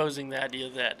proposing the idea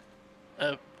that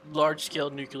a large-scale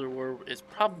nuclear war is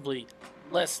probably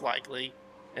less likely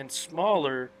and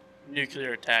smaller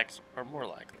nuclear attacks are more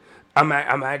likely.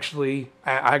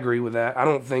 I agree with that.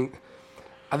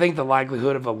 I think the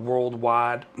likelihood of a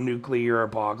worldwide nuclear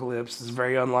apocalypse is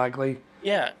very unlikely.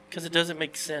 Yeah, because it doesn't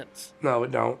make sense. No,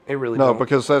 it don't. It really No, don't.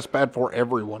 because that's bad for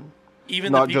everyone.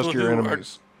 Even not the people just your who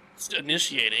enemies. are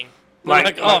initiating.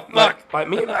 Like, oh, fuck. Like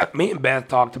me and Beth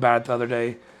talked about it the other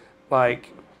day. Like,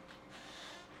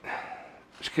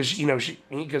 because, you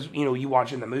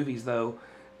watch in the movies, though,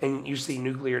 and you see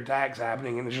nuclear attacks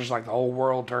happening, and it's just like the whole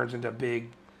world turns into a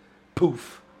big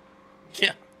poof.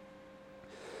 Yeah.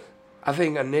 I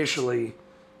think initially...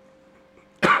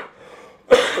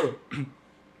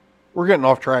 We're getting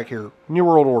off track here. New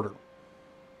World Order.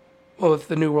 Well, if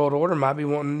the New World Order might be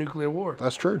wanting a nuclear war.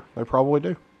 That's true. They probably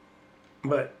do.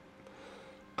 But...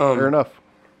 fair enough.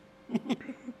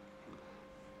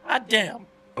 God damn.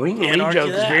 We can leave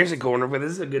Joe's Conspiracy Corner, but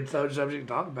this is a good subject to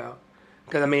talk about.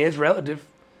 Because, I mean, it's relative.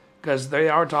 Because they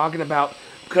are talking about...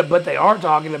 But they are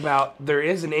talking about there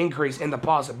is an increase in the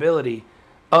possibility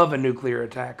of a nuclear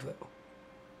attack, though.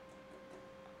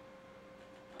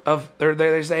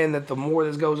 They're saying that the more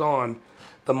this goes on,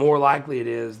 the more likely it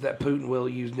is that Putin will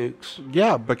use nukes.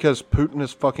 Yeah, because Putin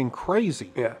is fucking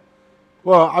crazy. Yeah.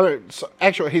 Well,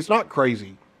 actually, he's not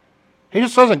crazy. He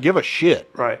just doesn't give a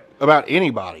shit about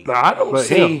anybody. No, I don't but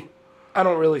see. him. I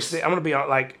don't really see. I'm gonna be on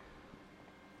like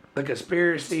the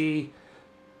conspiracy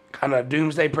kind of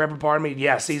doomsday prepper part of me.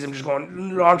 Yeah, sees him just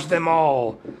going launch them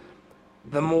all.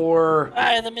 The more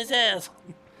I am his ass.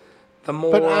 The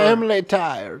more. But I am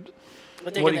tired.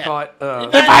 What do you call it?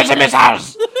 His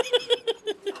house.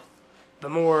 The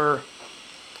more,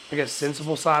 I guess,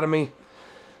 sensible side of me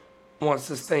wants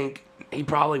to think he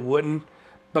probably wouldn't,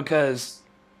 because,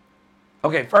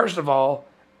 okay, first of all,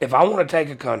 if I want to take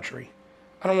a country,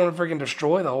 I don't want to freaking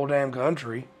destroy the whole damn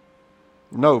country.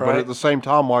 No, but Right? at the same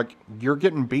time, like, you're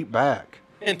getting beat back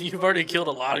And you've already killed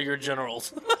a lot of your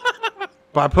generals.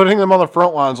 by putting them on the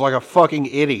front lines like a fucking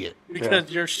idiot.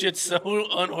 Because your shit's so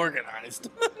unorganized.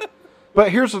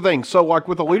 But here's the thing. So, like,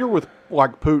 with a leader with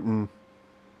like Putin,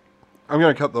 I'm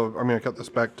gonna cut this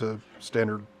back to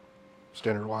standard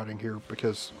lighting here,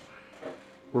 because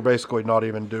we're basically not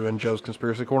even doing Joe's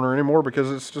Conspiracy Corner anymore,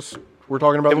 because it's just we're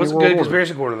talking about. It was a good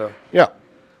conspiracy corner, though. Yeah.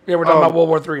 Yeah, we're talking about World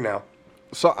War III now.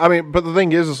 So, I mean, but the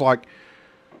thing is like,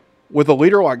 with a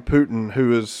leader like Putin,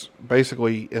 who has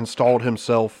basically installed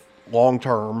himself long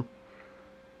term,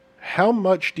 how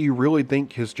much do you really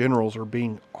think his generals are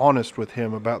being honest with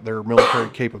him about their military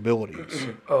capabilities?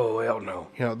 Oh, hell no.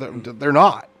 You know, they're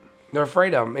not. They're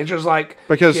afraid of him. It's just like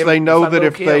because Kim, they know like that Lil'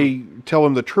 if Kim. they tell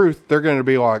him the truth, they're going to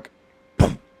be like,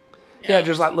 yeah,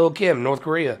 just like Lil' Kim, North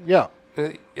Korea. yeah.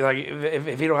 Like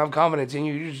if you don't have confidence in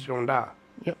you, you're just gonna die.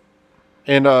 Yep.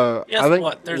 And Guess I think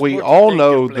what? There's we more to all take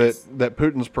know your place. that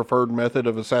Putin's preferred method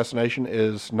of assassination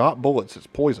is not bullets; it's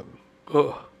poison.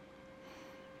 Ugh.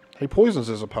 He poisons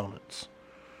his opponents.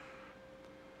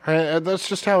 And that's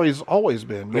just how he's always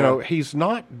been. You Yeah. know, he's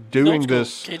not doing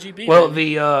this. KGB. Well,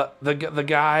 man. the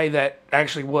guy that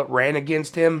actually ran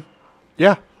against him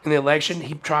Yeah, in the election,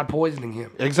 he tried poisoning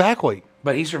him, exactly.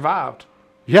 but he survived.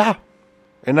 Yeah,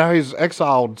 and now he's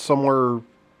exiled somewhere.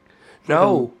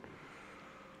 No,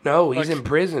 he's in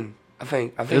prison. I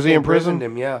think Is he they in prison? imprisoned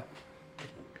him. Yeah.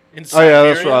 In Oh yeah,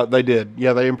 that's Siberia? right. They did.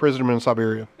 Yeah, they imprisoned him in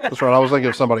Siberia. That's right. I was thinking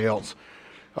of somebody else.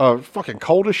 Fucking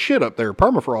cold as shit up there.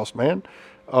 Permafrost, man.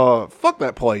 Fuck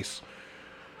that place.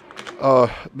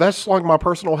 That's like my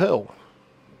personal hell.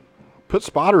 Put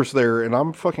spiders there and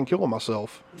I'm fucking killing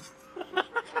myself.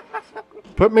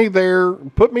 Put me there.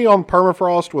 Put me on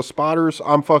permafrost with spiders.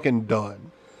 I'm fucking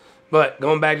done. But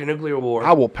going back to nuclear war,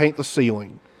 I will paint the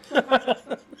ceiling.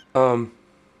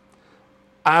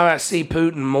 I see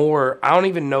Putin more. I don't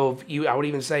even know if I would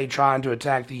even say trying to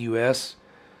attack the U.S.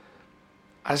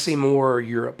 I see more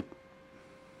Europe.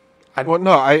 Well,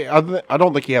 no, I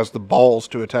don't think he has the balls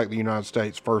to attack the United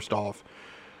States. First off,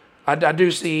 I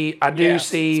do see.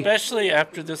 Especially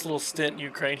after this little stint in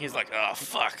Ukraine, he's like, oh,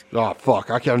 fuck. oh fuck,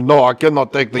 I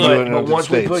cannot take the Look, United once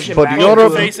we States. push him But back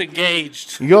Europe, Face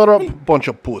engaged. Europe, bunch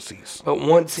of pussies. But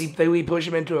once we push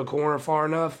him into a corner far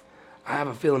enough, I have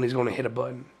a feeling he's going to hit a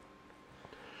button.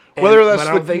 Whether that's but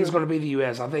I don't the- think it's going to be the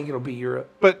U.S. I think it'll be Europe.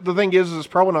 But the thing is it's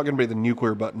probably not going to be the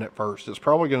nuclear button at first. It's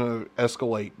probably going to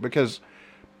escalate because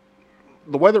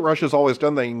the way that Russia's always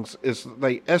done things is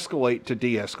they escalate to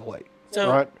de-escalate. So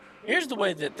right? here's the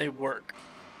way that they work.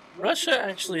 Russia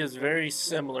actually is very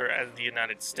similar as the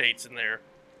United States in their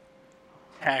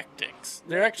tactics.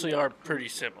 They actually are pretty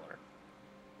similar.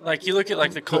 Like you look at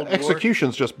like the Cold The War.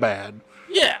 execution's just bad.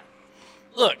 Yeah.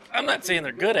 Look, I'm not saying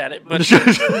they're good at it, but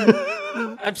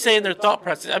I'm saying their thought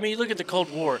process. I mean, you look at the Cold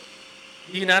War.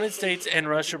 The United States and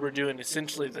Russia were doing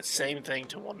essentially the same thing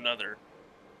to one another.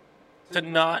 To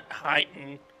not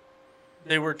heighten,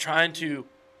 they were trying to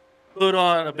put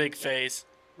on a big face,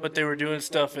 but they were doing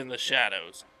stuff in the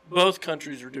shadows. Both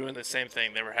countries were doing the same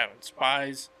thing. They were having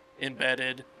spies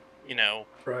embedded,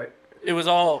 Right. It was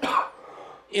all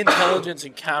intelligence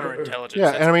and counterintelligence.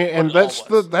 Yeah, and I mean, and what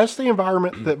it all that's the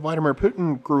environment that Vladimir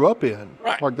Putin grew up in.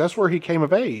 Right. Like that's where he came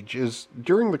of age is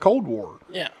during the Cold War.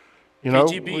 Yeah. You know,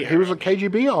 KGB he was a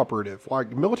KGB operative.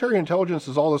 Like military intelligence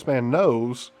is all this man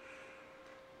knows,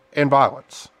 and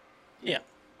violence. Yeah.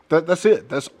 That's it.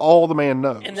 That's all the man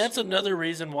knows. And that's another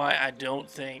reason why I don't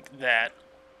think that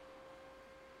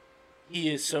he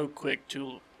is so quick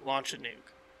to launch a nuke.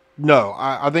 No,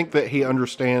 I think that he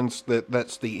understands that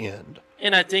that's the end.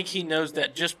 And I think he knows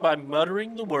that just by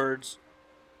muttering the words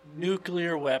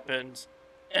nuclear weapons,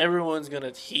 everyone's going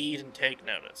to heed and take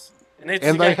notice. And it's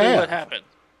And they exactly have. what happened.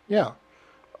 Yeah.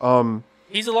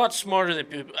 He's a lot smarter than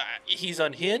people. He's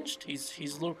unhinged. He's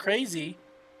a little crazy.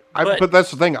 But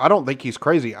that's the thing. I don't think he's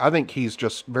crazy. I think he's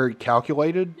just very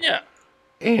calculated. Yeah.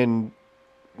 And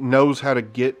knows how to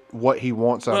get what he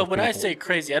wants out Well, of when people. I say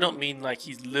crazy, I don't mean like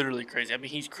he's literally crazy. I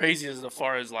mean he's crazy as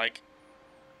far as like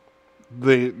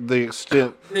the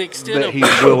extent that of he's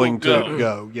where willing he'll to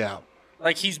go. Yeah.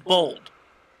 like he's bold.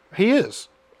 He is.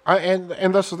 And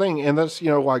that's the thing. And that's,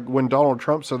 like when Donald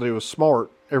Trump said that he was smart,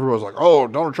 everyone was like, oh,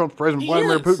 Donald Trump's President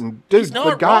Vladimir Putin. Dude, He's the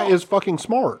not guy wrong. is fucking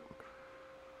smart.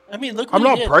 I mean, look. I'm what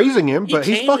he not did. praising him, He but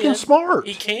he's came fucking in, smart.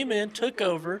 He came in, took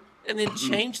over, and then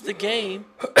changed the game.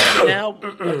 And now,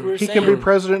 like we were He saying, can be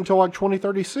president until like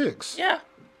 2036. Yeah,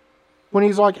 When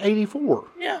he's like 84.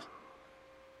 yeah.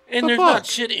 And The there's fuck? not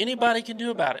shit anybody can do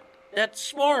about it. That's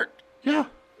smart. Yeah.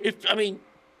 It's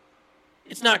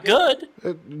not good.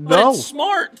 But No. it's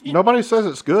smart. Nobody says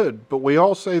it's good, but we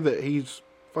all say that he's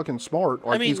fucking smart.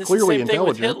 Like he's it's clearly the same thing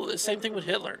with intelligent. Hitler. Same thing with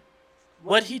Hitler.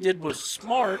 What he did was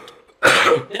smart.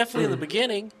 Definitely in the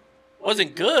beginning,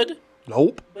 wasn't good.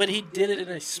 Nope. But he did it in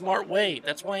a smart way.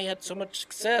 That's why he had so much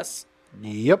success.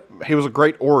 Yep. He was a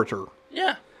great orator.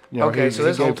 Yeah. Okay, so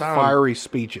this he whole gave time- fiery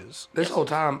speeches. This whole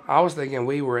time, I was thinking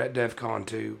we were at DEF CON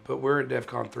 2, but we're at DEF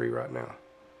CON 3 right now.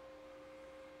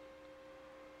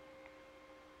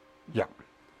 Yeah.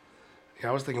 Yeah,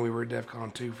 I was thinking we were at DEF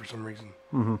CON 2 for some reason.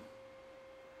 Mm-hmm.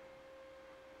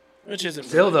 Which isn't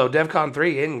Still, really- though, DEF CON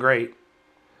 3 isn't great.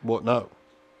 Well, no.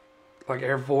 Like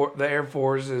the Air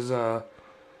Force is,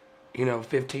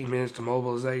 15 minutes to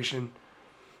mobilization.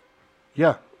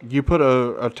 Yeah. You put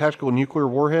a tactical nuclear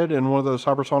warhead in one of those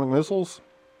hypersonic missiles,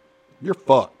 you're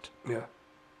fucked. Yeah.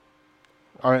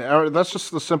 I mean, that's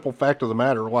just the simple fact of the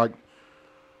matter. Like,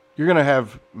 you're going to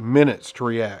have minutes to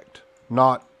react,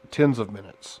 not tens of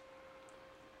minutes.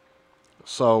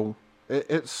 So,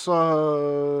 it's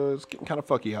getting kind of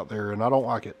fucky out there, and I don't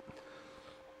like it.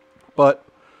 But,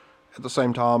 at the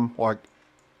same time, like,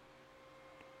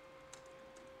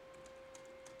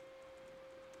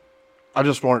 I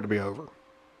just want it to be over.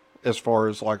 As far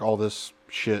as, like, all this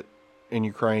shit in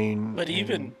Ukraine. But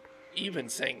even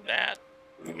saying that,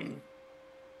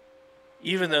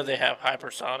 even though they have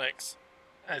hypersonics,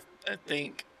 I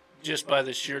think just by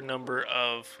the sheer number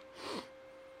of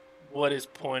what is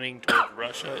pointing towards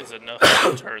Russia is enough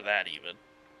to deter that even.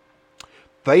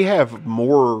 They have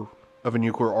more of a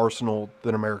nuclear arsenal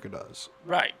than America does.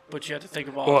 Right, but you have to think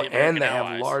of all Well, the American and they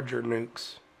allies. have larger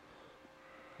nukes.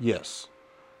 Yes.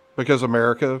 Because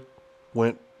America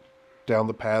went down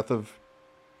the path of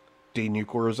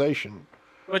denuclearization.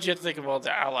 But you have to think of all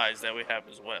the allies that we have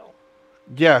as well.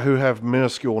 Yeah, who have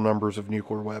minuscule numbers of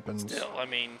nuclear weapons. Still, I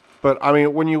mean... But, I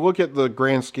mean, when you look at the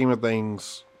grand scheme of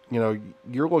things, you know,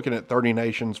 you're looking at 30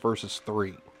 nations versus 3.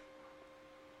 You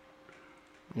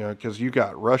know, because you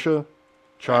got Russia,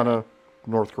 China,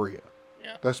 North Korea.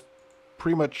 Yeah. That's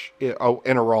pretty much it. Oh,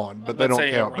 and Iran. But they don't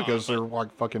count Iran, because they're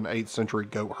like fucking 8th century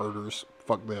goat herders.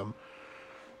 Fuck them.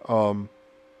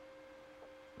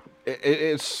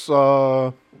 It's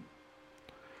not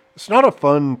a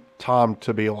fun time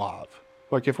to be alive.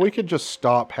 Like, if we could just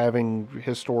stop having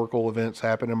historical events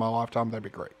happen in my lifetime, that'd be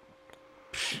great.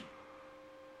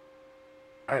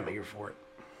 I am here for it.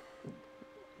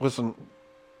 Listen,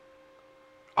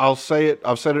 I'll say it.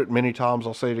 I've said it many times.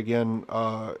 I'll say it again.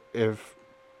 If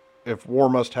war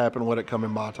must happen, let it come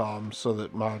in my time so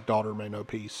that my daughter may know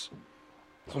peace.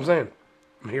 That's what I'm saying.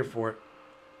 I'm here for it.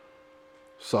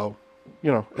 So,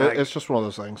 you know, Like- it's just one of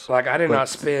those things. Like, I did But- not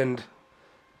spend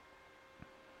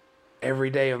every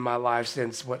day of my life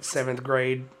since, 7th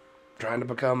grade trying to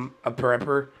become a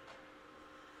prepper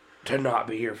to not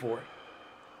be here for it.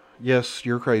 Yes,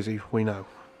 you're crazy. We know.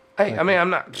 Hey, Thank I mean, you.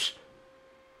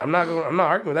 I'm not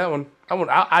arguing with that one.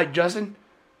 Justin,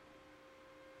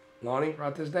 Lonnie,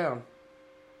 write this down.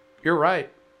 You're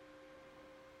right.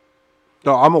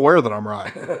 No, I'm aware that I'm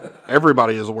right.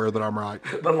 Everybody is aware that I'm right.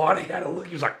 But Lonnie had a look.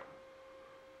 He was like,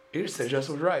 "You just said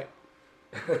Justin was right."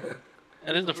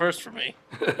 That is the first for me.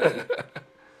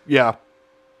 Yeah,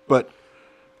 but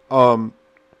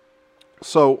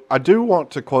so I do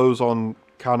want to close on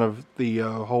kind of the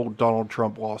whole Donald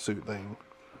Trump lawsuit thing,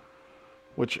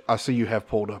 which I see you have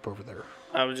pulled up over there.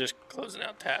 I was just closing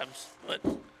out tabs, but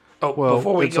Oh, Well,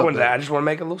 before we it's go up into there. that, I just want to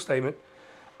make a little statement.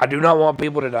 I do not want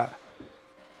people to die,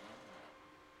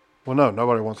 Well, no,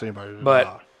 nobody wants anybody to but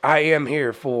die. I am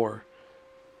here for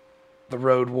the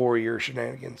Road Warrior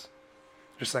shenanigans.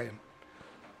 Just saying.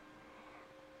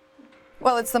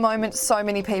 Well, it's the moment so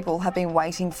many people have been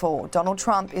waiting for. Donald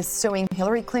Trump is suing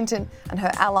Hillary Clinton and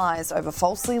her allies over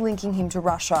falsely linking him to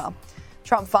Russia.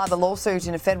 Trump filed the lawsuit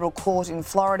in a federal court in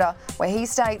Florida, where he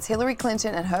states Hillary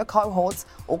Clinton and her cohorts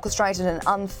orchestrated an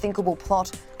unthinkable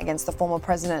plot against the former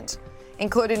president.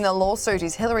 Included in the lawsuit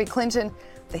is Hillary Clinton,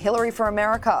 the Hillary for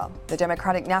America, the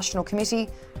Democratic National Committee,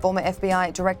 former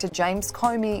FBI Director James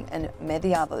Comey, and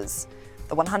many others.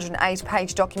 The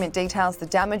 108-page document details the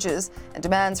damages and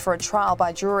demands for a trial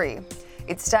by jury.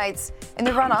 It states, in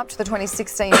the run-up to the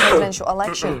 2016 presidential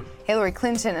election, Hillary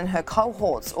Clinton and her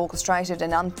cohorts orchestrated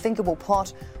an unthinkable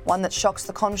plot, one that shocks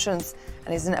the conscience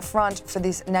and is an affront for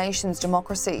this nation's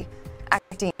democracy.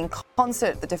 Acting in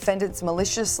concert, the defendants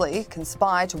maliciously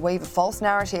conspired to weave a false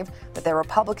narrative that their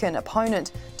Republican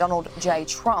opponent, Donald J.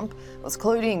 Trump, was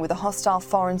colluding with a hostile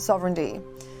foreign sovereignty.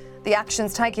 The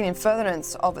actions taken in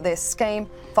furtherance of their scheme,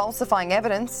 falsifying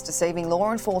evidence, deceiving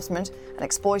law enforcement, and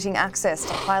exploiting access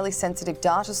to highly sensitive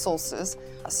data sources,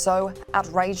 are so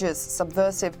outrageous,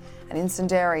 subversive, and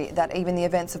incendiary that even the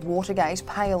events of Watergate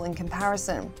pale in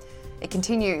comparison. It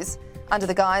continues, under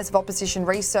the guise of opposition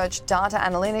research, data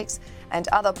analytics, and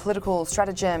other political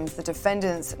stratagems, the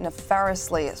defendants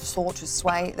nefariously sought to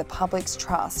sway the public's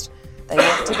trust. They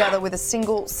worked together with a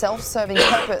single self-serving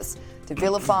purpose: to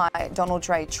vilify Donald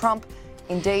J. Trump.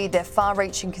 Indeed, their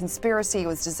far-reaching conspiracy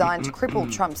was designed to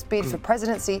cripple Trump's bid for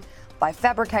presidency by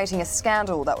fabricating a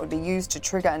scandal that would be used to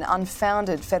trigger an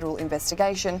unfounded federal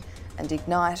investigation and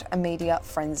ignite a media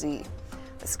frenzy.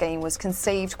 The scheme was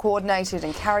conceived, coordinated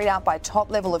and carried out by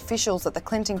top-level officials at the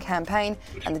Clinton campaign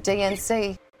and the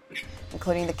DNC,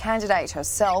 including the candidate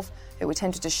herself, who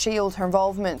attempted to shield her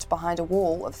involvement behind a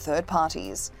wall of third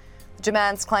parties. The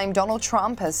Demands claim Donald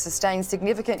Trump has sustained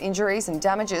significant injuries and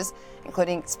damages,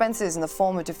 including expenses in the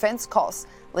form of defence costs,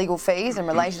 legal fees and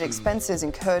related expenses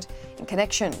incurred in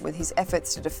connection with his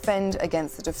efforts to defend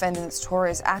against the defendant's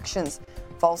notorious actions,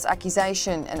 false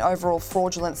accusation and overall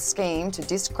fraudulent scheme to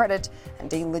discredit and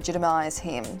delegitimise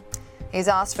him. He has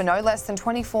asked for no less than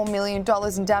 $24 million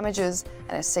in damages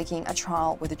and is seeking a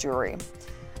trial with a jury.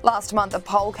 Last month, a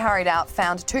poll carried out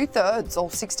found 2/3, or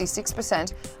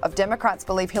 66%, of Democrats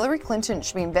believe Hillary Clinton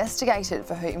should be investigated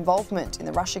for her involvement in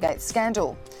the Russiagate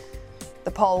scandal. The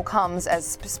poll comes as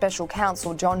special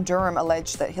counsel John Durham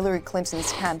alleged that Hillary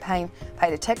Clinton's campaign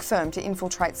paid a tech firm to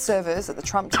infiltrate servers at the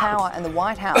Trump Tower and the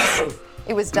White House.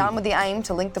 It was done with the aim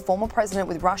to link the former president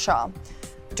with Russia.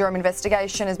 The Durham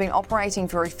investigation has been operating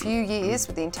for a few years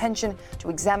with the intention to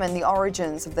examine the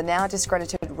origins of the now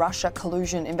discredited Russia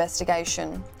collusion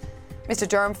investigation. Mr.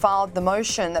 Durham filed the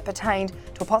motion that pertained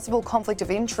to a possible conflict of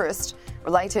interest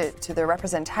related to the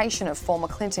representation of former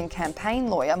Clinton campaign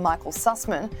lawyer Michael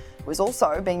Sussman, who was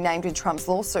also being named in Trump's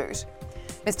lawsuit.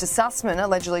 Mr. Sussman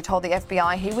allegedly told the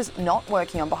FBI he was not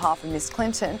working on behalf of Ms.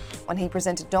 Clinton when he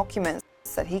presented documents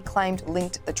that he claimed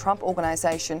linked the Trump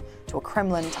organization to a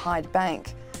Kremlin-tied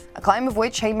bank, a claim of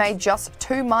which he made just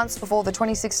 2 months before the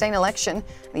 2016 election,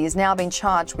 and he has now been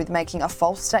charged with making a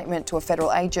false statement to a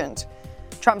federal agent.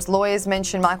 Trump's lawyers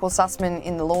mentioned Michael Sussman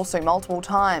in the lawsuit multiple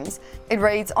times. It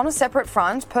reads, on a separate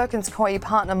front, Perkins Coie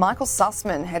partner Michael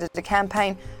Sussman headed a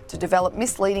campaign to develop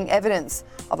misleading evidence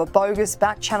of a bogus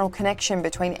back-channel connection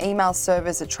between email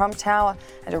servers at Trump Tower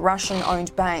and a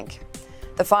Russian-owned bank.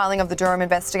 The filing of the Durham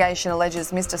investigation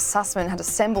alleges Mr. Sussman had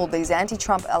assembled these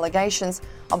anti-Trump allegations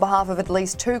on behalf of at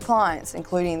least 2 clients,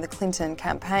 including the Clinton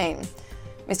campaign.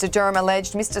 Mr. Durham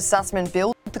alleged Mr. Sussman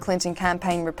billed the Clinton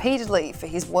campaign repeatedly for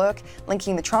his work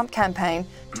linking the Trump campaign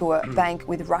to a bank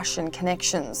with Russian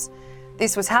connections.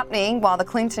 This was happening while the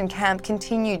Clinton camp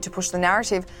continued to push the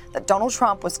narrative that Donald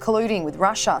Trump was colluding with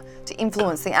Russia to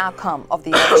influence the outcome of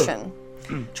the election.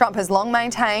 Trump has long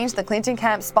maintained the Clinton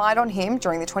camp spied on him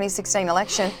during the 2016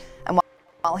 election and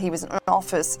while he was in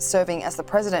office serving as the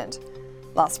president.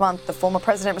 Last month, the former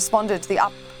president responded to the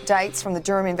updates from the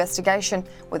Durham investigation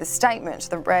with a statement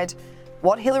that read,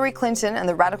 "What Hillary Clinton and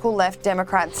the radical left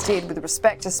Democrats did with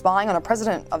respect to spying on a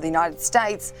president of the United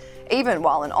States, even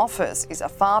while in office, is a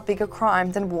far bigger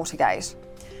crime than Watergate."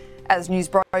 As news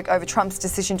broke over Trump's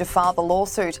decision to file the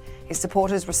lawsuit, his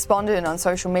supporters responded on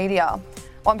social media.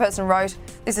 One person wrote,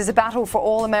 "This is a battle for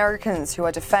all Americans who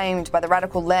are defamed by the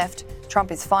radical left.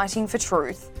 Trump is fighting for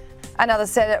truth." Another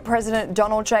said President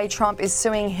Donald J. Trump is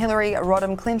suing Hillary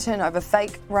Rodham Clinton over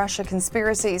fake Russia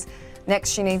conspiracies. Next,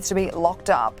 she needs to be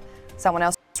locked up. Someone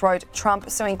else wrote, "Trump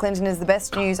suing Clinton is the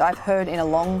best news I've heard in a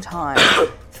long time."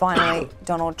 Finally,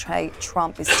 Donald J.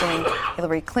 Trump is suing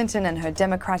Hillary Clinton and her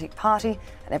Democratic Party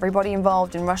and everybody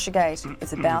involved in Russiagate.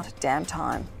 It's about damn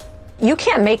time. You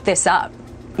can't make this up.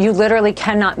 You literally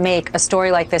cannot make a story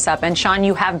like this up. And Sean,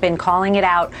 you have been calling it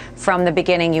out from the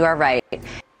beginning. You are right.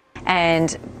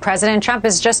 And President Trump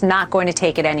is just not going to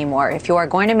take it anymore. If you are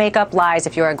going to make up lies,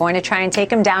 if you are going to try and take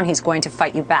him down, he's going to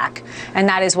fight you back. And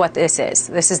that is what this is.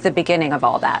 This is the beginning of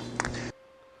all that.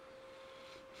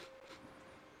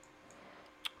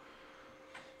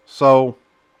 So,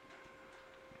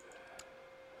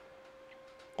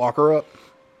 lock her up.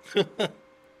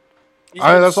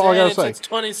 That's all I gotta say. It's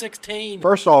 2016.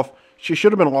 First off, she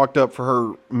should have been locked up for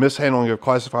her mishandling of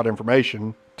classified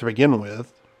information to begin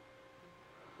with.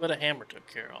 But a hammer took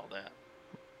care of all that.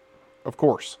 Of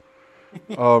course.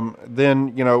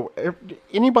 Then,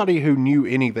 anybody who knew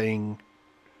anything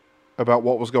about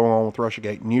what was going on with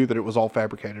Russiagate knew that it was all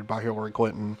fabricated by Hillary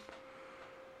Clinton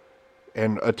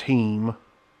and a team.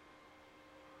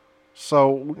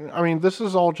 So, this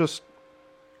is all just...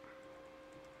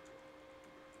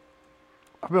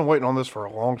 I've been waiting on this for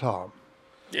a long time.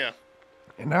 Yeah.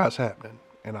 And now it's happening,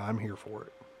 and I'm here for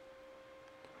it.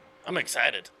 I'm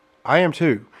excited. I am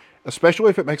too, especially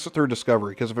if it makes it through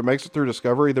Discovery, because if it makes it through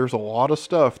Discovery, there's a lot of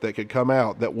stuff that could come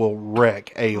out that will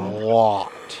wreck a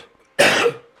lot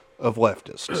of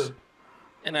leftists.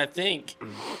 And I think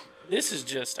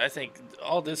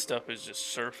all this stuff is just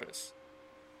surface.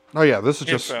 Oh yeah, this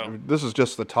is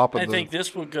just the top of I think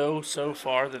this would go so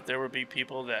far that there would be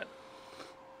people that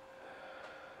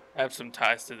have some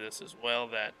ties to this as well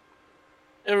that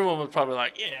everyone was probably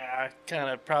like, yeah, I kind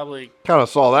of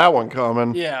saw that one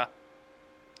coming. Yeah.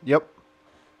 Yep.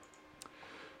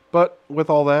 But with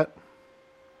all that,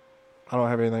 I don't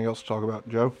have anything else to talk about.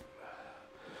 Joe?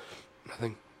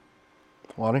 Nothing.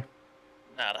 Lonnie?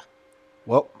 Nada.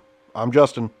 Well, I'm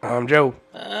Justin. I'm Joe.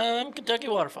 I'm Kentucky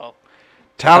Waterfall.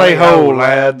 Tally ho,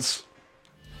 lads.